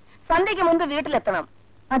പോയാലേ സന്ധ്യക്ക് മുൻപ് വീട്ടിലെത്തണം.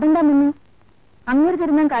 അതെന്താ മമ്മി? അങ്ങേര്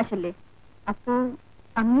തരുന്ന കാശല്ലേ? അപ്പോ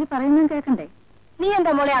അങ്ങേര് പറയുന്ന കേക്കണ്ടേ? നീ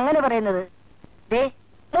എന്താ മോളെ അങ്ങനെ പറയുന്നത്? ദേ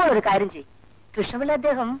മോളൊരു കാര്യം ചെയ്. കൃഷ്ണപിള്ള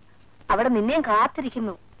അദ്ദേഹം അവിടെ നിന്നെയും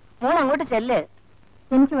കാത്തിരിക്കുന്നു. മോൾ അങ്ങോട്ട് ചെല്ല്.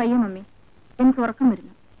 എനിക്ക് വയ്യ മമ്മി, എനിക്ക് ഉറക്കം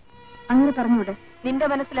വരുന്നു. അങ്ങനെ പറഞ്ഞൂടെ? നിന്റെ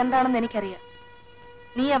മനസ്സിൽ എന്താണെന്ന് എനിക്കറിയാം.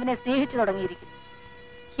 നീ അവനെ സ്നേഹിച്ചു തുടങ്ങിയിരിക്കുന്നു.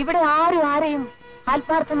 ഇവിടെ ആരും ആരെയും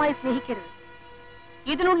ആത്മാർത്ഥമായി സ്നേഹിക്കരുത്.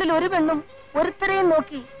 ഇതിനുള്ളിൽ ഒരു പെണ്ണും ഒരുത്തരെയും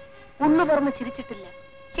നോക്കി ഉള്ളു തുറന്ന് ചിരിച്ചിട്ടില്ല.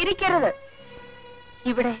 ചിരിക്കരുത്.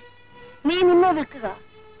 ഇവിടെ നീ നിന്നെ വിൽക്കുക,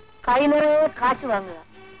 കൈ നിറയെ കാശ് വാങ്ങുക.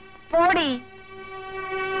 പോടി.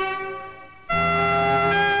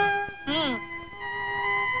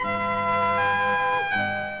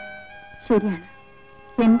 ശരിയാണ്,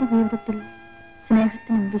 എന്റെ ജീവിതത്തിൽ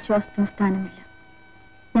സ്നേഹത്തിനും വിശ്വാസത്തിനും സ്ഥാനമില്ല.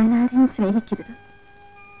 ഞാൻ ആരെയും സ്നേഹിക്കരുത്,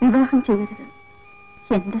 വിവാഹം ചെയ്യരുത്.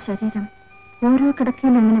 എന്റെ ശരീരം ഓരോ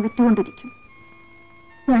കിടക്കയിലും ഇങ്ങനെ വിറ്റുകൊണ്ടിരിക്കും.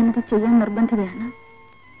 ഞാനത് ചെയ്യാൻ നിർബന്ധിതയാണ്.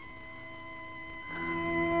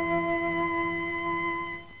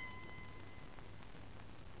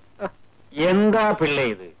 എന്താ പിള്ളേ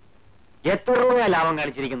ഇത്? എത്ര രൂപയാ ലാഭം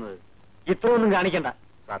കാണിച്ചിരിക്കുന്നത്? ഇത്രയൊന്നും കാണിക്കണ്ട.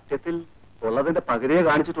 സത്യത്തിൽ ഉള്ളതിന്റെ പകുതിയെ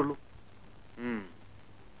കാണിച്ചിട്ടുള്ളൂ.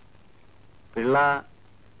 പിള്ള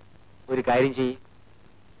ഒരു കാര്യം ചെയ്യും.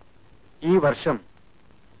 ഈ വർഷം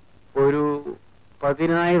ഒരു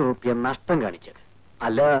 10,000 രൂപ നഷ്ടം കാണിച്ചത്.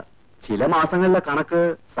 അല്ല, ചില മാസങ്ങളിലെ കണക്ക്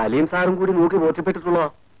സലീം സാറും കൂടി നോക്കി ബോധ്യപ്പെട്ടിട്ടുള്ളോ?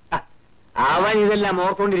 അവൻ ഇതെല്ലാം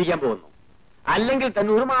ഓർത്തോണ്ടിരിക്കാൻ പോകുന്നു. അല്ലെങ്കിൽ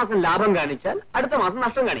തന്നെ ഒരു മാസം ലാഭം കാണിച്ചാൽ അടുത്ത മാസം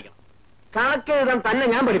നഷ്ടം കാണിക്കണം. കണക്ക് എഴുതാൻ തന്നെ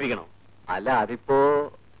ഞാൻ പഠിപ്പിക്കണം. അല്ല, അതിപ്പോ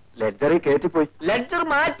ലെഡ്ജറിൽ കയറ്റിപ്പോയി. ലെഡ്ജർ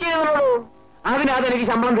മാറ്റിയതോ? അതിനെനിക്ക്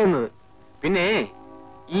ശമ്പളം തരുന്നത്. പിന്നെ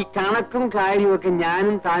ഈ കണക്കും കാര്യമൊക്കെ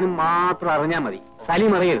ഞാനും താനും മാത്രം അറിഞ്ഞാൽ മതി.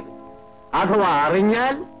 സലീം അറിയരുത്. അഥവാ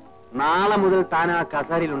അറിഞ്ഞാൽ നാളെ മുതൽ താൻ ആ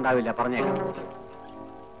കസാരയിൽ ഉണ്ടാവില്ല. പറഞ്ഞേക്കാം.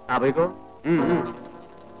 ആ പോയിക്കോ.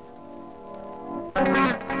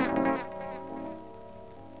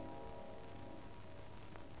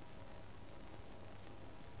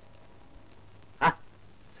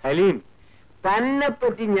 സലീം, തന്നെ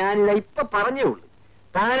പറ്റി ഞാനിതാ ഇപ്പൊ പറഞ്ഞേ ഉള്ളൂ.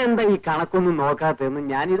 താൻ എന്താ ഈ കണക്കൊന്നും നോക്കാത്തെന്ന്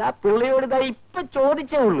ഞാനിതാ പിള്ളയോട് ഇതാ ഇപ്പൊ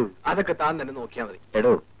ചോദിച്ചേ ഉള്ളൂ. അതൊക്കെ താൻ തന്നെ നോക്കിയാൽ മതി.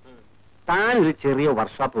 എടോ, താൻ ഒരു ചെറിയ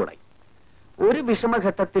വർക്ക്ഷോപ്പ് തുടങ്ങി. ഒരു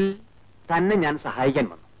വിഷമഘട്ടത്തിൽ തന്നെ ഞാൻ സഹായിക്കാൻ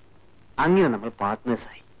വന്നു. അങ്ങനെ നമ്മൾ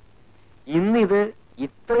പാർട്ട്നേഴ്സായി. ഇന്നിത്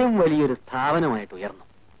ഇത്രയും വലിയൊരു സ്ഥാപനമായിട്ട് ഉയർന്നു.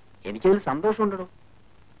 എനിക്കതിൽ സന്തോഷമുണ്ടോ?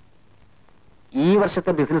 ഈ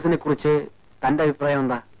വർഷത്തെ ബിസിനസിനെ കുറിച്ച് തന്റെ അഭിപ്രായം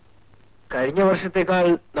എന്താ? കഴിഞ്ഞ വർഷത്തേക്കാൾ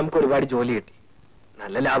നമുക്ക് ഒരുപാട് ജോലി കിട്ടി.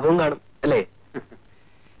 നല്ല ലാഭവും കാണും അല്ലേ?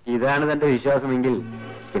 ഇതാണ് തന്റെ വിശ്വാസമെങ്കിൽ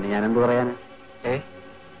പിന്നെ ഞാൻ എന്ത് പറയാന്?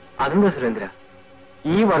 അതെന്താ സുരേന്ദ്ര?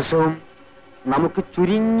 ഈ വർഷവും നമുക്ക്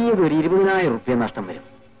ചുരുങ്ങിയത് ഒരു 20,000 രൂപ നഷ്ടം വരും.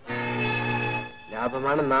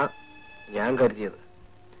 ലാഭമാണെന്നാ ഞാൻ കരുതിയത്.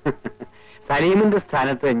 സലീമിന്റെ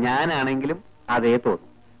സ്ഥാനത്ത് ഞാനാണെങ്കിലും അതേ തോന്നും.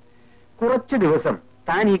 കുറച്ചു ദിവസം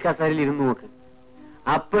താൻ ഈ കസാരയിൽ ഇരുന്ന് നോക്ക്.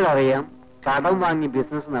 അപ്പോഴറിയാം കടം വാങ്ങി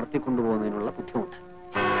ബിസിനസ് നടത്തിക്കൊണ്ടുപോകുന്നതിനുള്ള ബുദ്ധിമുട്ട്.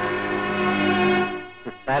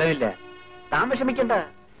 സാരമില്ല, താൻ വിഷമിക്കണ്ട.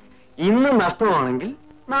 ഇന്ന് നഷ്ടമാണെങ്കിൽ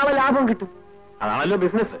നാളെ ലാഭം കിട്ടും. അതാണല്ലോ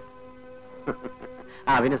ബിസിനസ്.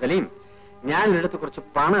 ആ പിന്നെ സലീം, ഞാൻ ഒരിടത്ത് കുറച്ച്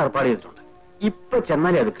പണം ഏർപ്പാട് ചെയ്തിട്ടുണ്ട്. ഇപ്പൊ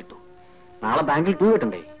ചെന്നാലേ അത് കിട്ടൂ. നാളെ ബാങ്കിൽ ടൂ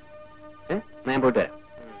കിട്ടണ്ടേ? ഞാൻ പോയിട്ട് വരാം.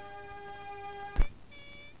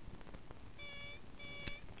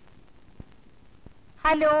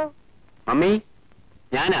 ഹലോ മമ്മി,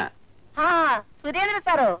 ഞാനാ. ആ സുരേന്ദ്രൻ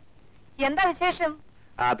സാറോ, എന്താ വിശേഷം?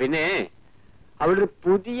 ആ പിന്നെ അവിടെ ഒരു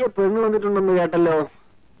പുതിയ പെണ്ണ് വന്നിട്ടുണ്ടെന്ന് കേട്ടല്ലോ.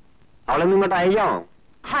 അവളെ ഇങ്ങോട്ട് അയക്കാമോ?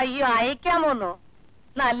 അയ്യോ, അയക്കാമോന്നോ?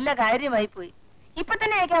 നല്ല കാര്യമായി പോയി. ഇപ്പൊ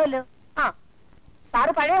തന്നെ അയക്കാമല്ലോ. ആ,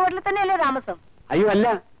 സാറ് പഴയ ഹോട്ടലിൽ തന്നെയല്ലേ താമസം? അയ്യോ അല്ല,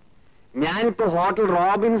 ഞാനിപ്പോ ഹോട്ടൽ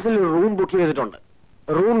റോബിൻസിൽ റൂം ബുക്ക് ചെയ്തിട്ടുണ്ട്.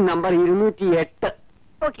 Room number 208.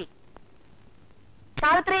 ഓക്കെ.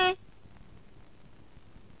 സാവിത്രി.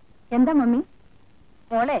 എന്താ മമ്മി?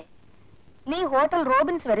 മോളെ, നീ ഹോട്ടൽ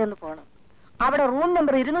റോബിൻസ് വരെ ഒന്ന് പോണം. അവിടെ റൂം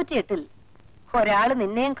നമ്പർ 208 ഒരാള്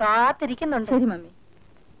നിന്നെയും കാത്തിരിക്കുന്നുണ്ട്. ശരി മമ്മി.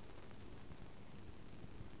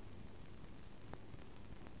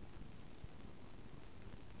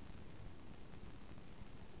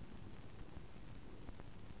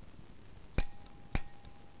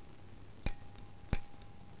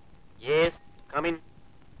 Yes, come in.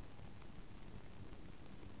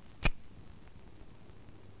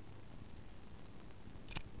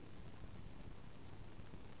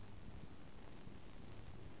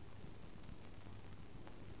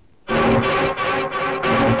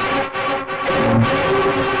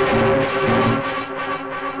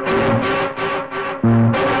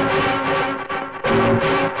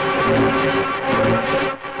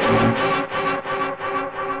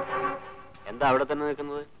 എന്താ അവിടെ തന്നെ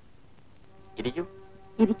നിൽക്കുന്നത്? ഇരിക്കും.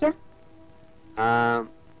 ഇരിക്കാം.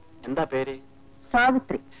 എന്താ പേര്?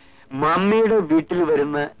 സാവിത്രി. മമ്മിയുടെ വീട്ടിൽ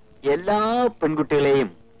വരുന്ന എല്ലാ പെൺകുട്ടികളെയും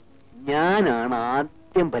ഞാനാണ്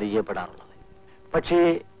ആദ്യം പരിചയപ്പെടാറുള്ളത്. പക്ഷേ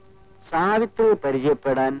സാവിത്രി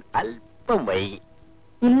പരിചയപ്പെടാൻ അല്പം വൈകി.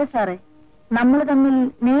 ഇല്ല സാറേ, നമ്മൾ തമ്മിൽ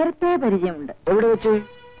നേരത്തെ പരിചയമുണ്ട്. എവിടെ വെച്ച്?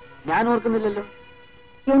 ഞാൻ ഓർക്കുന്നില്ലല്ലോ.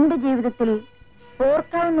 എന്റെ ജീവിതത്തിൽ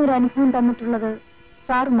ഓർക്കാവുന്ന ഒരു അനുഭവം തന്നിട്ടുള്ളത്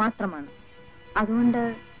സാർ മാത്രമാണ്. അതുകൊണ്ട്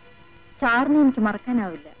സാറിനെ എനിക്ക്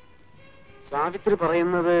മറക്കാനാവില്ല. സാവിത്രി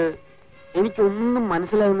പറയുന്നത് എനിക്കൊന്നും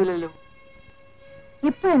മനസ്സിലാവുന്നില്ലല്ലോ.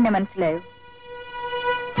 ഇപ്പൊ എന്നെ മനസ്സിലായോ?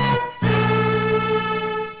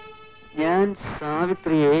 ഞാൻ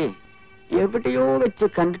സാവിത്രിയെ എവിടെയോ വെച്ച്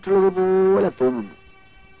കണ്ടിട്ടുള്ളത് പോലെ തോന്നുന്നു.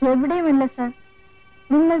 എവിടെയുമല്ല സാർ,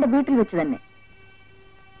 നിങ്ങളുടെ വീട്ടിൽ വെച്ച് തന്നെ.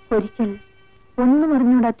 ഒരിക്കൽ ഒന്നും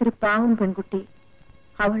അറിഞ്ഞൂടാത്തൊരു പാവം പെൺകുട്ടി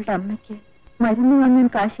അവളുടെ അമ്മയ്ക്ക് മരുന്ന് വാങ്ങാൻ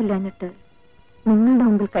കാശില്ലാഞ്ഞിട്ട് നിങ്ങളുടെ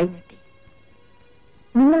മുമ്പിൽ കൈനീട്ടി.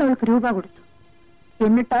 നിങ്ങൾ അവൾക്ക് രൂപ കൊടുത്തു.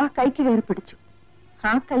 എന്നിട്ട് ആ കൈക്ക് കയറി പിടിച്ചു.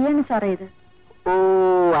 ആ കൈയാണ് സാറേ ഇത്. ഓ,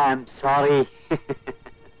 ഐ ആം സോറി.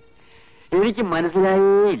 എനിക്ക്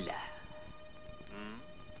മനസ്സിലായേയില്ല.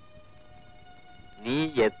 നീ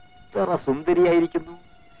എത്ര സുന്ദരിയായിരിക്കുന്നു.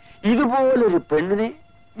 ഇതുപോലൊരു പെണ്ണിനെ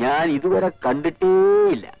ഞാൻ ഇതുവരെ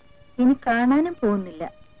കണ്ടിട്ടേയില്ല. ഇനി കാണാനും പോകുന്നില്ല.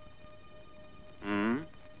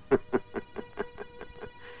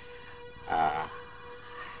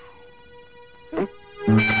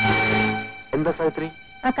 എന്താ സാവിത്രി?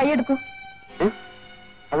 ആ കൈയെടുക്കൂ.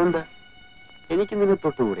 അതെന്താ? എനിക്ക് നിന്നെ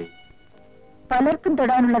തൊട്ടുകൂടെ? പലർക്കും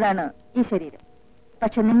തൊടാനുള്ളതാണ് ഈ ശരീരം,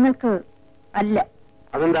 പക്ഷെ നിങ്ങൾക്ക് അല്ല.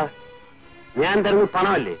 അതെന്താ? ഞാൻ തരുന്ന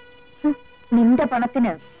പണമല്ലേ? നിന്റെ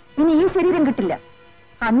പണത്തിന് ഇനി ഈ ശരീരം കിട്ടില്ല.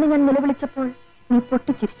 അന്ന് ഞാൻ നിലവിളിച്ചപ്പോൾ നീ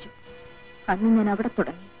പൊട്ടിച്ചിരിച്ചു. അന്ന് ഞാൻ അവിടെ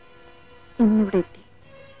തുടങ്ങി, ഇന്നിവിടെ എത്തി.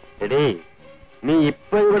 എടേ, നീ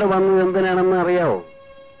ഇപ്പൊ ഇവിടെ വന്നത് എന്തിനാണെന്ന് അറിയാവോ?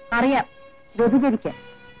 അറിയാം, വ്യഭിചരിക്കാൻ.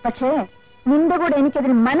 പക്ഷേ നിന്റെ കൂടെ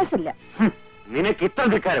എനിക്കതിന് മനസ്സില്ല. നിനക്ക് ഇത്ര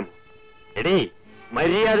ധിക്കാരമോ? എടേ,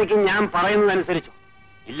 മര്യാദയ്ക്ക് ഞാൻ പറയുന്നതനുസരിച്ചു.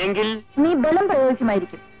 ഇല്ലെങ്കിൽ നീ ബലം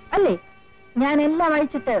പ്രയോഗിക്കുമായിരിക്കും അല്ലേ? ഞാൻ എല്ലാം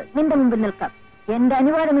അഴിച്ചിട്ട് നിന്റെ മുമ്പിൽ നിൽക്കാം. എന്റെ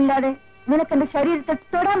അനുവാദമില്ലാതെ നിനക്കെന്റെ ശരീരത്തെ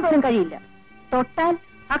തൊടാൻ പോലും കഴിയില്ല. തൊട്ടാൽ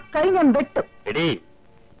ആ കൈ ഞാൻ വെട്ടും. എടേ,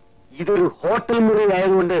 ഇതൊരു ഹോട്ടൽ മുറി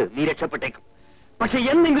ആയതുകൊണ്ട് നീ രക്ഷപ്പെട്ടേക്കും. പക്ഷെ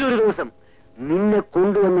എന്തെങ്കിലും ഒരു ദിവസം നിന്നെ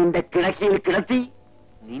കൊണ്ടുവന്ന് എന്റെ കിടക്കയിൽ കിടത്തി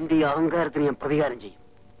നിന്റെ അഹങ്കാരത്തിന് ഞാൻ പ്രതികാരം ചെയ്യും.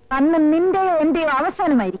 അന്ന് നിന്റെയോ എന്റെയോ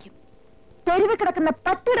അവസാനമായിരിക്കും. തെരുവ് കിടക്കുന്ന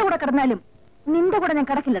പട്ടിയുടെ കൂടെ കിടന്നാലും നിന്റെ കൂടെ ഞാൻ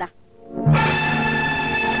കിടക്കില്ലടാ.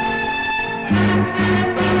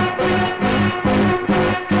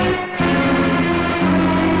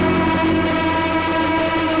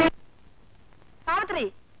 സാവിത്രി,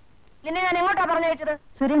 നിന്നെ ഞാൻ എങ്ങോട്ടാ പറഞ്ഞയച്ചത്?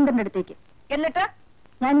 സുരേന്ദ്രന്റെ അടുത്തേക്ക്. എന്നിട്ട്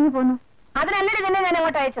ഞാനിങ്ങ് പോന്നു. അതിനല്ലേ നിന്നെ ഞാൻ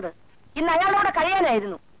എങ്ങോട്ട് അയച്ചത്? ഇന്ന് അയാളോടെ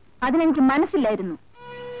കഴിയാനായിരുന്നു. അതിനെനിക്ക് മനസ്സില്ലായിരുന്നു.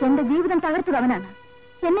 എന്റെ ജീവിതം തകർത്തത് അവനാണ്.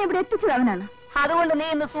 എന്നെ ഇവിടെ എത്തിച്ചത് അവനാണ്. അതുകൊണ്ട് നീ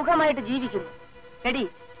ഇന്ന് സുഖമായിട്ട് ജീവിക്കുന്നു. എടി,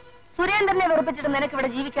 സുരേന്ദ്രനെ വെറുപ്പിച്ചിട്ട് നിനക്ക് ഇവിടെ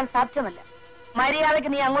ജീവിക്കാൻ സാധ്യമല്ല. മര്യാദയ്ക്ക്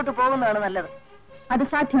നീ അങ്ങോട്ട് പോകുന്നതാണ് നല്ലത്. അത്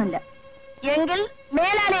സാധ്യമല്ല. എങ്കിൽ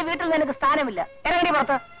മേലാലെ വീട്ടിൽ നിനക്ക് സ്ഥാനമില്ല. ഇറങ്ങടി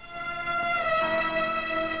പുറത്ത്.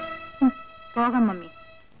 പോകാം മമ്മി.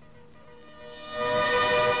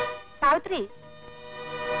 സാവിത്രി,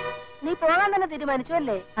 നീ പോകാൻ തന്നെ തീരുമാനിച്ചു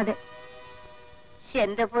അല്ലേ? അതെ.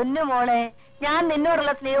 എന്റെ പൊന്നു മോളെ, ഞാൻ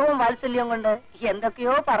നിന്നോടുള്ള സ്നേഹവും വാത്സല്യവും കൊണ്ട്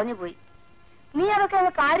എന്തൊക്കെയോ പറഞ്ഞു പോയി. നീ അതൊക്കെ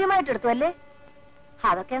അങ്ങ് കാര്യമായിട്ട് എടുത്തു അല്ലേ?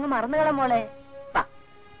 അതൊക്കെ അങ്ങ് മറന്നുകള മോളെ. വാ.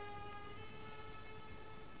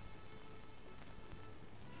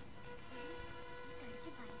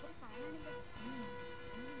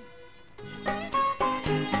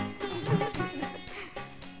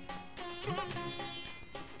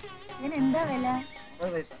 ഇതിനെന്താ വില?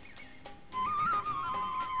 50 പൈസ.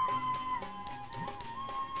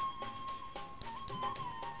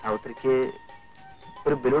 സാവിത്രിക്ക്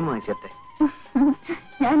ഒരു ബലൂൺ വാങ്ങിച്ചേ.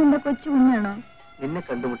 ഞാൻ എന്റെ കൊച്ചു കുഞ്ഞാണോ? നിന്നെ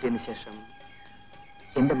കണ്ടുമുട്ടിയതിന് ശേഷം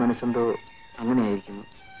എന്റെ മനസ്സെന്തോ അങ്ങനെയായിരിക്കുന്നു.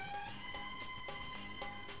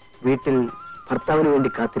 വീട്ടിൽ ഭർത്താവിന്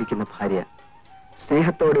വേണ്ടി കാത്തിരിക്കുന്ന ഭാര്യ,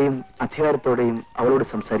 സ്നേഹത്തോടെയും അധികാരത്തോടെയും അവളോട്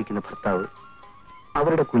സംസാരിക്കുന്ന ഭർത്താവ്,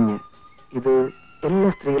 അവരുടെ കുഞ്ഞ്, ഇത് എല്ലാ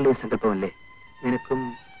സ്ത്രീകളുടെയും സങ്കല്പമല്ലേ? നിനക്കും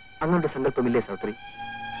അങ്ങനത്തെ സങ്കല്പമില്ലേ സാവിത്രി?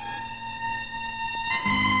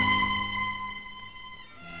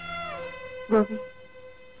 ഗോപി,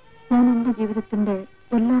 ഞാൻ എന്റെ ജീവിതത്തിന്റെ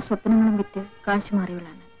എല്ലാ സ്വപ്നങ്ങളും വിറ്റ് കാശ്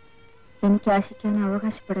മാറിയവളാണ്. എനിക്ക് ആശിക്കാനോ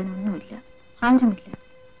അവകാശപ്പെടാനൊന്നുമില്ല, ആരുമില്ല,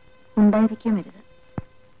 ഉണ്ടായിരിക്കുമരുത്.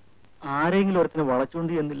 ആരെങ്കിലും ഒരുത്തിന്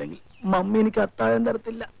വളച്ചുകൊണ്ട് എന്നില്ലെങ്കിൽ മമ്മി എനിക്ക് അത്താഴം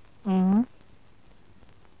തരത്തില്ല.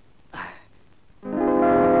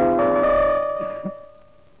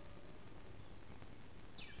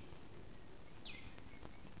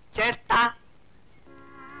 ചേട്ടാ,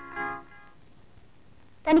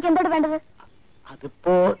 തനിക്ക് എന്തോട് വേണ്ടത്?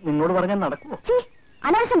 അതിപ്പോ നിന്നോട് പറഞ്ഞാൽ നടക്കുമോ?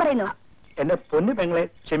 അനാവശ്യം പറയുന്നു. എന്റെ പൊന്നു പെങ്ങളെ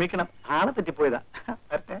ക്ഷമിക്കണം, ആളെ തെറ്റിപ്പോയതാ.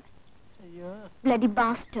 വരട്ടെ. അയ്യോ, ബ്ലഡി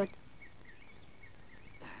ബാസ്റ്റേർഡ്.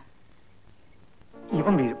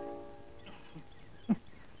 ഇവൻ വീഴും.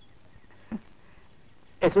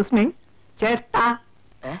 എക്സ്ക്യൂസ് മീ ചേട്ടാ.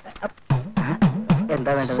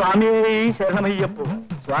 എന്താ വേണ്ടത്? സ്വാമിയേ ശരണമയ്യപ്പോ.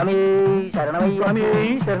 സ്വാമി ശരണമയ്യ. സ്വാമിയേ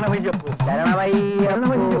ശരണമയ്യപ്പോ.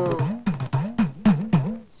 ശരണമയ്യപ്പോ.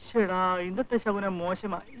 ചേടാ, ഇന്നത്തെ ശകുനം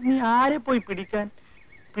മോശമാ. ഇനി ആരെ പോയി പിടിക്കാൻ?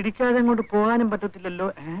 പിടിക്കാതെ അങ്ങോട്ട് പോകാനും പറ്റത്തില്ലല്ലോ.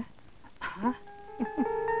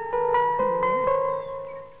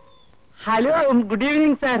 Hello, good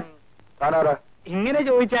evening sir. ഇങ്ങനെ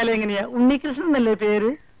ചോദിച്ചാലേ എങ്ങനെയാ? ഉണ്ണികൃഷ്ണൻ എന്നല്ലേ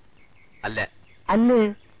പേര്? അല്ലേ?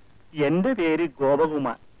 എന്റെ പേര്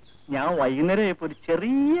ഗോപകുമാർ. ഞാൻ വൈകുന്നേരം ഇപ്പൊ ഒരു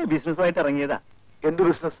ചെറിയ ബിസിനസ്സുമായിട്ട് ഇറങ്ങിയതാ. എന്ത്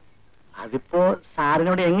ബിസിനസ്? അതിപ്പോ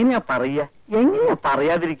സാറിനോട് എങ്ങനെയാ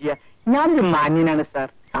പറയാതിരിക്കുക? ഞാനൊരു മാന്യനാണ് സാർ.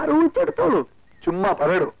 സാർ ഊഹിച്ചെടുത്തോളൂ. ചുമ്മാ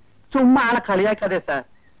പറയടോ. ചുമ്മാ ആളെ കളിയാക്കാതെ സാർ.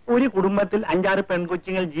 ഒരു കുടുംബത്തിൽ 5-6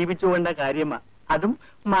 പെൺകൊച്ചുങ്ങൾ ജീവിച്ചു വേണ്ട കാര്യമാ. അതും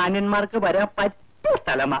മാന്യന്മാർക്ക് വരാൻ പറ്റിയ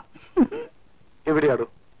സ്ഥലമാ. എവിടെയാടോ?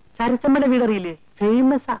 സരസമ്മയുടെ വീടറിയില്ലേ?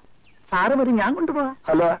 ഫേമസാ. സാറ് വരും, ഞാൻ കൊണ്ടുപോകാം.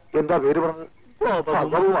 അല്ല, എന്താ പേര് പറഞ്ഞത്?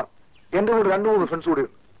 ഗോപകുമാർ. എന്റെ കൂടെ 2-3 ഫ്രണ്ട്സ് കൂടി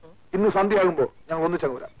ഉണ്ട്. ഇന്ന് സന്ധ്യയാകുമ്പോ ഞാൻ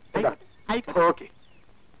ഒന്നിച്ചങ്ങ് വരാം. ഓക്കെ.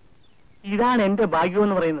 ഇതാണ് എന്റെ ഭാഗ്യം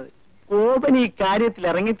എന്ന് പറയുന്നത്. ഗോപൻ ഈ കാര്യത്തിൽ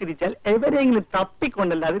ഇറങ്ങിത്തിരിച്ചാൽ എവരെങ്കിലും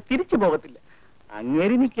തപ്പിക്കൊണ്ടല്ലാതെ തിരിച്ചു പോകത്തില്ല.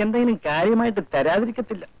 അങ്ങേരി എനിക്ക് എന്തെങ്കിലും കാര്യമായിട്ട്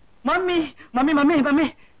തരാതിരിക്കത്തില്ല. മമ്മി മമ്മി മമ്മി മമ്മി,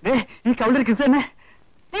 ദേ ഈ കൗണ്ടർ കിസ് തന്നെ.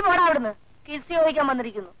 നീ പോടാ അവിടുന്ന്. കിസ് ചോദിക്കാൻ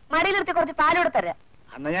വന്നിരിക്കുന്നു. മടിയിലെടുത്ത് കുറച്ച് പാലോടെ തരാം.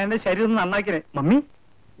 അന്ന് ഞാൻ എന്റെ ശരീരം നന്നാക്കിനെ. മമ്മി,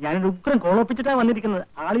 ഞാനൊരു ഉഗ്രം കോളൊപ്പിച്ചിട്ടാ വന്നിരിക്കുന്നത്.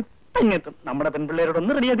 ആളിപ്പം ഇങ്ങെത്തും. നമ്മുടെ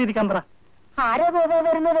പെൺപിള്ളേരോടൊന്ന് റെഡിയാക്കിയിരിക്കാൻ പറ. ആരാ ഗോപ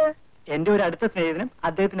വരുന്നത്? എന്റെ ഒരു അടുത്ത സ്നേഹിതനും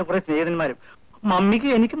അദ്ദേഹത്തിന്റെ കുറെ സ്നേഹിതന്മാരും. മമ്മിക്ക്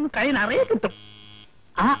എനിക്കൊന്ന് കൈ നിറയെ കിട്ടും.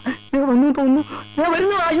 ആ, ഞാൻ വന്നു തോന്നുന്നു. ഞാൻ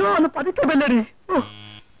വരുന്നു. അയ്യോ, ഒന്ന് പതുക്കെ ബെല്ലടി.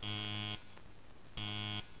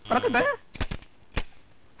 പറക്കട്ടെ.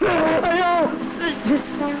 അയ്യോ,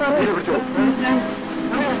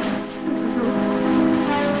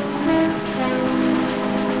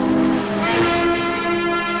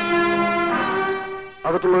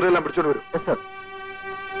 അകത്തുള്ളവരെല്ലാം പിടിച്ചോണ്ട് വരും. സർ.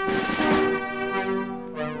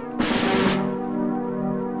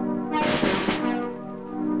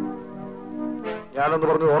 ഞാനൊന്ന്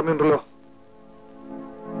പറഞ്ഞത് ഓർമ്മയുണ്ടല്ലോ.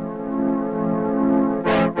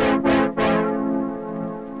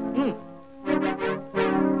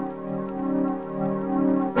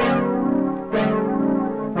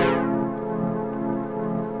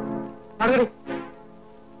 നടക്കടി.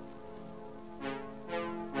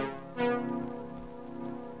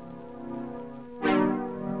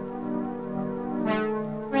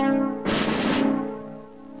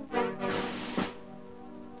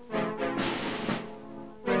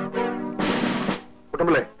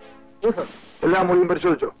 കുട്ടമ്പളേ, സർ. എല്ലാ മൊഴിയും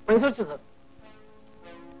പരിശോധിച്ചോ? പരിശോധിച്ചു സർ.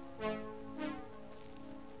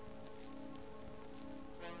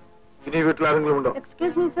 ഇനി വീട്ടിൽ ആരെങ്കിലും ഉണ്ടോ?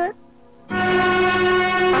 Excuse me sir.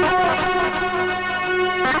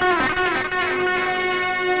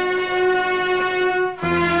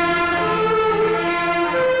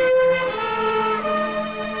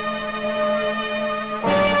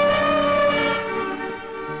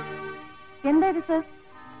 ചെയ്തു സർ?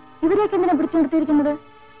 ഇവരെയൊക്കെ എന്തിനാ പിടിച്ചു നിർത്തിയിരിക്കുന്നത്?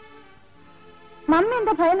 മമ്മി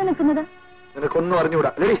എന്താ ഭയന്ന് നിൽക്കുന്നത്? നിനക്കൊന്നും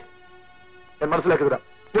അറിഞ്ഞുകൂടാ. ലേഡി, ഞാൻ മനസ്സിലാക്കി തരാം.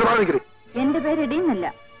 എന്റെ പേര് ഇടിയെന്നല്ല,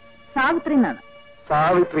 സാവിത്രി എന്നാണ്.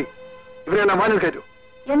 സാവിത്രി, ഇവരെല്ലാം മാനിൽ കയറ്റു.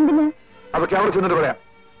 എന്തിന്? അതൊക്കെ അവിടെ ചെന്നിട്ട് പറയാം.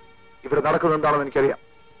 ഇവിടെ നടക്കുന്നത് എന്താണെന്ന് എനിക്കറിയാം.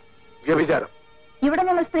 വ്യഭിചാരം. ഇവിടെ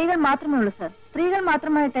ഞങ്ങൾ സ്ത്രീകൾ മാത്രമേ ഉള്ളൂ സർ. സ്ത്രീകൾ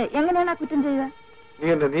മാത്രമായിട്ട് എങ്ങനെയാണ് ആ കുറ്റം ചെയ്യുക? നീ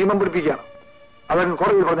എന്റെ നിയമം പിടിപ്പിക്കുകയാണ്. അതങ്ങ്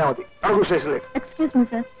കോടതിയിൽ പറഞ്ഞാൽ മതി. നടക്കൂ സ്റ്റേഷനിലേക്ക്. എക്സ്ക്യൂസ് മീ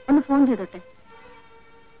സർ, ഒന്ന് ഫോൺ ചെയ്തോട്ടെ.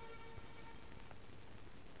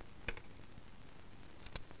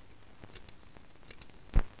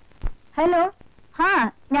 ഹലോ,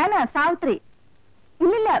 ഞാനാ സാവിത്രി.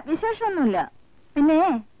 ഇല്ലില്ല, വിശേഷമൊന്നുമില്ല. പിന്നെ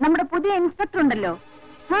നമ്മുടെ പുതിയ ഇൻസ്പെക്ടർ ഉണ്ടല്ലോ,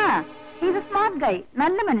 ഹീസ് എ സ്മാർട്ട് ഗൈ,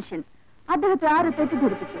 നല്ല മനുഷ്യൻ. അദ്ദേഹത്തെ ആരും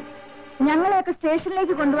തെറ്റിദ്ധരിപ്പിച്ചു. ഞങ്ങളെയൊക്കെ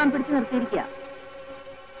സ്റ്റേഷനിലേക്ക് കൊണ്ടുപോകാൻ പിടിച്ചു നിർത്തിയിരിക്കുക.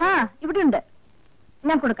 ഇവിടെയുണ്ട്,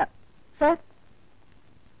 ഞാൻ കൊടുക്കാം സർ.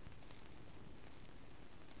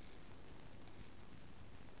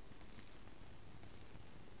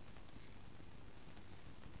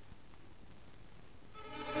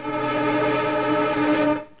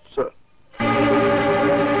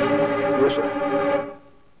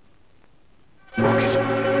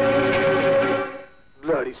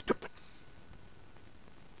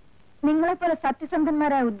 നിങ്ങളെപ്പോലെ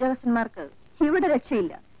സത്യസന്ധന്മാരായ ഉദ്യോഗസ്ഥന്മാർക്ക് ഇവിടെ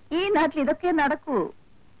രക്ഷയില്ല. ഈ നാട്ടിൽ ഇതൊക്കെ നടക്കൂ.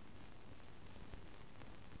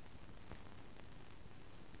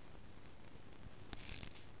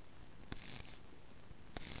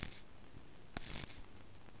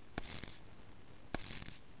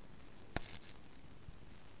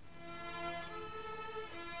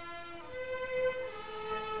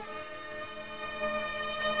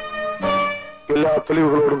 എല്ലാ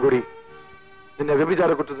തെളിവുകളോടും കൂടി നിന്നെ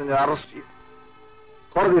വ്യഭിചാര കുറ്റത്തിന് അറസ്റ്റ് ചെയ്യും,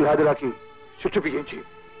 കോടതിയിൽ ഹാജരാക്കി ശിക്ഷിപ്പിക്കുകയും ചെയ്യും.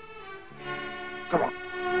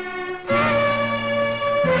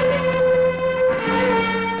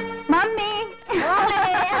 മമ്മി,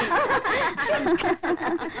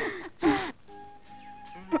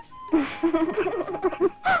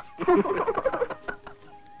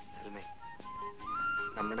 സൽമേ,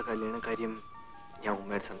 നമ്മുടെ കല്യാണ കാര്യം ഞാൻ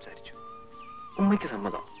ഉമ്മയോട് സംസാരിച്ചു. ഉമ്മയ്ക്ക്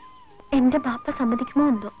സമ്മതം. എന്റെ ബാപ്പ സമ്മതിക്കുമോ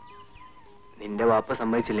എന്തോ? നിന്റെ വാപ്പ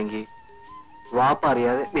സമ്മതിച്ചില്ലെങ്കിൽ വാപ്പ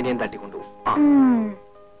അറിയാതെ നിന്നെയും തട്ടിക്കൊണ്ടുപോകും.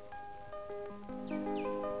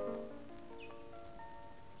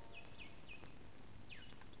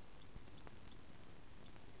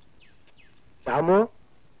 രാമു,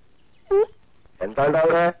 എന്താണ്ട്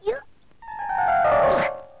അവിടെ?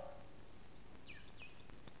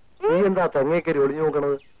 നീ എന്താ തെങ്ങേക്കരി ഒളിഞ്ഞു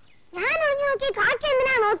നോക്കണത്? ഞാൻ ഒളിഞ്ഞു നോക്കി. കാക്ക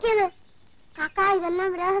എന്തിനാ നോക്കിയത്? കാക്ക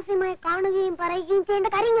ഇതെല്ലാം രഹസ്യമായി കാണുകയും പറയുകയും ചെയ്യേണ്ട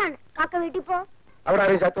കാര്യങ്ങളാണ്. കാക്ക വീട്ടിൽ പോ. അവിടെ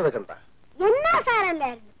ആരെയും ചത്തു നിൽക്കണ്ട. എന്നാ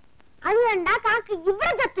സാരല്ലായിരുന്നു. അതുകൊണ്ടാ കാക്ക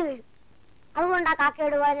ഇവിടെ ചത്തു വീഴും. അതുകൊണ്ടാ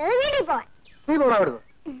കാക്കയോട് പറഞ്ഞത് വീട്ടിൽ പോവാൻ. നീ പോടാ അവിടുന്ന്.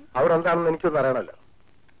 അവിടെ എന്താണെന്ന് എനിക്കൊന്നും അറിയണല്ലോ.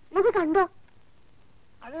 നമുക്ക് കണ്ടോ?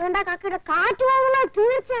 അതുകൊണ്ടാ കാക്കയുടെ കാറ്റ് പോകുന്നത്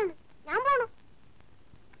തീർച്ചയാണ്. ഞാൻ പോണു.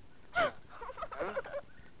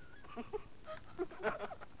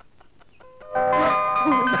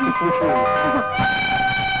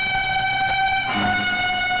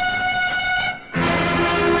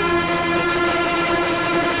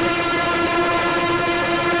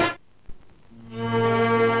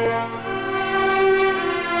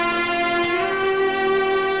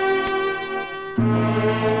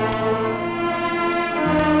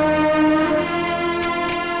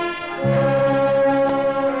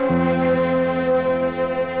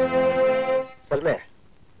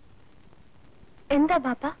 എന്താ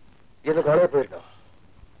ബാപ്പ? ഇന്ന് കോളേജിൽ പോയിരുന്നോ?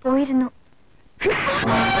 പോയിരുന്നു.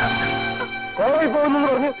 കോളേജിൽ പോകുന്നു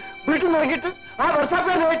പറഞ്ഞ് വീട്ടിൽ നിന്ന് ഇറങ്ങിയിട്ട് ആ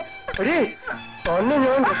വർഷാപ്പേടി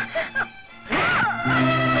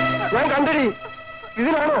ഞാൻ കണ്ടടി.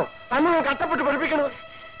 ഇതിനാണോ അന്ന് ഞാൻ കഷ്ടപ്പെട്ട് പഠിപ്പിക്കണത്?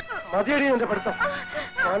 മതിയടി എന്റെ പഠിത്തം.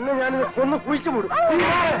 അന്ന് ഞാനിത് കൊന്ന് കുഴിച്ചു മൂടും.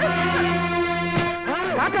 എന്തായിരുന്നു?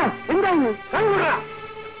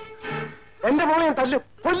 എന്റെ മോളെ ഞാൻ തല്ലും,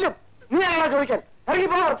 കൊല്ലും. നീ ആരാ ചോദിക്കാൻ? ഇറങ്ങി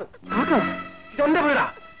പോ പുറത്ത്. ഇതെന്റെ വീടാ.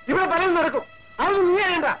 ഇവിടെ പലരും നടക്കും. അതൊന്നും നീ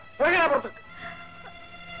അറിയണ്ട. പോകണ പുറത്ത്.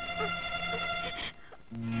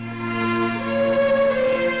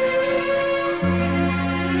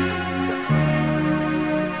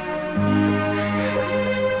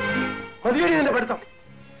 മതിയടി നിന്റെ പഠിത്തം.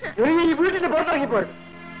 എനിക്ക് ഈ വീട്ടിന്റെ പുറത്തിറങ്ങിപ്പോയത്.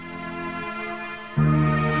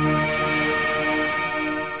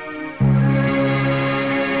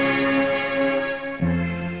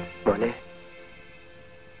 മോനെ,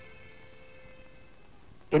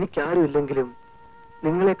 എനിക്കാരും ഇല്ലെങ്കിലും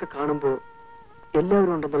നിങ്ങളെയൊക്കെ കാണുമ്പോ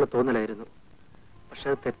എല്ലാവരും ഉണ്ടെന്നുള്ള തോന്നലായിരുന്നു. പക്ഷെ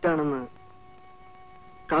അത് തെറ്റാണെന്ന്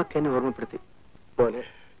കാക്ക എന്നെ ഓർമ്മപ്പെടുത്തി. മോനെ,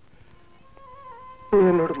 നീ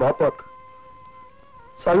എന്നോട് മാപ്പാക്ക്.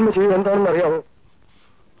 സൽമ ചെയ്ത് എന്താണെന്ന് അറിയാമോ?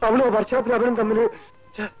 അവളോ വർഷാപ്പിൽ അവനും തമ്മിൽ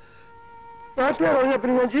നാട്ടുകാർ പറഞ്ഞ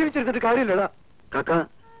പിന്നെ ഞാൻ ജീവിച്ചെടുത്തിട്ട് കാര്യമില്ലടാ. കാക്ക,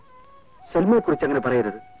 സൽമയെ കുറിച്ച് അങ്ങനെ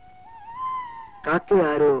പറയരുത്. കാക്കയെ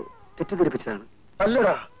ആരോ തെറ്റിദ്ധരിപ്പിച്ചതാണ്.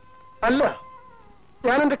 അല്ലടാ, അല്ല,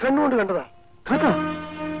 ഞാൻ എന്റെ കണ്ണുകൊണ്ട് കണ്ടതാ. കാക്ക,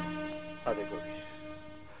 അതെ ഗോപി.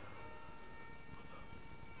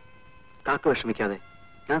 കാക്ക വിഷമിക്കാതെ,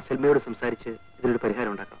 ഞാൻ സൽമയോട് സംസാരിച്ച് ഇതിനൊരു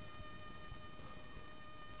പരിഹാരം ഉണ്ടാക്കാം.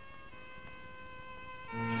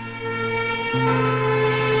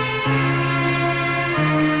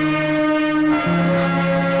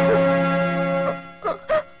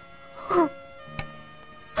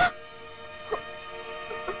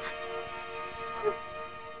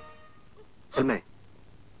 സൽമേ,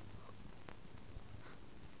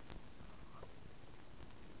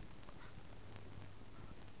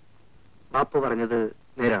 ബാപ്പു പറഞ്ഞത്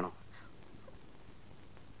നേരാണോ?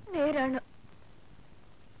 നേരാണ്.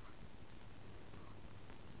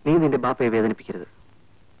 നീ നിന്റെ ബാപ്പയെ വേദനിപ്പിക്കരുത്.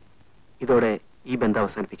 ഇതോടെ ഈ ബന്ധം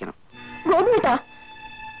അവസാനിപ്പിക്കണം. ഗോപിയേട്ടാ,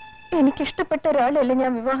 എനിക്കിഷ്ടപ്പെട്ട ഒരാളല്ല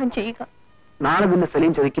ഞാൻ വിവാഹം ചെയ്യുക. നാളെ നിന്നെ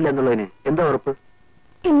സലീം ചതിക്കില്ല എന്നുള്ളതിന് എന്താ ഉറപ്പ്?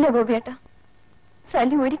 ഇല്ല ഗോപിയേട്ടാ,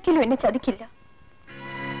 സലീം ഒരിക്കലും എന്നെ ചതിക്കില്ല.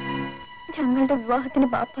 ഞങ്ങളുടെ വിവാഹത്തിന്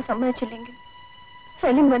ബാപ്പ സമ്മതിച്ചില്ലെങ്കിൽ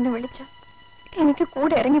സലീം വന്ന് വിളിച്ച എനിക്ക്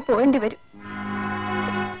കൂടെ ഇറങ്ങി പോവേണ്ടി വരും.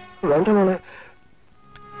 വേണ്ട മോളെ,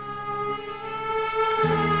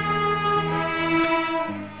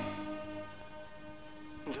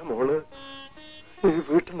 എന്റെ മോള് ഈ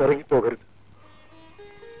വീട്ടിൽ നിന്ന് ഇറങ്ങി പോകരുത്.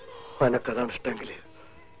 അനക്കതാണ് ഇഷ്ടമെങ്കിൽ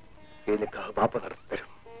എനിക്ക് ആ ബാപ്പ നടത്തി തരും.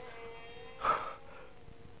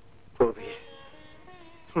 ഗോപി,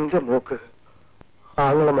 എന്റെ മോക്ക്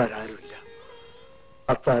ആങ്ങളമാരാരുമില്ല.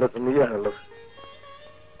 അത്താരത്ത് നീയാണുള്ളത്.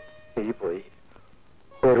 നീ പോയി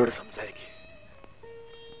ഓരോട് സംസാരിക്കുക.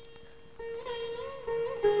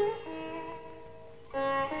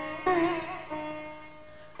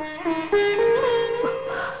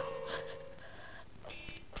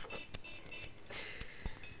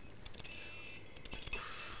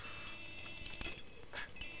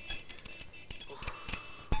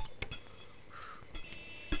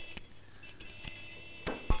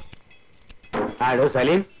 ആടോ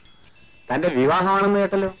സലീം, തന്റെ വിവാഹമാണെന്ന്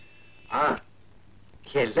കേട്ടല്ലോ. ആ,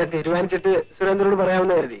 എല്ലാം തീരുമാനിച്ചിട്ട് സുരേന്ദ്രനോട്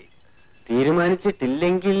പറയാമെന്ന് കരുതി.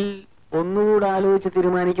 തീരുമാനിച്ചിട്ടില്ലെങ്കിൽ ഒന്നുകൂടെ ആലോചിച്ച്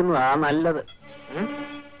തീരുമാനിക്കുന്നതാ നല്ലത്.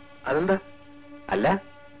 അതെന്താ? അല്ല,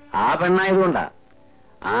 ആ പെണ്ണായതുകൊണ്ടാ.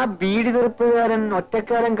 ആ ബീഡി തെറുപ്പുകാരൻ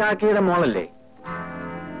ഒറ്റക്കാരൻ കാക്കിയുടെ മോളല്ലേ.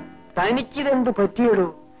 തനിക്കിതെന്ത് പറ്റിയടോ?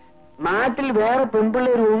 നാട്ടിൽ വേറെ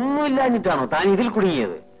പെൺപിള്ളേർ ഒന്നുമില്ലാഞ്ഞിട്ടാണോ താൻ ഇതിൽ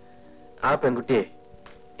കുടുങ്ങിയത്? ആ പെൺകുട്ടിയെ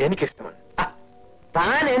എനിക്കിഷ്ടമാണ്.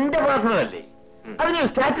 താൻ എന്റെ പാർട്ണറല്ലേ, അതിനൊരു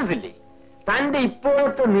സ്റ്റാറ്റസ് ഇല്ലേ? തന്റെ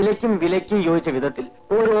ഇപ്പോഴത്തെ നിലയ്ക്കും വിലയ്ക്കും യോജിച്ച വിധത്തിൽ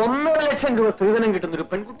ഒരു 1.5 ലക്ഷം രൂപ സ്ത്രീധനം കിട്ടുന്ന ഒരു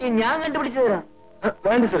പെൺകുട്ടിയെ ഞാൻ കണ്ടുപിടിച്ചു തരാം.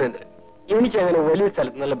 വേണ്ട സുരേന്ദ്രൻ, എനിക്ക് അങ്ങനെ വലിയ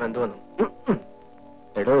സ്ഥലത്ത് നല്ല ബന്ധമൊന്നും.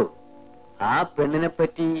 എടോ, ആ പെണ്ണിനെ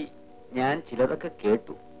പറ്റി ഞാൻ ചിലതൊക്കെ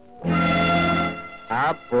കേട്ടു. ആ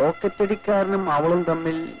പോക്കറ്റടിക്കാരനും അവളും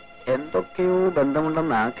തമ്മിൽ എന്തൊക്കെയോ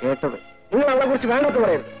ബന്ധമുണ്ടെന്നാ കേട്ടത്. നിങ്ങൾ അവളെ കുറിച്ച് വേണ്ടത്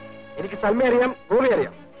പറയരുത്. എനിക്ക് സൽമ അറിയാം, ഗോപി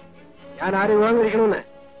അറിയാം. ഞാൻ ആരെ വിവാഹം കഴിക്കണമെന്ന്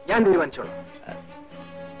ഞാൻ തീരുമാനിച്ചോളാം.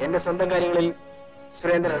 എന്റെ സ്വന്തം കാര്യങ്ങളിൽ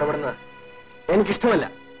സുരേന്ദ്രൻ ഇടപെടുന്നത് എനിക്കിഷ്ടമല്ല.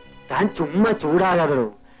 താൻ ചുമ്മാ ചൂടാകാതോ.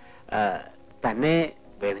 തന്നെ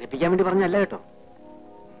വേദനിപ്പിക്കാൻ വേണ്ടി പറഞ്ഞല്ല കേട്ടോ.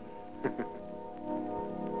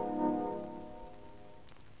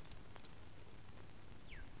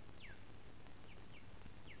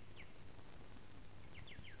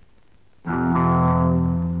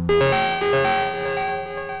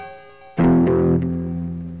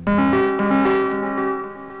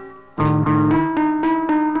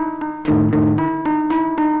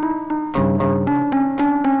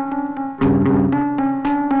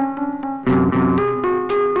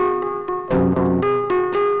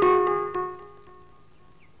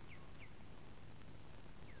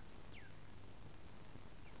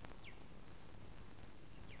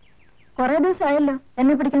 കുറെ ദിവസമായല്ലോ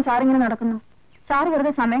എന്നെ പിടിക്കാൻ സാറിങ്ങനെ നടക്കുന്നു. സാറ്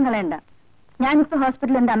വെറുതെ സമയം കളയണ്ട. ഞാനിപ്പോ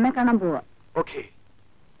ഹോസ്പിറ്റലിൽ എന്റെ അമ്മയെ കാണാൻ പോവാ. ഓക്കെ.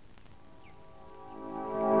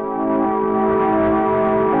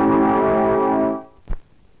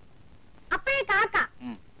 അപ്പോഴേ കാക്ക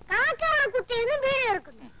അവിടെ കുത്തിയിരുന്ന് വീട്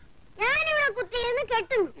ചേർക്കുന്നു, ഞാനിവിടെ കുത്തിയിരുന്ന്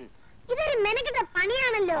കെട്ടുന്നു. ഇതൊരു മെനക്കെട്ട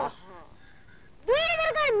പണിയാണല്ലോ. വീട്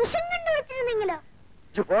ചേർക്കാൻ മിഷൻ കണ്ടുവച്ചിരുന്നെങ്കിലോ?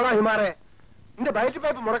 പോടാ ഹിമാറെ, നിന്റെ ബയറ്റ്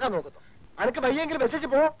പൈപ്പ് മുടക്കാൻ നോക്കുന്നു. അനക്ക് വയ്യെങ്കിലും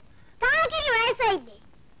വെച്ചു പോ. കാക്കയ്ക്ക് വയസ്സായില്ലേ?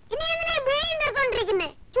 ഇനി എന്തിനാ വീടും തീർത്തോണ്ടിരിക്കുന്നേ?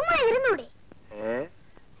 ചുമ്മാ ഇരുന്നൂടെ?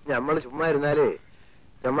 ഞമ്മള് ചുമ്മാ ഇരുന്നാലേ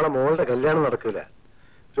നമ്മളെ മോളുടെ കല്യാണം നടക്കൂല.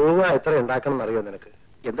 രൂപ എത്ര ഉണ്ടാക്കണം എന്നറിയോ നിനക്ക്?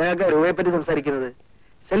 എന്താ രൂപയെ പറ്റി സംസാരിക്കുന്നത്?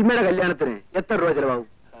 സെൽമയുടെ കല്യാണത്തിന് എത്ര രൂപ ചെലവാകും?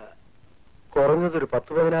 കുറഞ്ഞതൊരു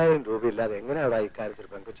 10-15,000 രൂപ ഇല്ലാതെ എങ്ങനെയാടാ ഇക്കാര്യത്തിൽ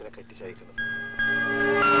പെൺകൊച്ചിനെ കെട്ടിച്ചയക്കുന്നത്?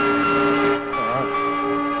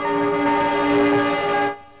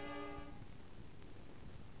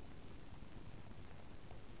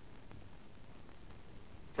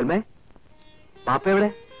 ബാപ്പ എവിടെ?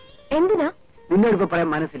 എന്തിനാ? നിന്നോട് ഇപ്പൊ പറയാൻ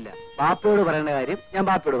മനസ്സില്ല. ബാപ്പയോട് പറയേണ്ട കാര്യം ഞാൻ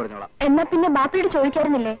ബാപ്പയോട് പറഞ്ഞോളാം. എന്നാ പിന്നെ ബാപ്പയോട്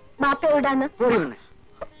ചോദിക്കാറുന്നില്ലേ ബാപ്പ എവിടാന്ന്?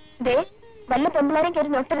 ദേ വല്ല പെമ്പിളാരെയും കയറി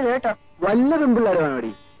നൊട്ടരുത് കേട്ടോ. വല്ല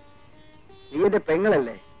പെമ്പിള്ളാരുമാണോടി? നീ എന്റെ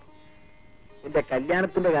പെങ്ങളല്ലേ? എന്റെ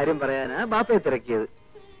കല്യാണത്തിന്റെ കാര്യം പറയാനാ ബാപ്പയെ തിരക്കിയത്.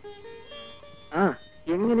 ആ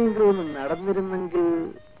എങ്ങനെയെങ്കിലും ഒന്ന് നടന്നിരുന്നെങ്കിൽ.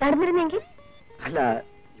 അല്ല,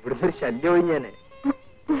 ഇവിടുന്ന് ഒരു ശല്യം ഒഴിഞ്ഞാനെ.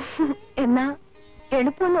 എന്നാ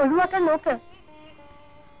എളുപ്പമൊന്ന് ഒഴിവാക്കാൻ നോക്ക്.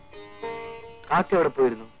 കാക്ക എവിടെ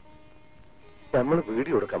പോയിരുന്നു? നമ്മൾ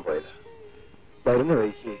വീഡിയോ എടുക്കാൻ പോയതാ. വരുന്ന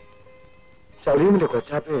വഴിക്ക് സലീമിന്റെ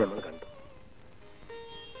കൊച്ചാപ്പയെ നമ്മൾ കണ്ടു.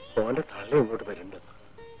 ഓന്റെ തള്ള ഇങ്ങോട്ട് വരുന്നുണ്ട്.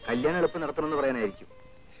 കല്യാണം എളുപ്പം നടത്തണമെന്ന് പറയാനായിരിക്കും.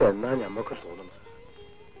 എന്നാ ഞമ്മക്ക് തോന്നുന്നത്.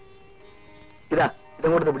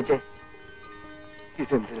 ഇതങ്ങോട്ട് പിടിച്ചേ.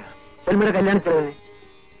 ഇതെന്തിനാ? സൽമയുടെ കല്യാണ ചെലവിന്.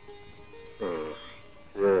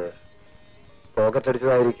 ഇത്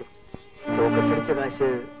പോക്കറ്റടിച്ചതായിരിക്കും. പോക്കറ്റടിച്ച കാശ്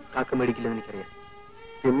കാക്ക മേടിക്കില്ലെന്ന് എനിക്കറിയാം.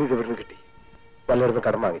 എന്നിട്ട് ഇവിടുന്ന് കിട്ടി. വല്ലയിടത്തും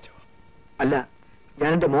കടം വാങ്ങിച്ചോ? അല്ല,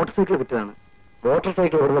 ഞാൻ എന്റെ മോട്ടോർ സൈക്കിൾ വിറ്റതാണ്. മോട്ടോർ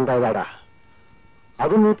സൈക്കിൾ എവിടെ നിന്നുണ്ടായതാടാ?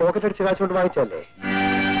 അതും നീ പോക്കറ്റടിച്ച കാശ് കൊണ്ട് വാങ്ങിച്ചല്ലേ?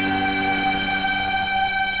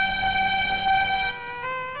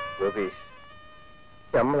 ഗോപി,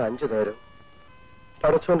 നമ്മൾ 5 നേരം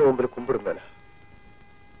പടച്ചോന്റെ മുമ്പിൽ കുമ്പിടുന്നവനാ.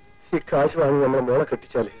 ഈ കാശ് വാങ്ങി നമ്മളെ മോളെ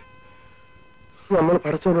കെട്ടിച്ചാല് നമ്മൾ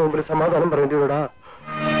പടച്ചോന്റെ മുമ്പിൽ സമാധാനം പറയേണ്ടി വരൂടാ.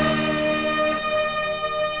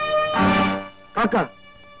 കാക്ക,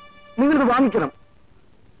 നിങ്ങളിത് വാങ്ങിക്കണം.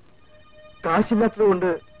 കാശില്ലാത്തത് കൊണ്ട്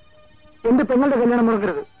എന്റെ പെങ്ങളുടെ കല്യാണം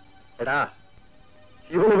മുടങ്ങരുത്. എടാ,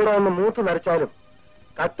 ഇവളിവിടെ വന്ന് മൂത്ത് നരച്ചാലും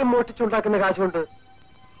കട്ടും മോട്ടിച്ചുണ്ടാക്കുന്ന കാശ് കൊണ്ട്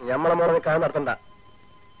നമ്മളെ മോളെ നിൽക്കാൻ നടത്തണ്ട.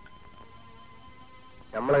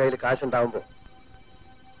 നമ്മളെ കയ്യിൽ കാശുണ്ടാവുമ്പോ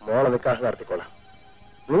മോളെ നിക്കാഹ് നടത്തിക്കോളാം.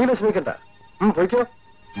 നീ വിഷമിക്കണ്ട. പോയിക്കോ.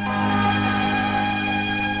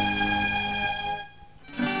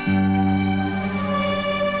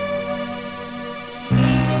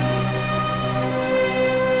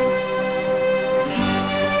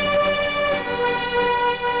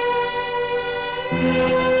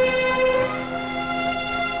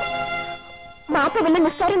 ബാപ്പ വല്ല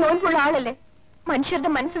നിസ്കാരം നോമ്പുള്ള ആളല്ലേ? മനുഷ്യരുടെ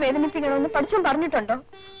മനസ്സ് വേദനിപ്പിക്കണമെന്ന് പഠിച്ചോൻ പറഞ്ഞിട്ടുണ്ടോ?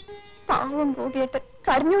 പാവം ഗോപിയേട്ട്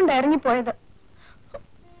കരഞ്ഞുകൊണ്ട് ഇറങ്ങിപ്പോയത്.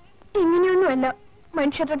 ഇങ്ങനെയൊന്നുമല്ല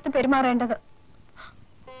മനുഷ്യരുടെ അടുത്ത് പെരുമാറേണ്ടത്.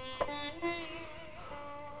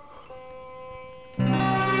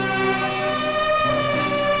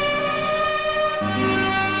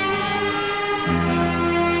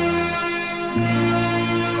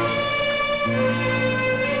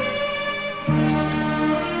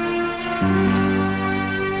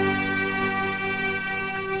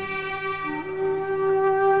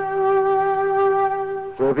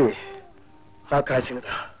 ഗോപി, ആ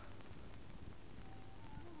കാശിനതാ.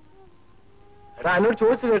 എടാ, എന്നോട്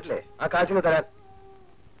ചോദിച്ചു കേട്ടില്ലേ ആ കാശിന് തരാൻ?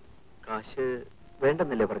 കാശ്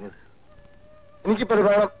വേണ്ടെന്നല്ലേ പറഞ്ഞത്? എനിക്കിപ്പോ അത്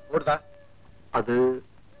വേണം. കൊടുത്താ അത്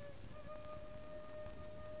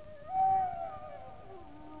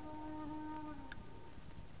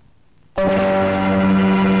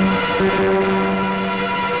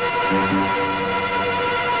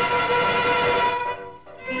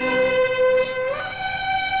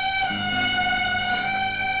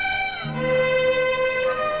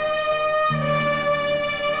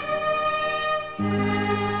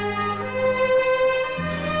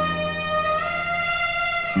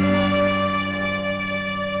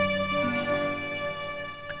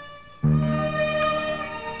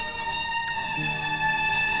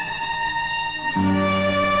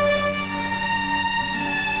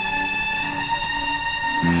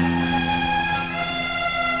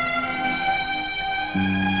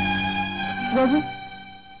ഗോപി,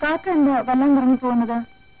 കാക്ക എന്താ വല്ലം പറഞ്ഞു പോകുന്നത്?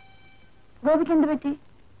 ഗോപിക്ക് എന്ത് പറ്റി?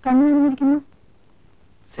 കണ്ണു നിറഞ്ഞിരിക്കുന്നു.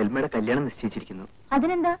 സെൽമയുടെ കല്യാണം നിശ്ചയിച്ചിരിക്കുന്നു.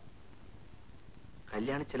 അതിനെന്താ?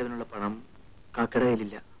 കല്യാണ ചെലവിനുള്ള പണം കാക്കയുടെ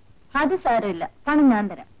കയ്യിലില്ല. അത് സാരമില്ല, പണം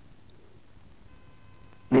ഞാൻ തരാം.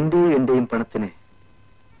 നിന്റെയും എന്റെയും പണത്തിന്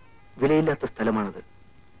വിലയില്ലാത്ത സ്ഥലമാണത്.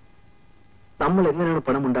 നമ്മൾ എങ്ങനെയാണ്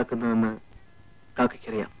പണം ഉണ്ടാക്കുന്നതെന്ന്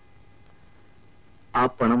കാക്കയ്ക്കറിയാം. ആ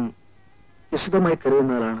പണം നിശ്ചിതമായി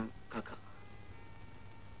കരുതുന്നതാണ് കാക്ക.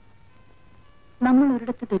 നമ്മൾ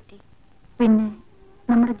ഒരിടത്ത് തെറ്റി, പിന്നെ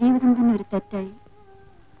നമ്മുടെ ജീവിതം തന്നെ ഒരു തെറ്റായി.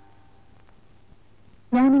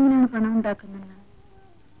 ഞാനെങ്ങനെയാണ് പണം ഉണ്ടാക്കുന്നതെന്ന്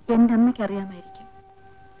എന്റെ അമ്മയ്ക്ക് അറിയാമായിരിക്കും.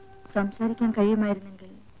 സംസാരിക്കാൻ കഴിയുമായിരുന്നെങ്കിൽ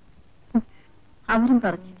അവരും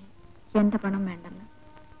പറഞ്ഞേനെ എന്റെ പണം വേണ്ടെന്ന്.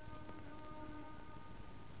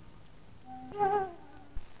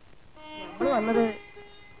 നമ്മൾ വന്നത്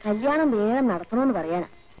കല്യാണം വേഗം നടത്തണമെന്ന് പറയാനാ.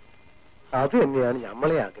 അത് തന്നെയാണ്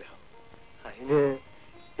നമ്മളെ ആഗ്രഹം. അതിന്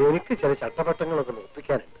എനിക്ക് ചില ചട്ടപട്ടങ്ങളൊക്കെ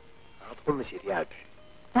ഒപ്പിക്കാനുണ്ട്. അതൊന്ന് ശരിയാകട്ടെ.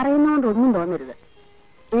 പറയുന്നോണ്ട് ഒന്നും തോന്നരുത്.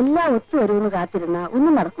 എല്ലാം ഒത്തുവരുമെന്ന് കാത്തിരുന്ന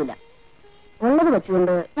ഒന്നും നടക്കൂല. ഉള്ളത്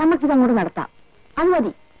വെച്ചുകൊണ്ട് ഞമ്മക്കിത് അങ്ങോട്ട് നടത്താം. അത്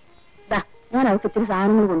മതി. ഞാൻ അവർക്ക് ഇത്തിരി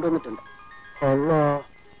സാധനങ്ങൾ കൊണ്ടുവന്നിട്ടുണ്ട്.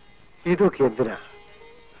 ഇതൊക്കെ എന്തിനാ?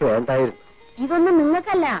 വേണ്ടായിരുന്നു. ഇതൊന്നും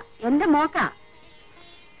നിങ്ങൾക്കല്ല, എന്റെ മോക്കാ.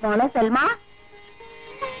 മോളെ സൽമ,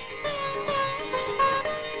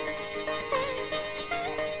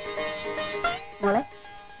 മോളെ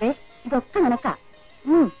ഇതൊക്കെ നിനക്കാ.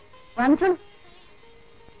 വാങ്ങിച്ചോളൂ.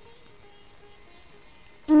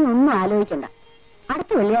 ഇനി ഒന്നും ആലോചിക്കണ്ട.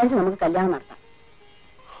 അടുത്ത വെള്ളിയാഴ്ച നമുക്ക് കല്യാണം നടത്താം.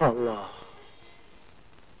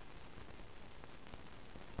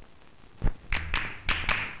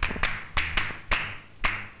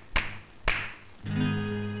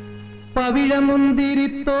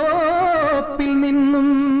 പവിഴമുന്തിരിത്തോപ്പിൽ നിന്നും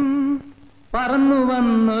പറന്നു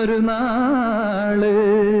വന്നൊരു നാള്,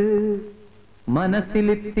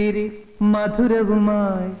 മനസ്സിലിത്തിരി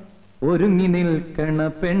മധുരവുമായി ഒരുങ്ങി നിൽക്കണ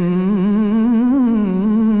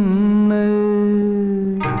പെണ്ണ്.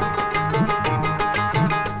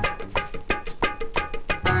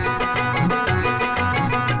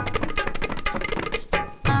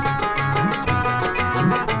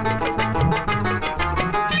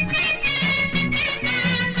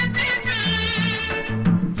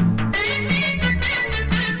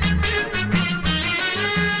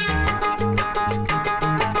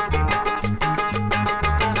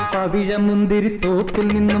 പവിഴമുന്തിരിത്തോപ്പിൽ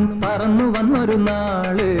നിന്നും പറന്നു വന്നൊരു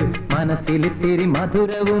നാള്, മനസ്സിലിത്തിരി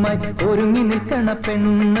മധുരവുമായി ഒരുങ്ങി നിൽക്കണ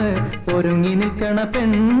പെണ്ണ്, ഒരുങ്ങി നിൽക്കണ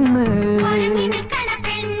പെണ്ണ്.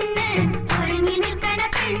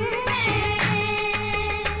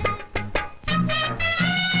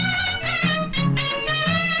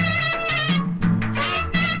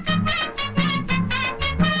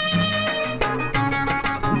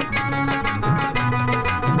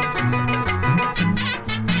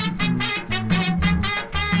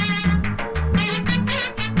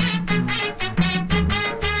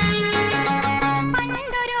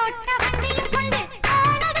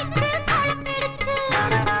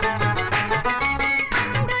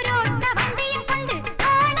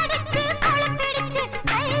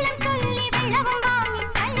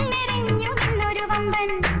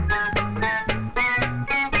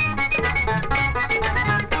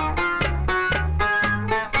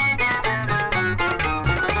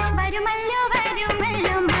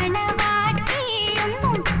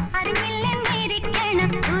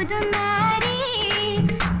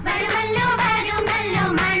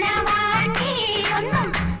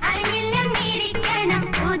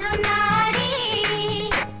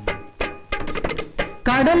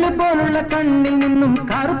 കടല് പോലുള്ള കണ്ണിൽ നിന്നും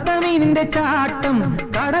കറുത്ത മീനിന്റെ ചാട്ടം,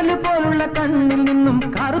 കടല് പോലുള്ള കണ്ണിൽ നിന്നും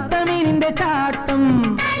കറുത്ത മീനിന്റെ ചാട്ടം.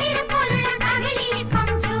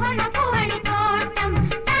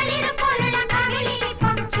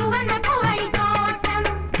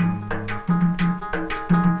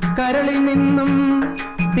 കരളിൽ നിന്നും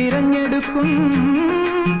തിരഞ്ഞെടുക്കും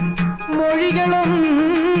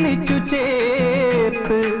മൊഴികളൊന്നിച്ചു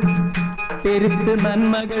ചേർത്ത് പെരുത്ത്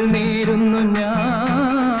നന്മകൾ നേരുന്നു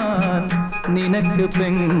ഞാൻ നിനക്ക്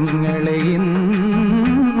പെങ്ങളെ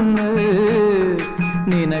ഇന്ന്,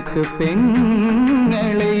 നിനക്ക്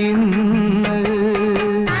പെങ്ങളെ ഇന്ന്.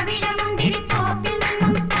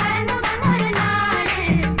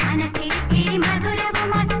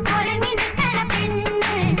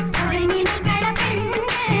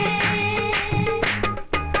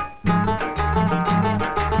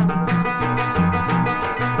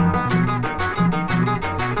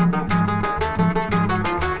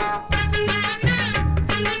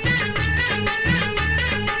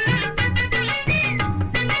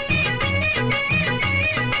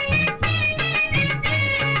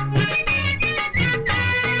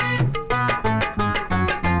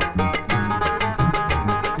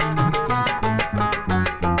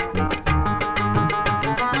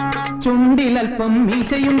 ചുണ്ടിലൽപ്പം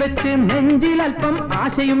മീശയും വെച്ച് നെഞ്ചിലൽപ്പം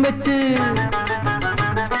ആശയും വെച്ച്,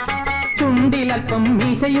 ചുണ്ടിലൽപ്പം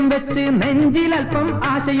മീശയും വെച്ച് നെഞ്ചിലൽപ്പം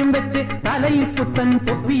ആശയും വെച്ച്, തലയിൽ പുത്തൻ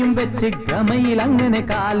തൊപ്പിയും വെച്ച് ഗമയിൽ അങ്ങനെ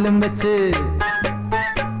കാലും വെച്ച്.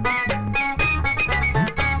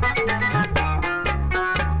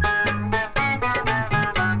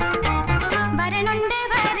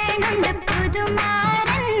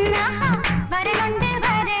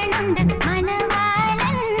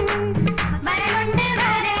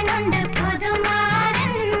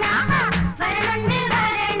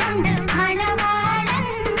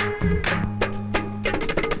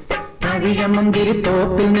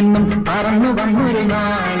 പവിഴമുന്തിരിത്തോപ്പിൽ നിന്നും പറന്നു വന്നൊരു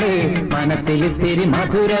നാള്, മനസ്സിലിത്തിരി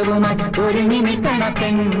മധുരവുമായി ഒരുങ്ങി നിൽക്കണ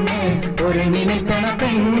പെണ്ണ്, ഒരുങ്ങി നിൽക്കണ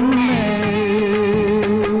പെണ്ണ്.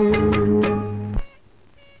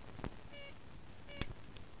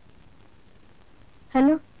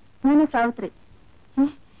 ഹലോ, ഞാൻ സാവിത്രി.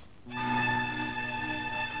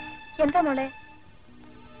 എന്താ മോളെ?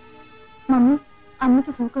 മമ്മി,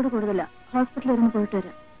 അമ്മയ്ക്ക് സൂക്കേട് കൂടുതലാ. ഹോസ്പിറ്റലിൽ ഇരുന്ന് പോയിട്ട്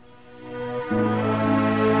വരാം.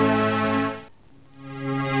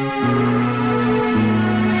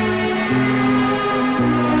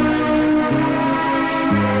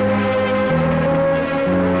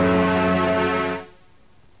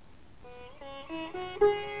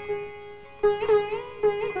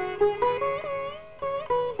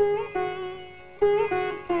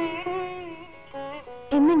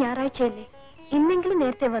 ഇന്ന് ഞായറാഴ്ചയല്ലേ, ഇന്നെങ്കിലും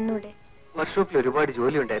നേരത്തെ വന്നൂടെ? വർക്ക്ഷോപ്പിൽ ഒരുപാട്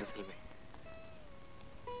ജോലി ഉണ്ടായിരുന്നു സൽമേ.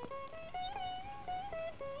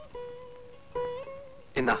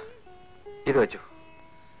 എന്നാ ഇത് വെച്ചു.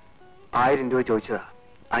 1000 രൂപ ചോദിച്ചതാ,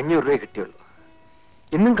 500 രൂപ കിട്ടിയുള്ളൂ.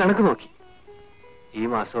 ഇന്നും കണക്ക് നോക്കി. ഈ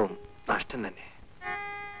മാസവും നഷ്ടം തന്നെ.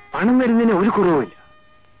 പണം വരുന്നതിന് ഒരു കുറവുമില്ല.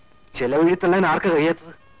 ചെലവഴിത്തള്ളാൻ ആർക്കാ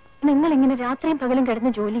കഴിയാത്തത്? നിങ്ങൾ ഇങ്ങനെ രാത്രിയും പകലും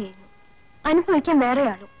കിടന്ന് ജോലി ചെയ്യുന്നു, അനുഭവിക്കാൻ വേറെ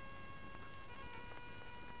ആളും.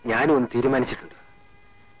 ഞാനും ഒന്ന് തീരുമാനിച്ചിട്ടുണ്ട്.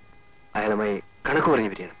 അയാളുമായി കണക്ക് പറഞ്ഞു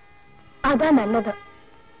വരികയാണ്. അതാ നല്ലത്.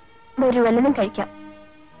 ഒരു വല്ലതും കഴിക്കാം.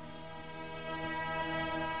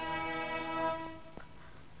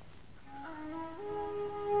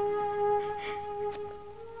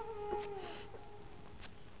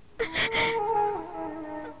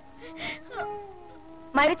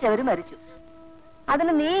 മരിച്ചവര് മരിച്ചു.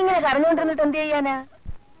 അതിന് നീ ഇങ്ങനെ കരഞ്ഞോണ്ടിരുന്നിട്ട് എന്ത് ചെയ്യാനാ?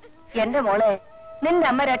 എന്റെ മോളെ, നിന്റെ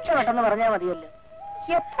അമ്മ രക്ഷപ്പെട്ടെന്ന് പറഞ്ഞാ മതിയല്ലോ.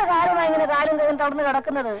 എത്ര കാലമായി ഇങ്ങനെ കാലും കൈയും തടർന്ന്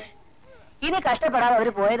കിടക്കുന്നത്? ഇനി കഷ്ടപ്പെടാതെ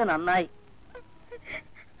അവര് പോയത് നന്നായി.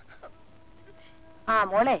 ആ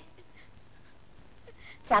മോളെ,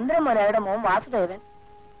 ചന്ദ്രൻ മോലയുടെ മോൻ വാസുദേവൻ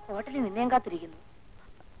ഹോട്ടലിൽ നിന്നെയും കാത്തിരിക്കുന്നു.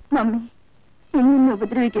 മമ്മി, എന്നെ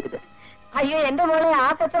ഉപദ്രവിക്കരുത്. അയ്യോ എന്റെ മോളെ, ആ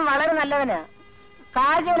കൊച്ചൻ വളരെ നല്ലവനാ.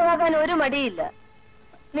 കാൽ ചെലവാക്കാൻ ഒരു മടിയില്ല.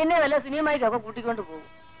 നിന്നെ വല്ല സിനിമയ്ക്കൊക്കെ കൂട്ടിക്കൊണ്ട് പോകും.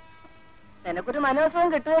 നിനക്കൊരു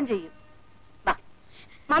മനോസുഖം കിട്ടുകയും ചെയ്യും. വാ,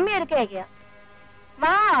 മമ്മി ഒരു കേക്ക.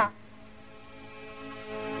 വാ.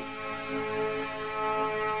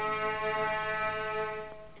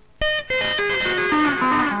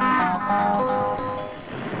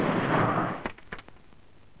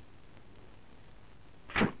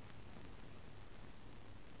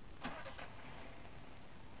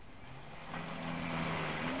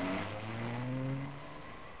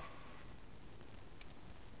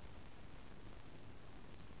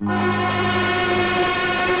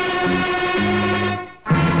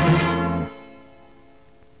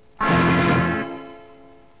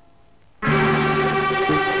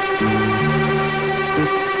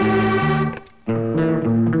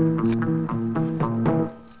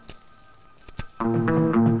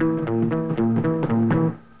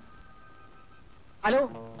 ഹലോ,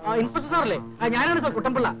 ഇൻസ്പെക്ടർ സാറല്ലേ? ഞാനാണ് സാർ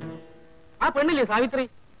കുട്ടമ്പിള്ള. ആ പെണ്ണില്ലേ സാവിത്രി,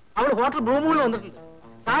 അവൾ ഹോട്ടൽ ബ്ലൂമൂണിൽ വന്നിട്ടുണ്ട്.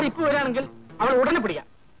 സാർ ഇപ്പൊ വരികയാണെങ്കിൽ അവൾ ഉടനെ പിടിക്കാം.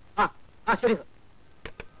 ആ ശരി സാർ.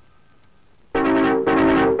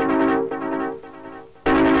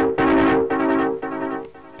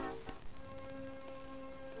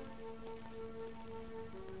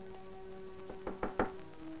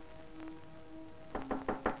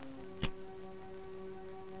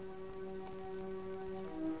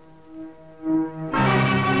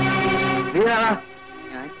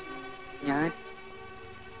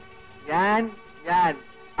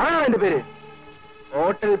 അതാണോ എന്റെ പേര്?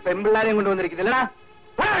 ഹോട്ടൽ പെമ്പിള്ളാരെയും കൊണ്ടുവന്നിരിക്കുന്നില്ലടാ.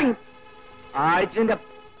 ആഴ്ചന്റെ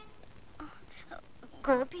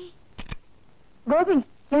ഗോപി, ഗോപി,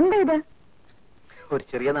 എന്താ ഇത്? ഒരു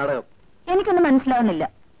ചെറിയ നാടകം. എനിക്കൊന്നും മനസ്സിലാവുന്നില്ല.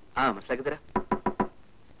 മനസ്സിലാക്കി തരാം.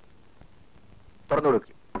 തുറന്നു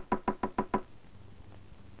കൊടുക്കും.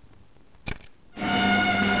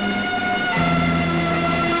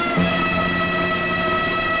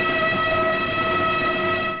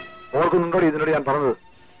 ഓർക്കുന്നുണ്ടോ ഇതിനോട് ഞാൻ പറഞ്ഞത്?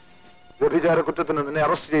 വ്യഭിചാര കുറ്റത്തിന് നിന്നെ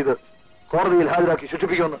അറസ്റ്റ് ചെയ്ത് കോടതിയിൽ ഹാജരാക്കി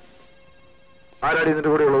ശിക്ഷിപ്പിക്കുമെന്ന്. ആരാടി ഇതിന്റെ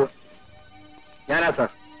കൂടെ ഉള്ളത്? ഞാനാ സാർ.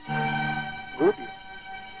 ഗോപി?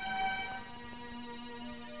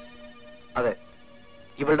 അതെ,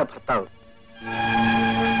 ഇവളുടെ ഭർത്താവ്.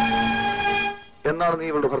 എന്നാണ് നീ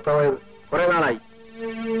ഇവളുടെ ഭർത്താവായത്? കുറെ നാളായി.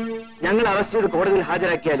 ഞങ്ങൾ അറസ്റ്റ് ചെയ്ത് കോടതിയിൽ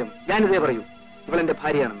ഹാജരാക്കിയാലും ഞാനിതേ പറയൂ, ഇവളെന്റെ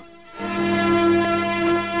ഭാര്യയാണെന്ന്.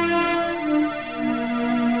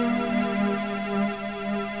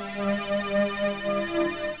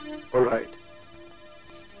 All right.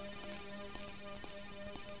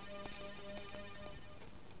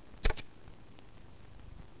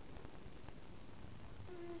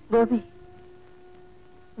 ഗോപി,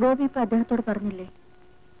 ഗോപി ഇപ്പൊ അദ്ദേഹത്തോട് പറഞ്ഞില്ലേ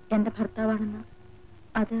എന്റെ ഭർത്താവാണെന്ന്?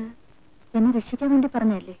 അത് എന്നെ രക്ഷിക്കാൻ വേണ്ടി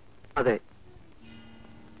പറഞ്ഞല്ലേ? അതെ.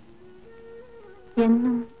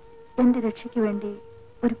 എന്നും എന്റെ രക്ഷയ്ക്ക് വേണ്ടി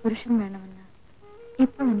ഒരു പുരുഷൻ വേണമെന്ന്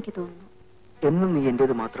ഇപ്പോൾ എനിക്ക് തോന്നുന്നു. എന്നും നീ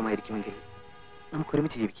എന്റേത് മാത്രമായിരിക്കുമെങ്കിൽ നമുക്ക്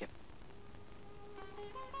ഒരുമിച്ച് ജീവിക്കാം.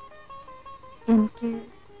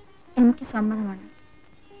 എനിക്ക് സമ്മതമാണ്.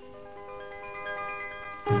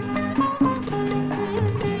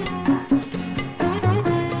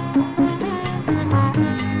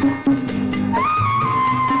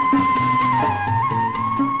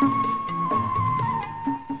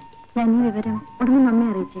 ഞാൻ ഈ വിവരം ഉടനെ നമ്മെ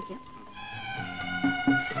അറിയിച്ചേക്കാം.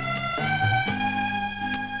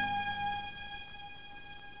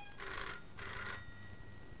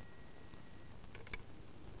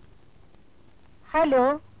 ഹലോ,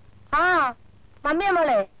 ആ മമ്മിയാ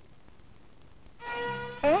മോളെ.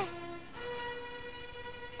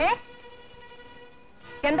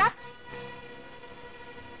 എന്താ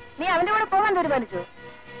നീ അവന്റെ കൂടെ പോകാൻ തീരുമാനിച്ചു?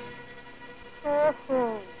 ഓഹോ,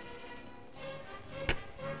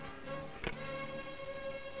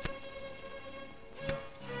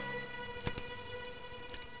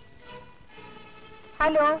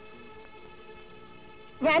 ഹലോ,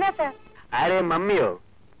 ഞാനാ സാർ. ആരെ, മമ്മിയോ?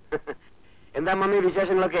 എന്താ മമ്മി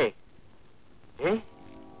വിശേഷങ്ങളൊക്കെ?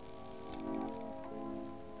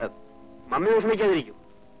 മമ്മി വിഷമിക്കാതിരിക്കും.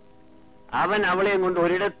 അവൻ അവളെയും കൊണ്ട്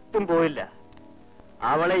ഒരിടത്തും പോയില്ല.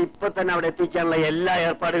 അവളെ ഇപ്പൊ തന്നെ അവിടെ എത്തിക്കാനുള്ള എല്ലാ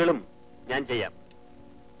ഏർപ്പാടുകളും ഞാൻ ചെയ്യാം.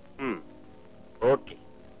 ഓക്കെ.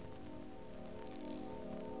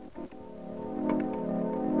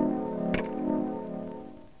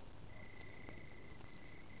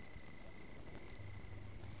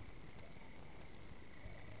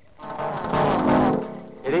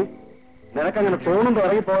 നിനക്കങ്ങനെ തോന്നുമ്പോ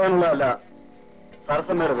ഇറങ്ങി പോകാനുള്ളതല്ല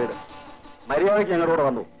സരസമ്മയുടെ പേര്. മര്യാദയ്ക്ക് ഞങ്ങളോട്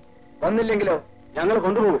വന്നു. വന്നില്ലെങ്കിലോ ഞങ്ങൾ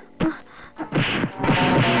കൊണ്ടുപോകും.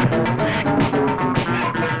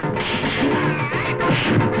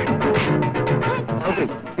 സൗത്രി,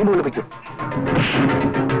 ഇന്ന് വിളിപ്പിക്കൂ.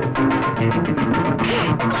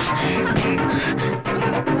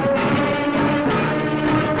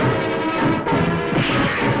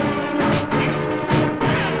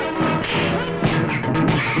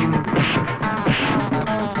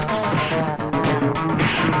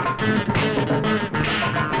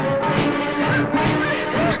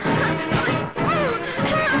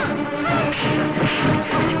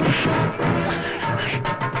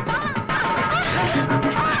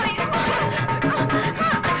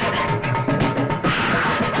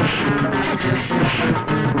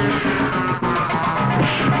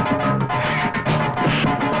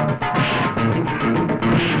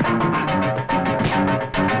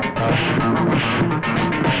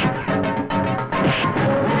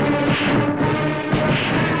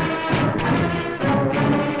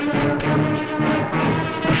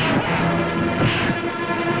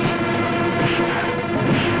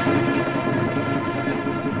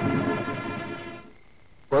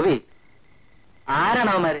 ഗോപി, ആരാണ്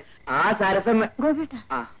അവന്മാര്? ആ സരസമ്മ.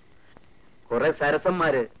 ആ, കുറെ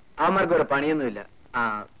സരസന്മാര്. അവന്മാർക്ക് ഒരു പണിയൊന്നുമില്ല. ആ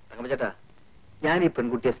തങ്കമ്മച്ചേട്ടാ, ഞാൻ ഈ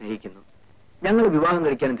പെൺകുട്ടിയെ സ്നേഹിക്കുന്നു. ഞങ്ങൾ വിവാഹം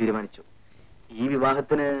കഴിക്കാനും തീരുമാനിച്ചു. ഈ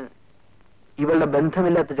വിവാഹത്തിന് ഇവളുടെ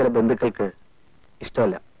ബന്ധമില്ലാത്ത ചില ബന്ധുക്കൾക്ക്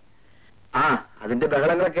ഇഷ്ടമല്ല. ആ, അതിന്റെ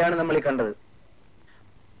ബഹളങ്ങളൊക്കെയാണ് നമ്മൾ ഈ കണ്ടത്.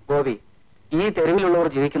 ഗോപി, ഈ തെരുവിലുള്ളവർ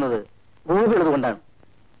ജീവിക്കുന്നത് ഗോപിയുള്ളത് കൊണ്ടാണ്.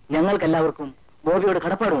 ഞങ്ങൾക്കെല്ലാവർക്കും ഗോപിയോട്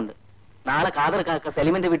കടപ്പാടുമുണ്ട്. നാളെ കാതർ കാക്ക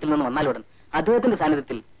സലിമിന്റെ വീട്ടിൽ നിന്ന് വന്നാലുടൻ അദ്ദേഹത്തിന്റെ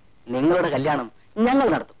സാന്നിധ്യത്തിൽ നിങ്ങളുടെ കല്യാണം ഞങ്ങൾ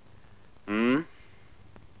നടത്തും.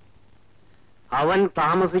 അവൻ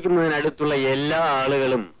താമസിക്കുന്നതിനടുത്തുള്ള എല്ലാ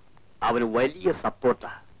ആളുകളും അവന് വലിയ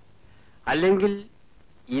സപ്പോർട്ടാ. അല്ലെങ്കിൽ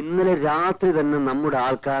ഇന്നലെ രാത്രി തന്നെ നമ്മുടെ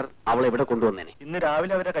ആൾക്കാർ അവളെ ഇവിടെ കൊണ്ടുവന്നേനെ. ഇന്ന്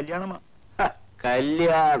രാവിലെ അവരെ കല്യാണമാ.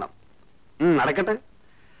 കല്യാണം നടക്കട്ടെ.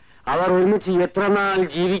 അവർ ഒരുമിച്ച് എത്ര നാൾ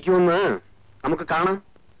ജീവിക്കുമെന്ന് നമുക്ക് കാണാം.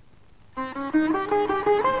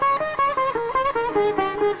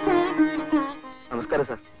 നമസ്കാരം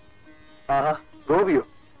സാർ. ആഹാ, ഗോപിയോ?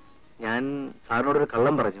 ഞാൻ സാറിനോടൊരു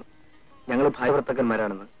കള്ളം പറഞ്ഞു. ഞങ്ങൾ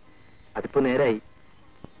ഭാര്യഭർത്താക്കന്മാരാണെന്ന്. അതിപ്പോ നേരായി.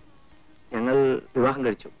 ഞങ്ങൾ വിവാഹം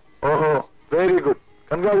കഴിച്ചു. ഓഹോ, വെരി ഗുഡ്,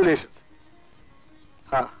 കൺഗ്രാജുലേഷൻസ്.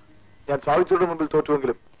 ഞാൻ സാവിത്രിയുടെ മുമ്പിൽ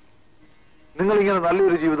തോറ്റുവെങ്കിലും നിങ്ങൾ ഇങ്ങനെ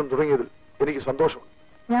നല്ലൊരു ജീവിതം തുടങ്ങിയതിൽ എനിക്ക് സന്തോഷമുണ്ട്.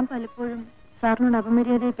 ഞാൻ പലപ്പോഴും സാറിനോട്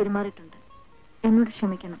അപമര്യാദയായി പെരുമാറിയിട്ടുണ്ട്. എന്നോട്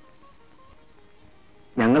ക്ഷമിക്കണം.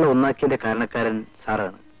 ഞങ്ങൾ ഒന്നാക്കിയതിന്റെ കാരണക്കാരൻ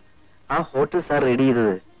സാറാണ്. ആ ഹോട്ടൽ സാർ റെഡി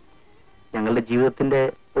ചെയ്തത് ഞങ്ങളുടെ ജീവിതത്തിന്റെ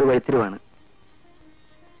ഒരു വഴിത്തിരിവാണ്.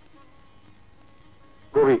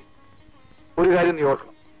 ഗോപി, ഒരു കാര്യം നീ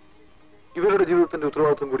ഓർക്കണം. ഇവരുടെ ജീവിതത്തിന്റെ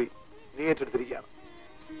ഉത്തരവാദിത്വം കൂടി നീ ഏറ്റെടുത്തിരിക്കുകയാണ്.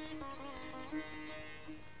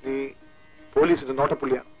 നീ പോലീസിന്റെ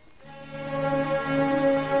നോട്ടപ്പുള്ളിയാണ്.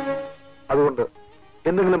 അതുകൊണ്ട്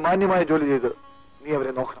എന്തെങ്കിലും മാന്യമായ ജോലി ചെയ്ത് നീ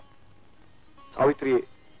അവരെ നോക്കണം. സാവിത്രിയെ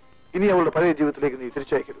ഇനി അവളുടെ പഴയ ജീവിതത്തിലേക്ക് നീ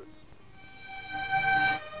തിരിച്ചയക്കരുത്.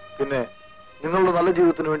 പിന്നെ നിങ്ങളുടെ നല്ല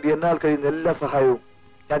ജീവിതത്തിന് വേണ്ടി എന്നാൽ കഴിയുന്ന എല്ലാ സഹായവും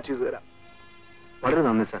ഞാൻ ചെയ്തു തരാം. വളരെ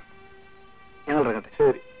നന്ദി സാർ. ഞങ്ങൾ ഇറങ്ങട്ടെ.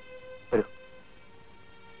 ശരി, വരൂ.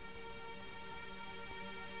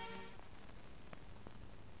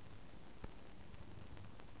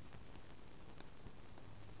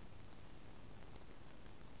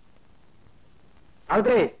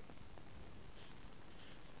 സാവിത്രി,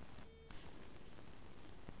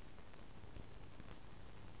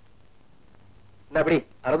 എന്നാ പിടി,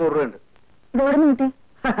 600 രൂപയുണ്ട്. ഇതെവിടെ നിന്ന് കിട്ടി?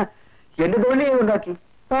 എന്റെ തൊഴിൽ ഉണ്ടാക്കി.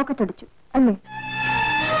 പോക്കറ്റ് അടിച്ചു അല്ലേ?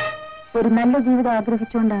 ഒരു നല്ല ജീവിതം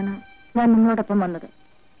ആഗ്രഹിച്ചുകൊണ്ടാണ് ഞാൻ നിങ്ങളോടൊപ്പം വന്നത്.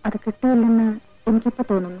 അത് കിട്ടിയില്ലെന്ന് എനിക്കിപ്പോ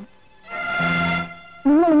തോന്നുന്നു.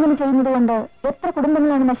 നിങ്ങൾ ഇങ്ങനെ ചെയ്യുന്നത് കൊണ്ട് എത്ര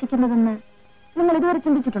കുടുംബങ്ങളാണ് നശിക്കുന്നതെന്ന് നിങ്ങൾ ഇതുവരെ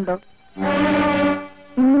ചിന്തിച്ചിട്ടുണ്ടോ?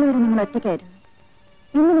 ഇന്നലെ വരെ നിങ്ങൾ ഒറ്റയ്ക്കായിരുന്നു.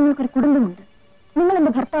 ഇന്ന് നിങ്ങൾക്കൊരു കുടുംബമുണ്ട്. നിങ്ങൾ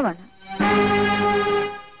എന്റെ ഭർത്താവാണ്.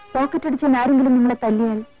 പോക്കറ്റ് അടിച്ച് ആരെങ്കിലും നിങ്ങളെ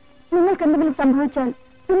തല്ലിയാൽ, നിങ്ങൾക്ക് എന്തെങ്കിലും സംഭവിച്ചാൽ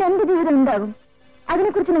പിന്നെ എന്ത് ജീവിതം ഉണ്ടാകും?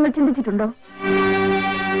 അതിനെക്കുറിച്ച് നിങ്ങൾ ചിന്തിച്ചിട്ടുണ്ടോ?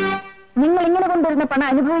 നിങ്ങൾ ഇങ്ങനെ കൊണ്ടുവരുന്ന പണം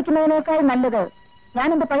അനുഭവിക്കുന്നതിനേക്കാൾ നല്ലത് ഞാൻ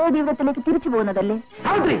എന്റെ പഴയ ജീവിതത്തിലേക്ക് തിരിച്ചു പോകുന്നതല്ലേ?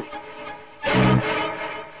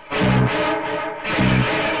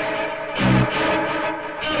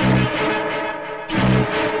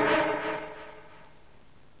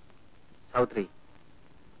 സാവിത്രി,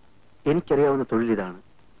 എനിക്കറിയാവുന്ന തൊഴിൽ ഇതാണ്.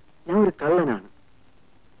 ഞാൻ ഒരു കള്ളനാണ്.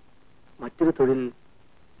 മറ്റൊരു തൊഴിൽ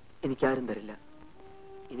എനിക്കാരും തരില്ല.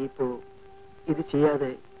 ഇനിയിപ്പോ ഇത് ചെയ്യാതെ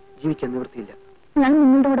ജീവിക്കാൻ നിവൃത്തിയില്ല. ഞാൻ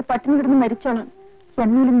നിങ്ങളുടെ കൂടെ പട്ടിണി കിടന്ന് മരിച്ചോളാം.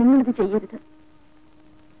 എന്നാലും നിങ്ങളിത് ചെയ്യരുത്.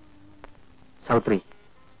 സാവിത്രി,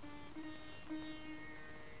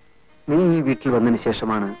 നീ ഈ വീട്ടിൽ വന്നതിന്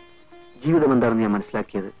ശേഷമാണ് ജീവിതം എന്താണെന്ന് ഞാൻ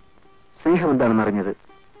മനസ്സിലാക്കിയത്, സ്നേഹം എന്താണെന്ന് അറിഞ്ഞത്.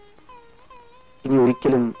 ഇനി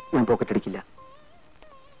ഒരിക്കലും ഞാൻ പോക്കറ്റടിക്കില്ല.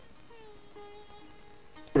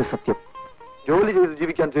 ഇത് സത്യം. ജോലി ചെയ്ത്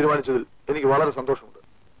ജീവിക്കാൻ തീരുമാനിച്ചതിൽ എനിക്ക് വളരെ സന്തോഷമുണ്ട്.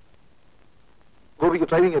 ഗോപിക്ക്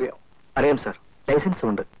ഡ്രൈവിംഗ് അറിയാം? അറിയാം സാർ, ലൈസൻസും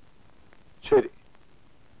ഉണ്ട്. ശരി,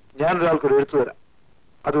 ഞാനൊരാൾക്കൊരു എഴുത്തു തരാം.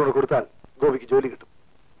 അതുകൊണ്ട് കൊടുത്താൽ ഗോപിക്ക് ജോലി കിട്ടും.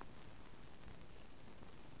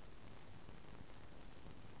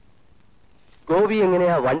 ഗോപി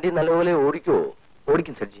എങ്ങനെയാ വണ്ടി നല്ലപോലെ ഓടിക്കുവോ?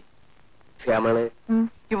 ഓടിക്കും സർജി. ശ്യാമളെ,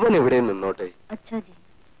 ഇവൻ ഇവിടെ നിന്നോട്ടെ. അച്ഛാജി,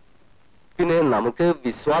 പിന്നെ നമുക്ക്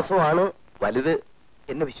വിശ്വാസമാണ് വലുത്.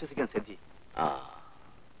 എന്നെ വിശ്വസിക്കാൻ സർജി. ആ,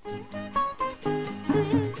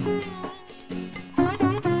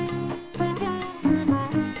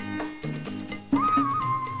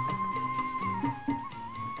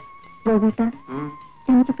 ഗോപിട്ട,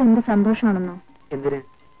 എനിക്കിപ്പോ എന്ത് സന്തോഷമാണെന്നോ. എന്തിന്?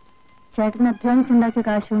 ചേട്ടൻ അധ്വാനിച്ചുണ്ടാക്കിയ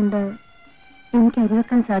കാശുകൊണ്ട് എനിക്ക്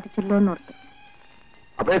അരിവെക്കാൻ സാധിച്ചല്ലോ എന്നോർത്ത്.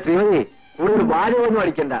 അപ്പൊ ശ്രീമതി, കൂടുതൽ വാചകമൊന്നും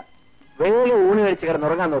അടിക്കണ്ട. വേഗം ഊണ് കഴിച്ച്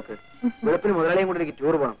കിടന്നുറങ്ങാൻ നോക്ക്. വെളുപ്പിന് മുതലാളിയും കൊണ്ട് എനിക്ക്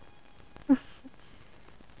ടൂർ പോകണം.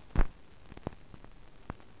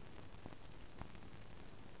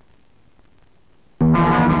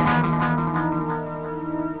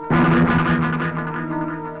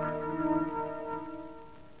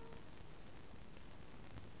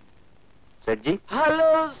 സർജി, ഹലോ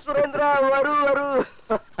സുരേന്ദ്ര, വരൂ വരൂ.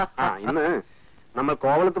 ഇന്ന് നമ്മൾ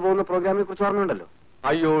കോവളത്ത് പോകുന്ന പ്രോഗ്രാമിനെ കുറിച്ച് ഓർമ്മയുണ്ടല്ലോ.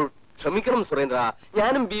 അയ്യോ ക്ഷമിക്കണം സുരേന്ദ്ര,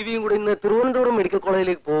 ഞാനും ബീവിയും കൂടി ഇന്ന് തിരുവനന്തപുരം മെഡിക്കൽ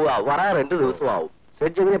കോളേജിലേക്ക് പോവുക. വരാൻ 2 ദിവസമാവും.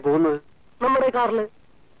 സർജി എങ്ങനെ പോകുന്നത്? നമ്മുടെ കാറില്.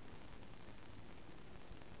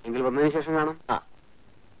 എങ്കിൽ വന്നതിന് ശേഷം കാണാം. ആ,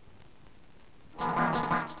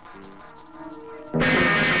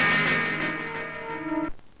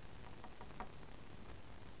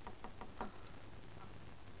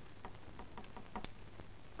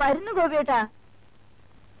 വരുന്നു ഗോപിയേട്ടാ.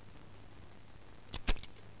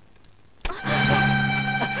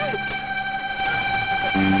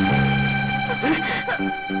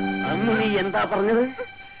 അന്ന് നീ എന്താ പറഞ്ഞത്?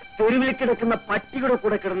 തെരുവിൽ കിടക്കുന്ന പട്ടിയുടെ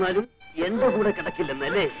കൂടെ കിടന്നാലും എന്റെ കൂടെ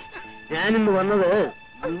കിടക്കില്ലെന്നല്ലേ? ഞാനിന്ന് വന്നത്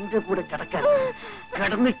നിന്റെ കൂടെ കിടക്കാൻ.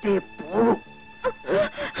 കിടന്നിട്ടേ പോകും.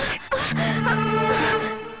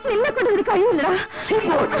 നിന്നെ കൊണ്ട് ഇത് കഴിയില്ല.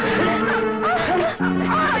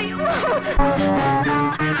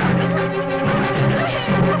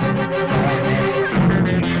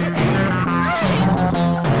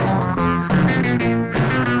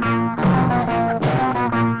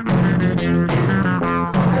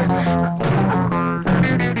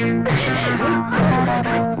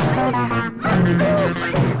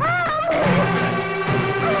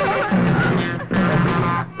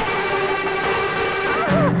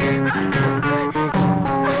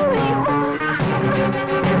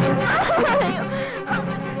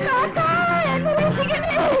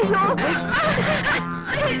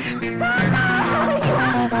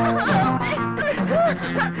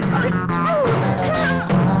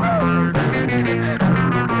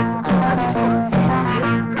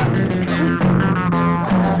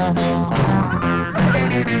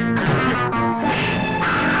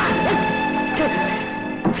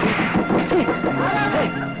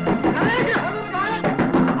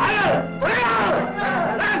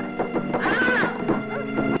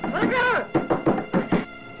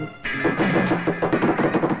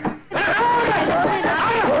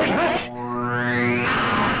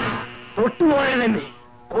 തൊട്ടുപോയ തന്നെ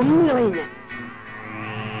കൊന്നുകളയും ഞാൻ.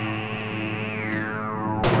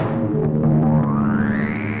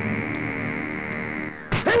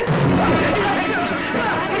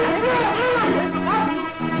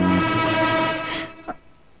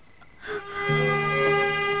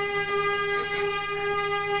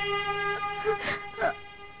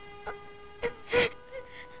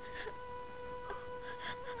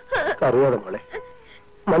 അറിയാതെ മോളെ,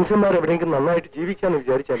 മനുഷ്യന്മാർ എവിടെയെങ്കിലും നന്നായിട്ട് ജീവിക്കാന്ന്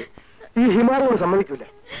വിചാരിച്ചാലും ഈ ഹിമാലയം സമ്മതിക്കൂല.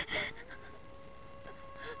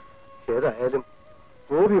 ഏതായാലും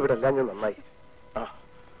ഗോപി ഇവിടെ എല്ലാം ഞാൻ നന്നായി. ആ,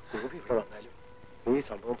 ഗോപി ഇവിടെ വന്നാലും നീ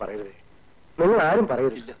സംഭവം പറയരുതേ. നിങ്ങൾ ആരും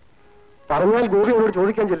പറയരുതില്ല. പറഞ്ഞാൽ ഗോപി അവരോട്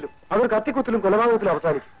ചോദിക്കാൻ ചെല്ലും. അവർ കത്തിക്കുത്തിലും കൊലപാതകത്തിലും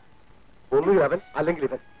അവസാനിക്കും. ഒന്നുകിൽ അവൻ അല്ലെങ്കിൽ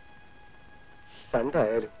ഇവൻ.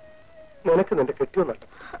 രണ്ടായാലും നിനക്ക് നിന്റെ കെട്ടിയോ നട്ടം.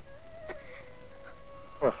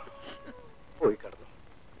 പോയി കടന്നു.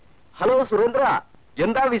 ഹലോ സുരേന്ദ്ര,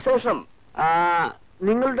 എന്താ വിശേഷം?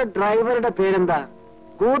 നിങ്ങളുടെ ഡ്രൈവറുടെ പേരെന്താ?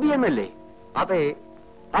 ഗോപി എന്നല്ലേ? അതെ.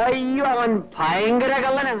 അയ്യോ, അവൻ ഭയങ്കര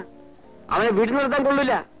കള്ളനാണ്. അവനെ വീട്ടിൽ നിർത്താൻ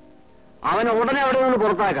കൊള്ളില്ല. അവനെ ഉടനെ അവിടെ നിന്ന്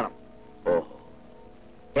പുറത്താക്കണം. ഓ,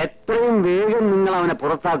 എത്രയും വേഗം നിങ്ങൾ അവനെ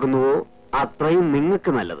പുറത്താക്കുന്നുവോ അത്രയും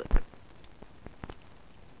നിങ്ങൾക്ക് നല്ലത്.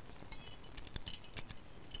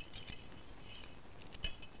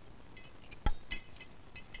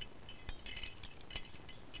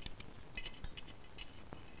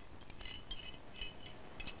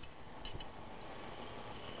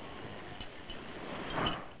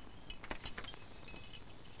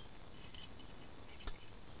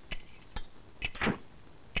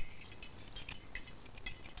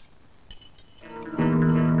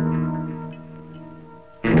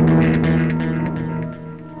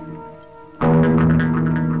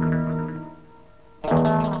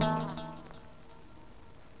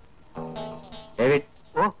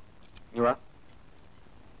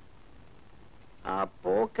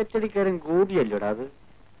 പോക്കറ്റടിക്കാരൻ ഗോപിയല്ലോടാ അത്?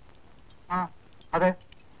 അതെ.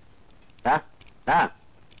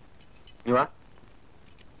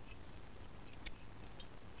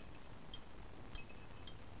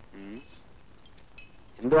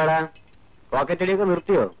 എന്തുവാടാ, പോക്കറ്റടിയൊക്കെ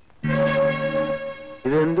നിർത്തിയോ?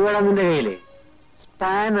 ഇത് എന്തുവാടാ നിന്റെ കയ്യില്?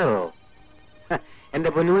 സ്പാനറോ? എന്റെ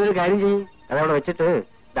പൊന്നുമൊരു കാര്യം ചെയ്യും, അതവിടെ വെച്ചിട്ട്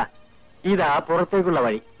ഇതാ പുറത്തേക്കുള്ള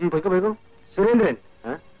വഴി. പോയിക്കോ പോയിക്കോ. സുരേന്ദ്രൻ,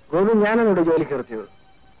 ഗോപി ഞാനോട് ജോലിക്ക് നിർത്തിയത്.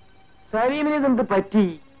 സലീമിന് ഇതെന്ത് പറ്റി?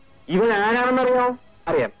 ഇവൻ ആരാണെന്നറിയോ?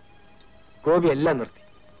 അറിയാം. ഗോപി എല്ലാം നിർത്തി.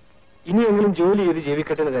 ഇനിയെങ്കിലും ജോലി ചെയ്ത്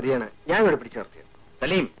ജീവിക്കട്ടെ എന്ന് കരുതിയാണ് ഞാനിവിടെ പിടിച്ചു നിർത്തിയത്.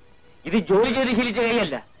 സലീം, ഇത് ജോലി ചെയ്ത് ശീലിച്ച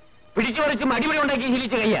കൈയല്ല, പിടിച്ചു പറിച്ച് മടിപടി ഉണ്ടാക്കി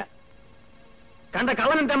ശീലിച്ച കയ്യാ. കണ്ട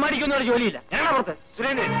കള്ളനും തെമ്മാടിക്കുന്ന ഒരു ജോലിയില്ല. ഞങ്ങളുടെ പുറത്ത്.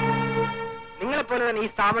 സുരേന്ദ്രൻ, നിങ്ങളെപ്പോലെ തന്നെ ഈ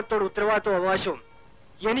സ്ഥാപനത്തോട് ഉത്തരവാദിത്വവും അവകാശവും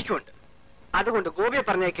എനിക്കുണ്ട്. അതുകൊണ്ട് ഗോപിയെ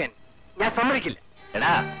പറഞ്ഞേക്കാൻ ഞാൻ സമ്മതിക്കില്ല.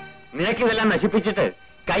 എടാ, നിനക്കിതെല്ലാം നശിപ്പിച്ചിട്ട്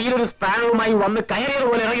കയ്യിലൊരു സ്പാനറുമായി വന്ന് കയറിയത്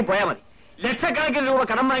പോലെ ഇറങ്ങി പോയാൽ മതി. ലക്ഷക്കണക്കിന് രൂപ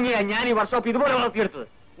കടം വാങ്ങിയ ഞാൻ ഈ വർക്ക്ഷോപ്പ് ഇതുപോലെ വളർത്തിയെടുത്തത്.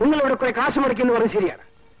 നിങ്ങളിവിടെ കുറെ കാശ് മുടക്കിയെന്ന് പറഞ്ഞ് ശരിയാണ്.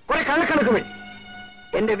 കുറെ കള്ളക്കണക്ക് വേണ്ടി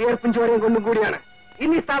എന്റെ വിയർപ്പും ചോരയും കൊണ്ടും കൂടിയാണ്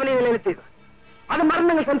ഇന്ന് ഈ സ്ഥാപനം നിലനിർത്തിയത്. അത് മറന്ന്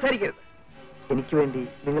നിങ്ങൾ സംസാരിക്കരുത്. എനിക്ക് വേണ്ടി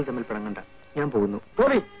നിങ്ങൾ തമ്മിൽ പിണങ്ങണ്ട. ഞാൻ പോകുന്നു.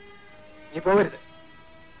 ഗോപി, നീ പോകരുത്.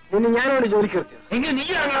 നിന്നെ ഞാനോട് ജോലിക്ക് നിർത്തിയത്. എങ്കിൽ നീ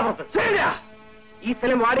ഇറങ്ങാൻ പുറത്ത്. ഈ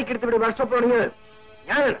സ്ഥലം വാടകയ്ക്കെടുത്ത് ഇവിടെ വർക്ക്ഷോപ്പ് തുടങ്ങിയത്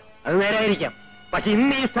ഞാനാണ്. അത് നേരായിരിക്കാം. പക്ഷെ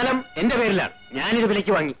ഇന്ന് ഈ സ്ഥലം എന്റെ പേരിലാണ്. ഞാനിത്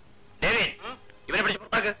വിലയ്ക്ക് വാങ്ങി. ഇവരെ പിടിച്ച്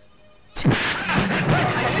പുറത്താക്ക്.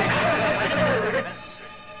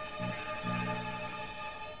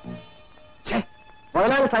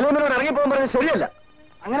 മുതലാളി സലീമിനോട് ഇറങ്ങിപ്പോകാൻ പറഞ്ഞത് ശരിയല്ല.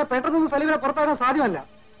 അങ്ങനെ പെട്ടെന്നൊന്നും സലീമിനെ പുറത്താക്കാൻ സാധ്യമല്ല.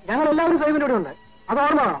 ഞങ്ങൾ എല്ലാവരും സലീമിന്റെ കൂടെ ഉണ്ട്. അത്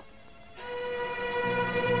ഓർമ്മ വേണം.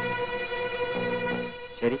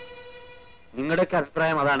 ശരി, നിങ്ങളുടെയൊക്കെ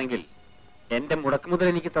അഭിപ്രായം അതാണെങ്കിൽ എന്റെ മുടക്കുമുതൽ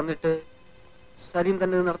എനിക്ക് തന്നിട്ട് സലീം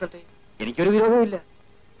തന്നെ ഇത് നടത്തട്ടെ. എനിക്കൊരു വിരോധമില്ല.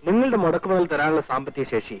 നിങ്ങളുടെ മുടക്കുമുതൽ തരാനുള്ള സാമ്പത്തിക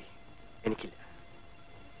ശേഷി എനിക്കില്ല.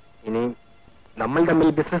 ഇനി നമ്മൾ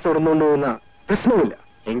തമ്മിൽ ബിസിനസ് തുടർന്നുകൊണ്ട് പോകുന്ന പ്രശ്നമില്ല.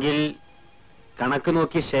 എങ്കിൽ കണക്ക്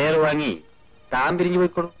നോക്കി ഷെയർ വാങ്ങി താൻ പിരിഞ്ഞു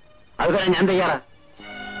പോയിക്കോളൂ. അത് പറയാൻ ഞാൻ തയ്യാറാ.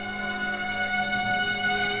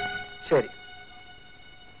 ശരി,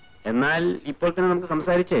 എന്നാൽ ഇപ്പോൾ തന്നെ നമുക്ക്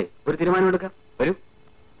സംസാരിച്ച് ഒരു തീരുമാനമെടുക്കാം. വരൂ.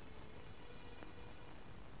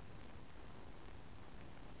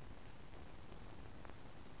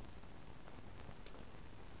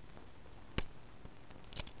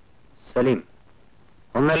 സലീം,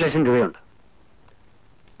 1.5 ലക്ഷം രൂപയുണ്ട്.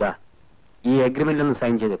 ഈ അഗ്രിമെന്റ് ഒന്ന്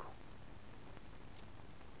സൈൻ ചെയ്തേക്കൂ.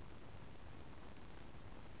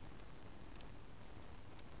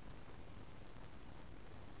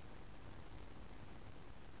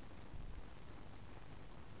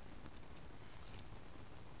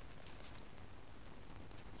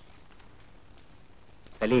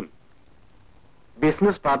 സലീം,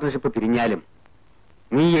 ബിസിനസ് പാർട്ട്ണർഷിപ്പ് പിരിഞ്ഞാലും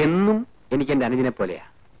നീ എന്നും എനിക്ക് എന്റെ അനുജനെ പോലെയാ.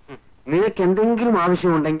 നിനക്ക് എന്തെങ്കിലും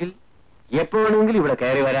ആവശ്യമുണ്ടെങ്കിൽ എപ്പോഴെങ്കിലും ഇവിടെ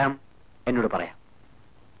കയറി വരാം, എന്നോട് പറയാം.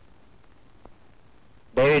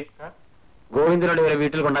 ഡേവിഡ്, ഗോവിന്ദനോട് ഇവരെ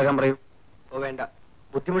വീട്ടിൽ കൊണ്ടാക്കാൻ പറയൂ. ഓ വേണ്ട,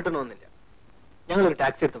 ബുദ്ധിമുട്ടൊന്നുമില്ല. ഞങ്ങളൊരു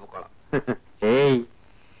ടാക്സി എടുത്ത് പൊക്കോളാം. ഏയ്,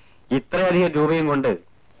 ഇത്രയധികം രൂപയും കൊണ്ട്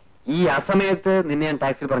ഈ അസമയത്ത് നിന്നെ ഞാൻ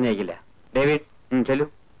ടാക്സിയിൽ പറഞ്ഞയക്കില്ല. ഡേവിഡ്, ചെല്ലു.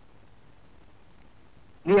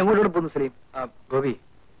 നീ എങ്ങോട്ടോട് പോകുന്നു സലീം? ഗോപി,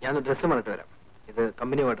 ഞാനൊരു ഡ്രസ്സ് പറഞ്ഞിട്ട് വരാം. ഇത്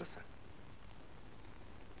കമ്പനി ഡ്രസ്സാണ്.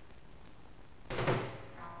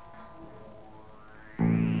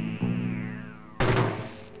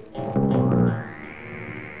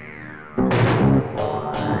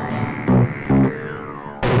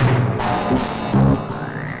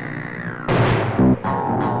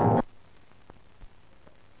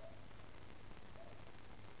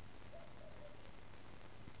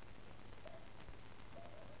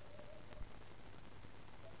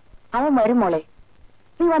 അവൻ വരും മോളെ,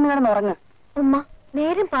 നീ വന്നു കിടന്നുറങ്ങ്. ഉമ്മ,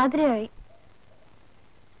 നേരം പാതിരയായി.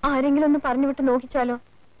 ആരെങ്കിലും ഒന്ന് പറഞ്ഞു വിട്ട് നോക്കിച്ചാലോ?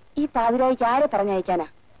 ഈ പാതിരായിക്ക് ആരെ പറഞ്ഞയക്കാനാ?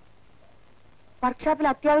 വർക്ക്ഷോപ്പിൽ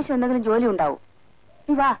അത്യാവശ്യം എന്തെങ്കിലും ജോലി ഉണ്ടാവും.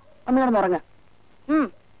 നീ വാ, വന്നു കിടന്നുറങ്ങ്.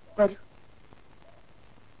 വരൂ.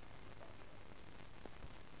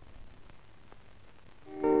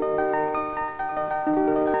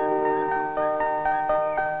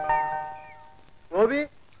 ഗോപി,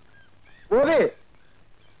 ഗോപി,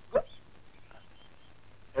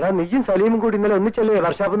 എടാ നീയും സലീമും കൂടി ഇന്നലെ ഒന്നിച്ചല്ലേ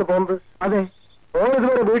വർക്ക്ഷോപ്പിൽ നിന്ന് പോകുന്നത്? അതെ. ഓ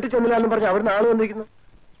ഇതുവരെ വീട്ടിൽ ചെന്നില്ലാന്നും പറഞ്ഞ് അവിടുന്ന് ആള് വന്നിരിക്കുന്നു.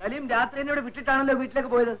 സലീം രാത്രി എന്നോട് വിട്ടിട്ടാണല്ലോ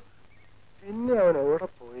വീട്ടിലേക്ക് പോയത്. പിന്നെ അവൻ എവിടെ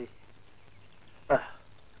പോയി?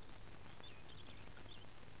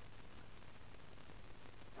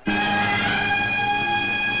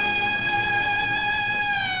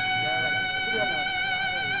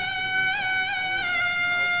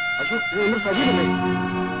 സജീവല്ലേ?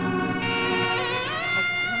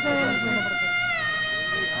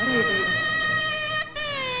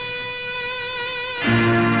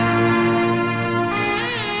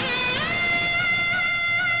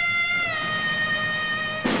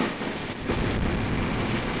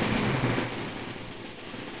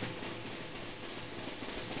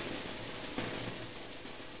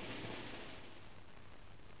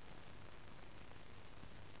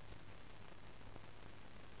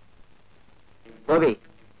 ഗോപി,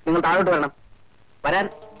 നിങ്ങൾ താഴോട്ട് വരണം. വരാൻ.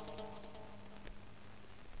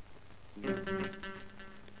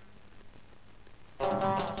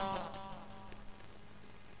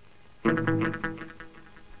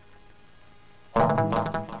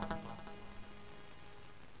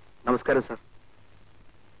 നമസ്കാരം സാർ.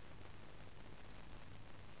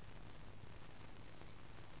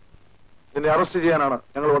 നിന്നെ അറസ്റ്റ് ചെയ്യാനാണ്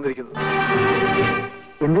ഞങ്ങൾ വന്നിരിക്കുന്നത്.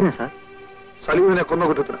 എന്തിനാ സാർ? സലീമിനെ കൊന്ന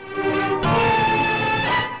കുറ്റത്തിന്.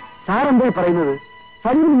 സാർ എന്തായി പറയുന്നത്?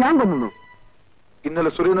 സലീമിന് ഞാൻ കൊന്നു? ഇന്നലെ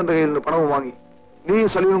സുരേന്ദ്രന്റെ കയ്യിൽ നിന്ന് പണവും വാങ്ങി നീ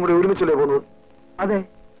സലീമും കൂടി ഒരുമിച്ചല്ലേ പോകുന്നത്? അതെ.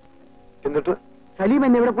 എന്നിട്ട് സലീം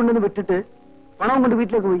എന്നെ ഇവിടെ കൊണ്ടുവന്ന് വിട്ടിട്ട് പണവും കൊണ്ട്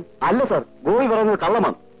വീട്ടിലേക്ക് പോയി. അല്ല സാർ, ഗോപി പറയുന്നത്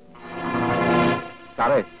കള്ളമാണ്.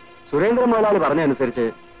 സാറേ, സുരേന്ദ്രൻ മുതലാളി പറഞ്ഞതനുസരിച്ച്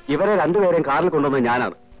ഇവരെ രണ്ടുപേരെയും കാറിൽ കൊണ്ടുവന്നത്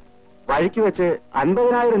ഞാനാണ്. വഴിക്ക് വെച്ച്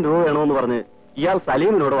 50,000 രൂപ വേണമെന്ന് പറഞ്ഞ് ഇയാൾ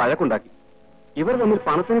സലീമിനോട് വഴക്കുണ്ടാക്കി. ഇവർ തമ്മിൽ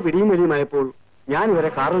പണത്തിന് പിടിയും വലിയുമായപ്പോൾ ഞാൻ ഇവരെ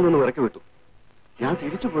കാറിൽ നിന്ന് ഇറക്കി വിട്ടു. ഞാൻ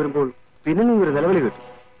തിരിച്ചു പോരുമ്പോൾ പിന്നിൽ നിന്നൊരു നിലവിളി കേട്ടു.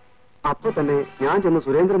 അപ്പൊ തന്നെ ഞാൻ ചെന്ന്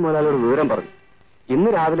സുരേന്ദ്രൻ മുതലാളിയോട് വിവരം പറഞ്ഞു. ഇന്ന്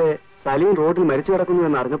രാവിലെ സലീം റോഡിൽ മരിച്ചു കിടക്കുന്നു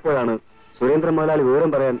എന്ന് അറിഞ്ഞപ്പോഴാണ് സുരേന്ദ്രൻ മുതലാളി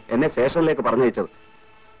വിവരം പറയാൻ എന്നെ സ്റ്റേഷനിലേക്ക് പറഞ്ഞയച്ചത്.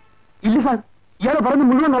 ഇല്ല സാർ, ഇയാൾ പറഞ്ഞ്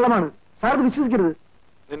മുഴുവൻ കള്ളമാണ്. സാർ ഇത് വിശ്വസിക്കരുത്.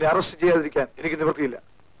 നിന്നെ അറസ്റ്റ് ചെയ്യാതിരിക്കാൻ എനിക്ക് നിവൃത്തിയില്ല.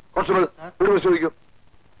 കോൺസ്റ്റബിൾ, വീട് പരിശോധിക്കും.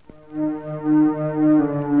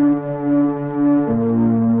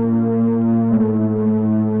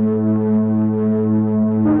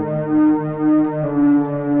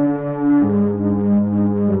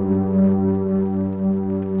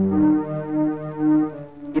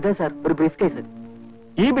 ഇതാ സാർ ഒരു ബ്രീഫ് കേസ്.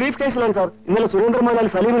 ഈ ബ്രീഫ് കേസിലാണ് സാർ ഇന്നലെ സുരേന്ദ്രൻ മുതലാളി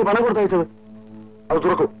സലീമിന് പണം കൊടുത്തയച്ചത്. അത്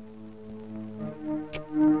തുറക്കും.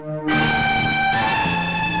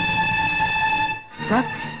 സാർ,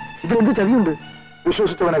 ഇതിലെന്ത് ചതിയുണ്ട്?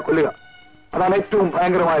 വിശ്വസിച്ചവനെ കൊല്ലുക, അതാണ് ഏറ്റവും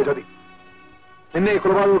ഭയങ്കരമായ ചതി. നിന്നെ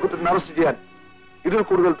കൊലപാതക കുറ്റത്തിന് അറസ്റ്റ് ചെയ്യാൻ ഇതിൽ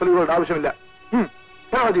കൂടുതൽ തെളിവുകളുടെ ആവശ്യമില്ല.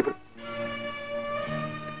 ജീപ്പ്.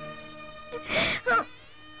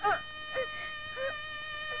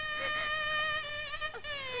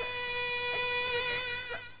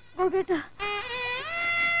 ഗോപിയേട്ടാ,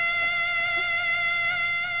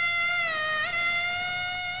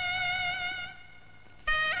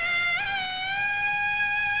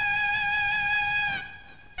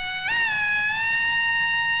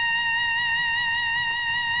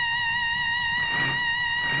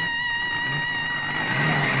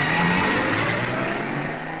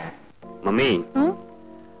 മമ്മി,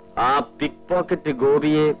 ആ പിക് പോക്കറ്റ്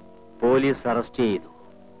ഗോപിയെ പോലീസ് അറസ്റ്റ് ചെയ്തു.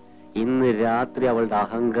 ഇന്ന് രാത്രി അവളുടെ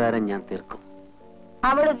അഹങ്കാരം ഞാൻ തീർക്കും.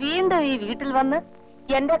 അവള് വീണ്ടും ഈ വീട്ടിൽ വന്ന്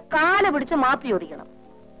എന്റെ കാല് പിടിച്ച് മാപ്പി ചോദിക്കണം.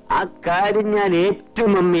 ആ കാര്യം ഞാൻ ഏറ്റു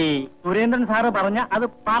മമ്മി. സുരേന്ദ്രൻ സാറ് പറഞ്ഞ അത്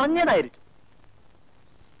പറഞ്ഞതായിരിക്കും.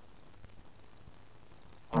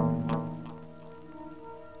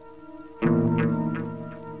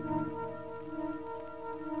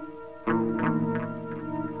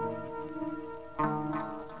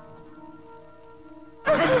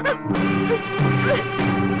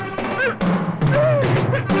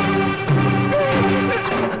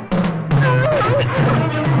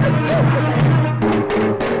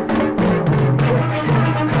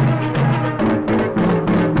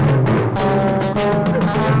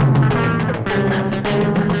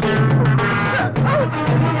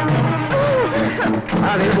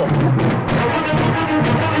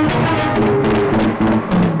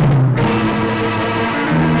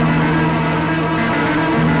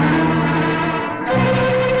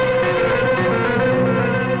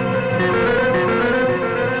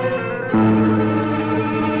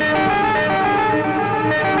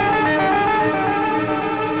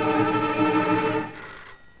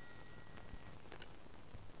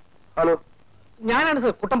 ഹലോ, ഞാനാണ്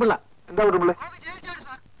സർ, കുട്ടമ്പിള്ള. എന്താ കുട്ടമ്പിള്ള?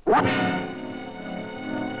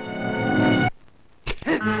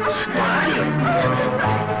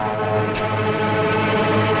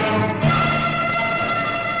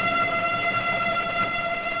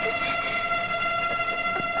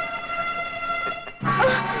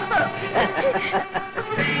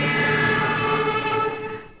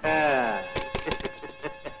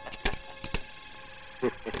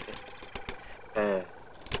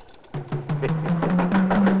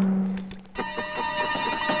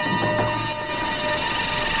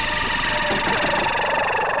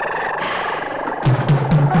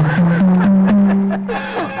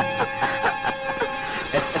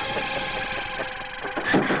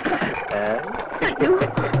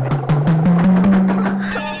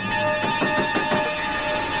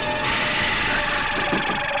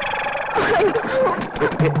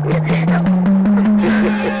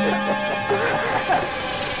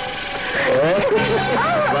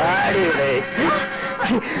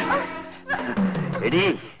 എടീ,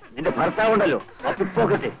 നിന്റെ ഭർത്താവുണ്ടല്ലോ ആ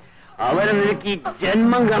പിക്പോക്കറ്റ്, അവരെ നിനക്ക് ഈ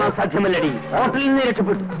ജന്മം കാണാൻ സാധ്യമല്ലടി. ഹോട്ടലിൽ നിന്ന്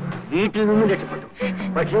രക്ഷപ്പെട്ടു, വീട്ടിൽ നിന്നും രക്ഷപ്പെട്ടു.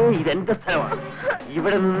 പക്ഷേ ഇതെന്റെ സ്ഥലമാണ്.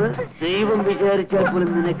 ഇവിടെ നിന്ന് ദൈവം വിചാരിച്ചാൽ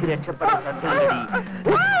പോലും നിനക്ക് രക്ഷപ്പെടാൻ സാധ്യമല്ലടി.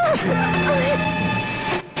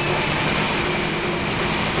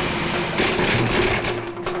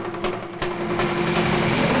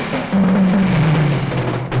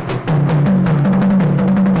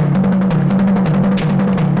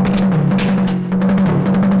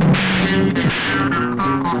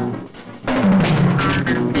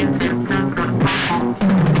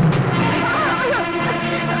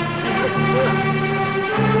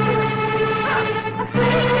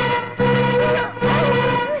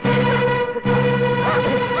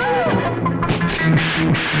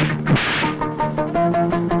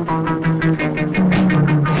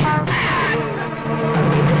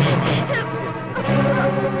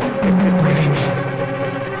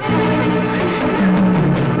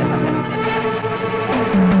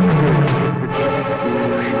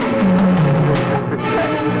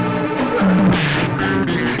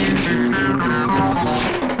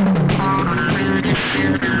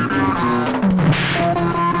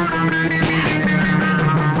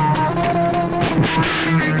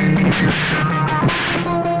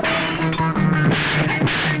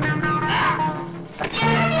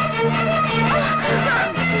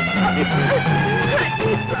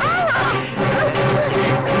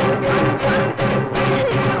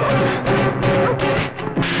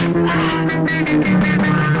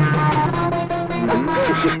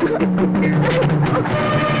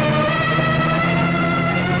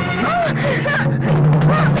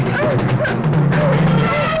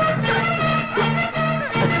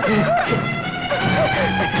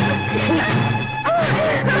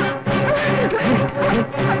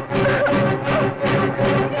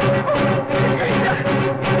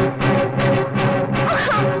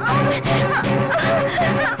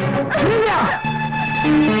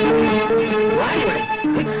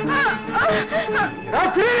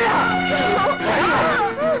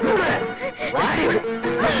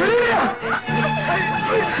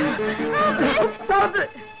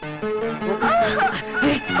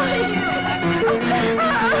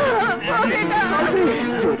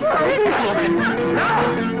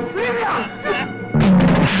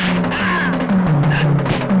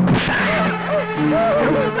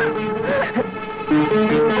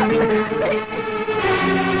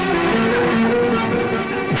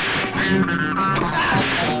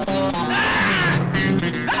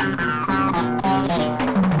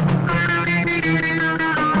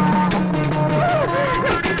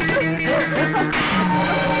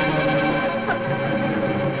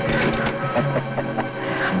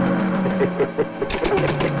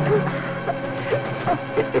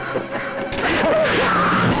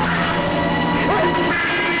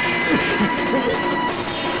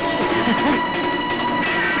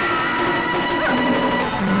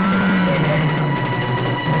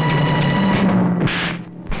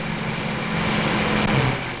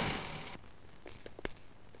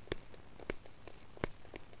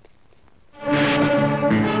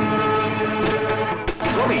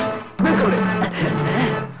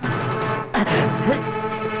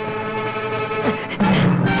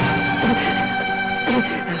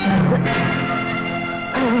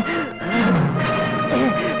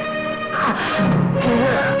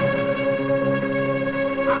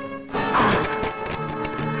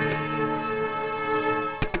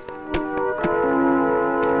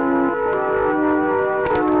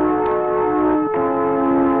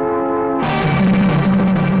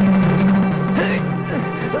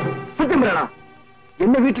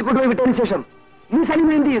 എന്നെ വീട്ടിൽ കൊണ്ടുപോയി വിട്ടതിന് ശേഷം നീ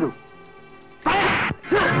സലീമിനെ എന്ത് ചെയ്തു?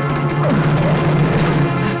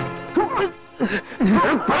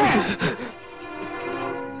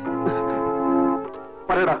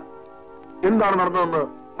 പറയടാ, എന്താണ് നടന്നതെന്ന്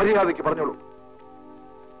മര്യാദയ്ക്ക് പറഞ്ഞോളൂ.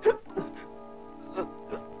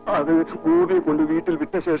 അത് ഗോപിയെ കൊണ്ട് വീട്ടിൽ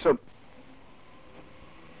വിട്ട ശേഷം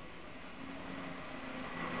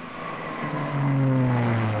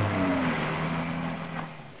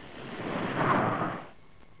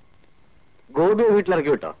ഗോപിയെ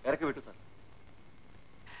വീട്ടിലിറക്കി വിട്ടോ? ഇറക്കി വിട്ടു സാർ.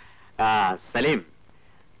 സലീം,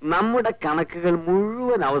 നമ്മുടെ കണക്കുകൾ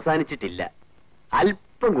മുഴുവൻ അവസാനിച്ചിട്ടില്ല.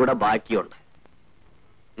 അല്പം കൂടെ ബാക്കിയുണ്ട്.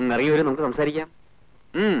 ഇറങ്ങി വരൂ, നമുക്ക് സംസാരിക്കാം.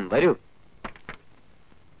 വരൂ.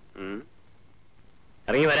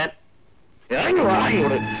 ഇറങ്ങി വരാൻ. ഇറങ്ങി വാ.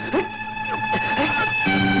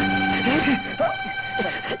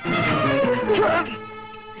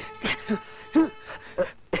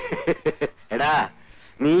 എടാ,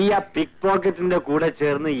 നീ ആ പിക്ക് പോക്കറ്റിന്റെ കൂടെ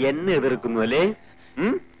ചേർന്ന് എന്നെ എതിർക്കുന്നു അല്ലേ?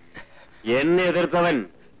 എന്നെ എതിർത്തവൻ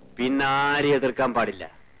പിന്നാരെ എതിർക്കാൻ പാടില്ല.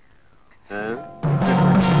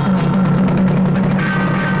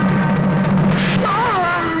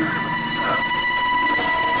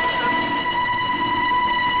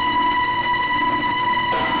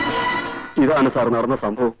 ഇതാണ് സാർ നടന്ന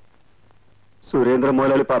സംഭവം. സുരേന്ദ്രൻ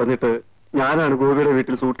മുതലാളി പറഞ്ഞിട്ട് ഞാനാണ് ഗോപിയുടെ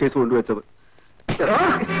വീട്ടിൽ സൂട്ട് കേസ് കൊണ്ടുവച്ചത്.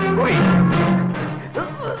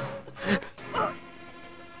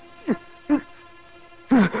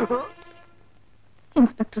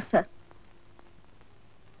 ഇൻസ്പെക്ടർ സാർ,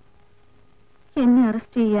 എന്നെ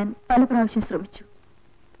അറസ്റ്റ് ചെയ്യാൻ പല പ്രാവശ്യം ശ്രമിച്ചു.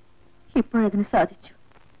 ഇപ്പോഴതിന് സാധിച്ചു.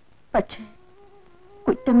 പക്ഷേ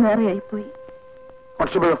കുറ്റം വേറെയായിപ്പോയി.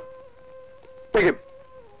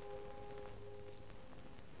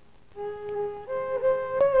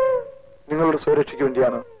 നിങ്ങളുടെ സുരക്ഷയ്ക്ക്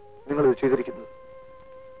വേണ്ടിയാണ് നിങ്ങൾ ഇത് ചെയ്തിരിക്കുന്നത്.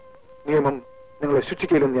 നിയമം നിങ്ങളെ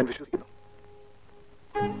ശിക്ഷിക്കില്ലെന്ന് ഞാൻ വിശ്വസിക്കുന്നു.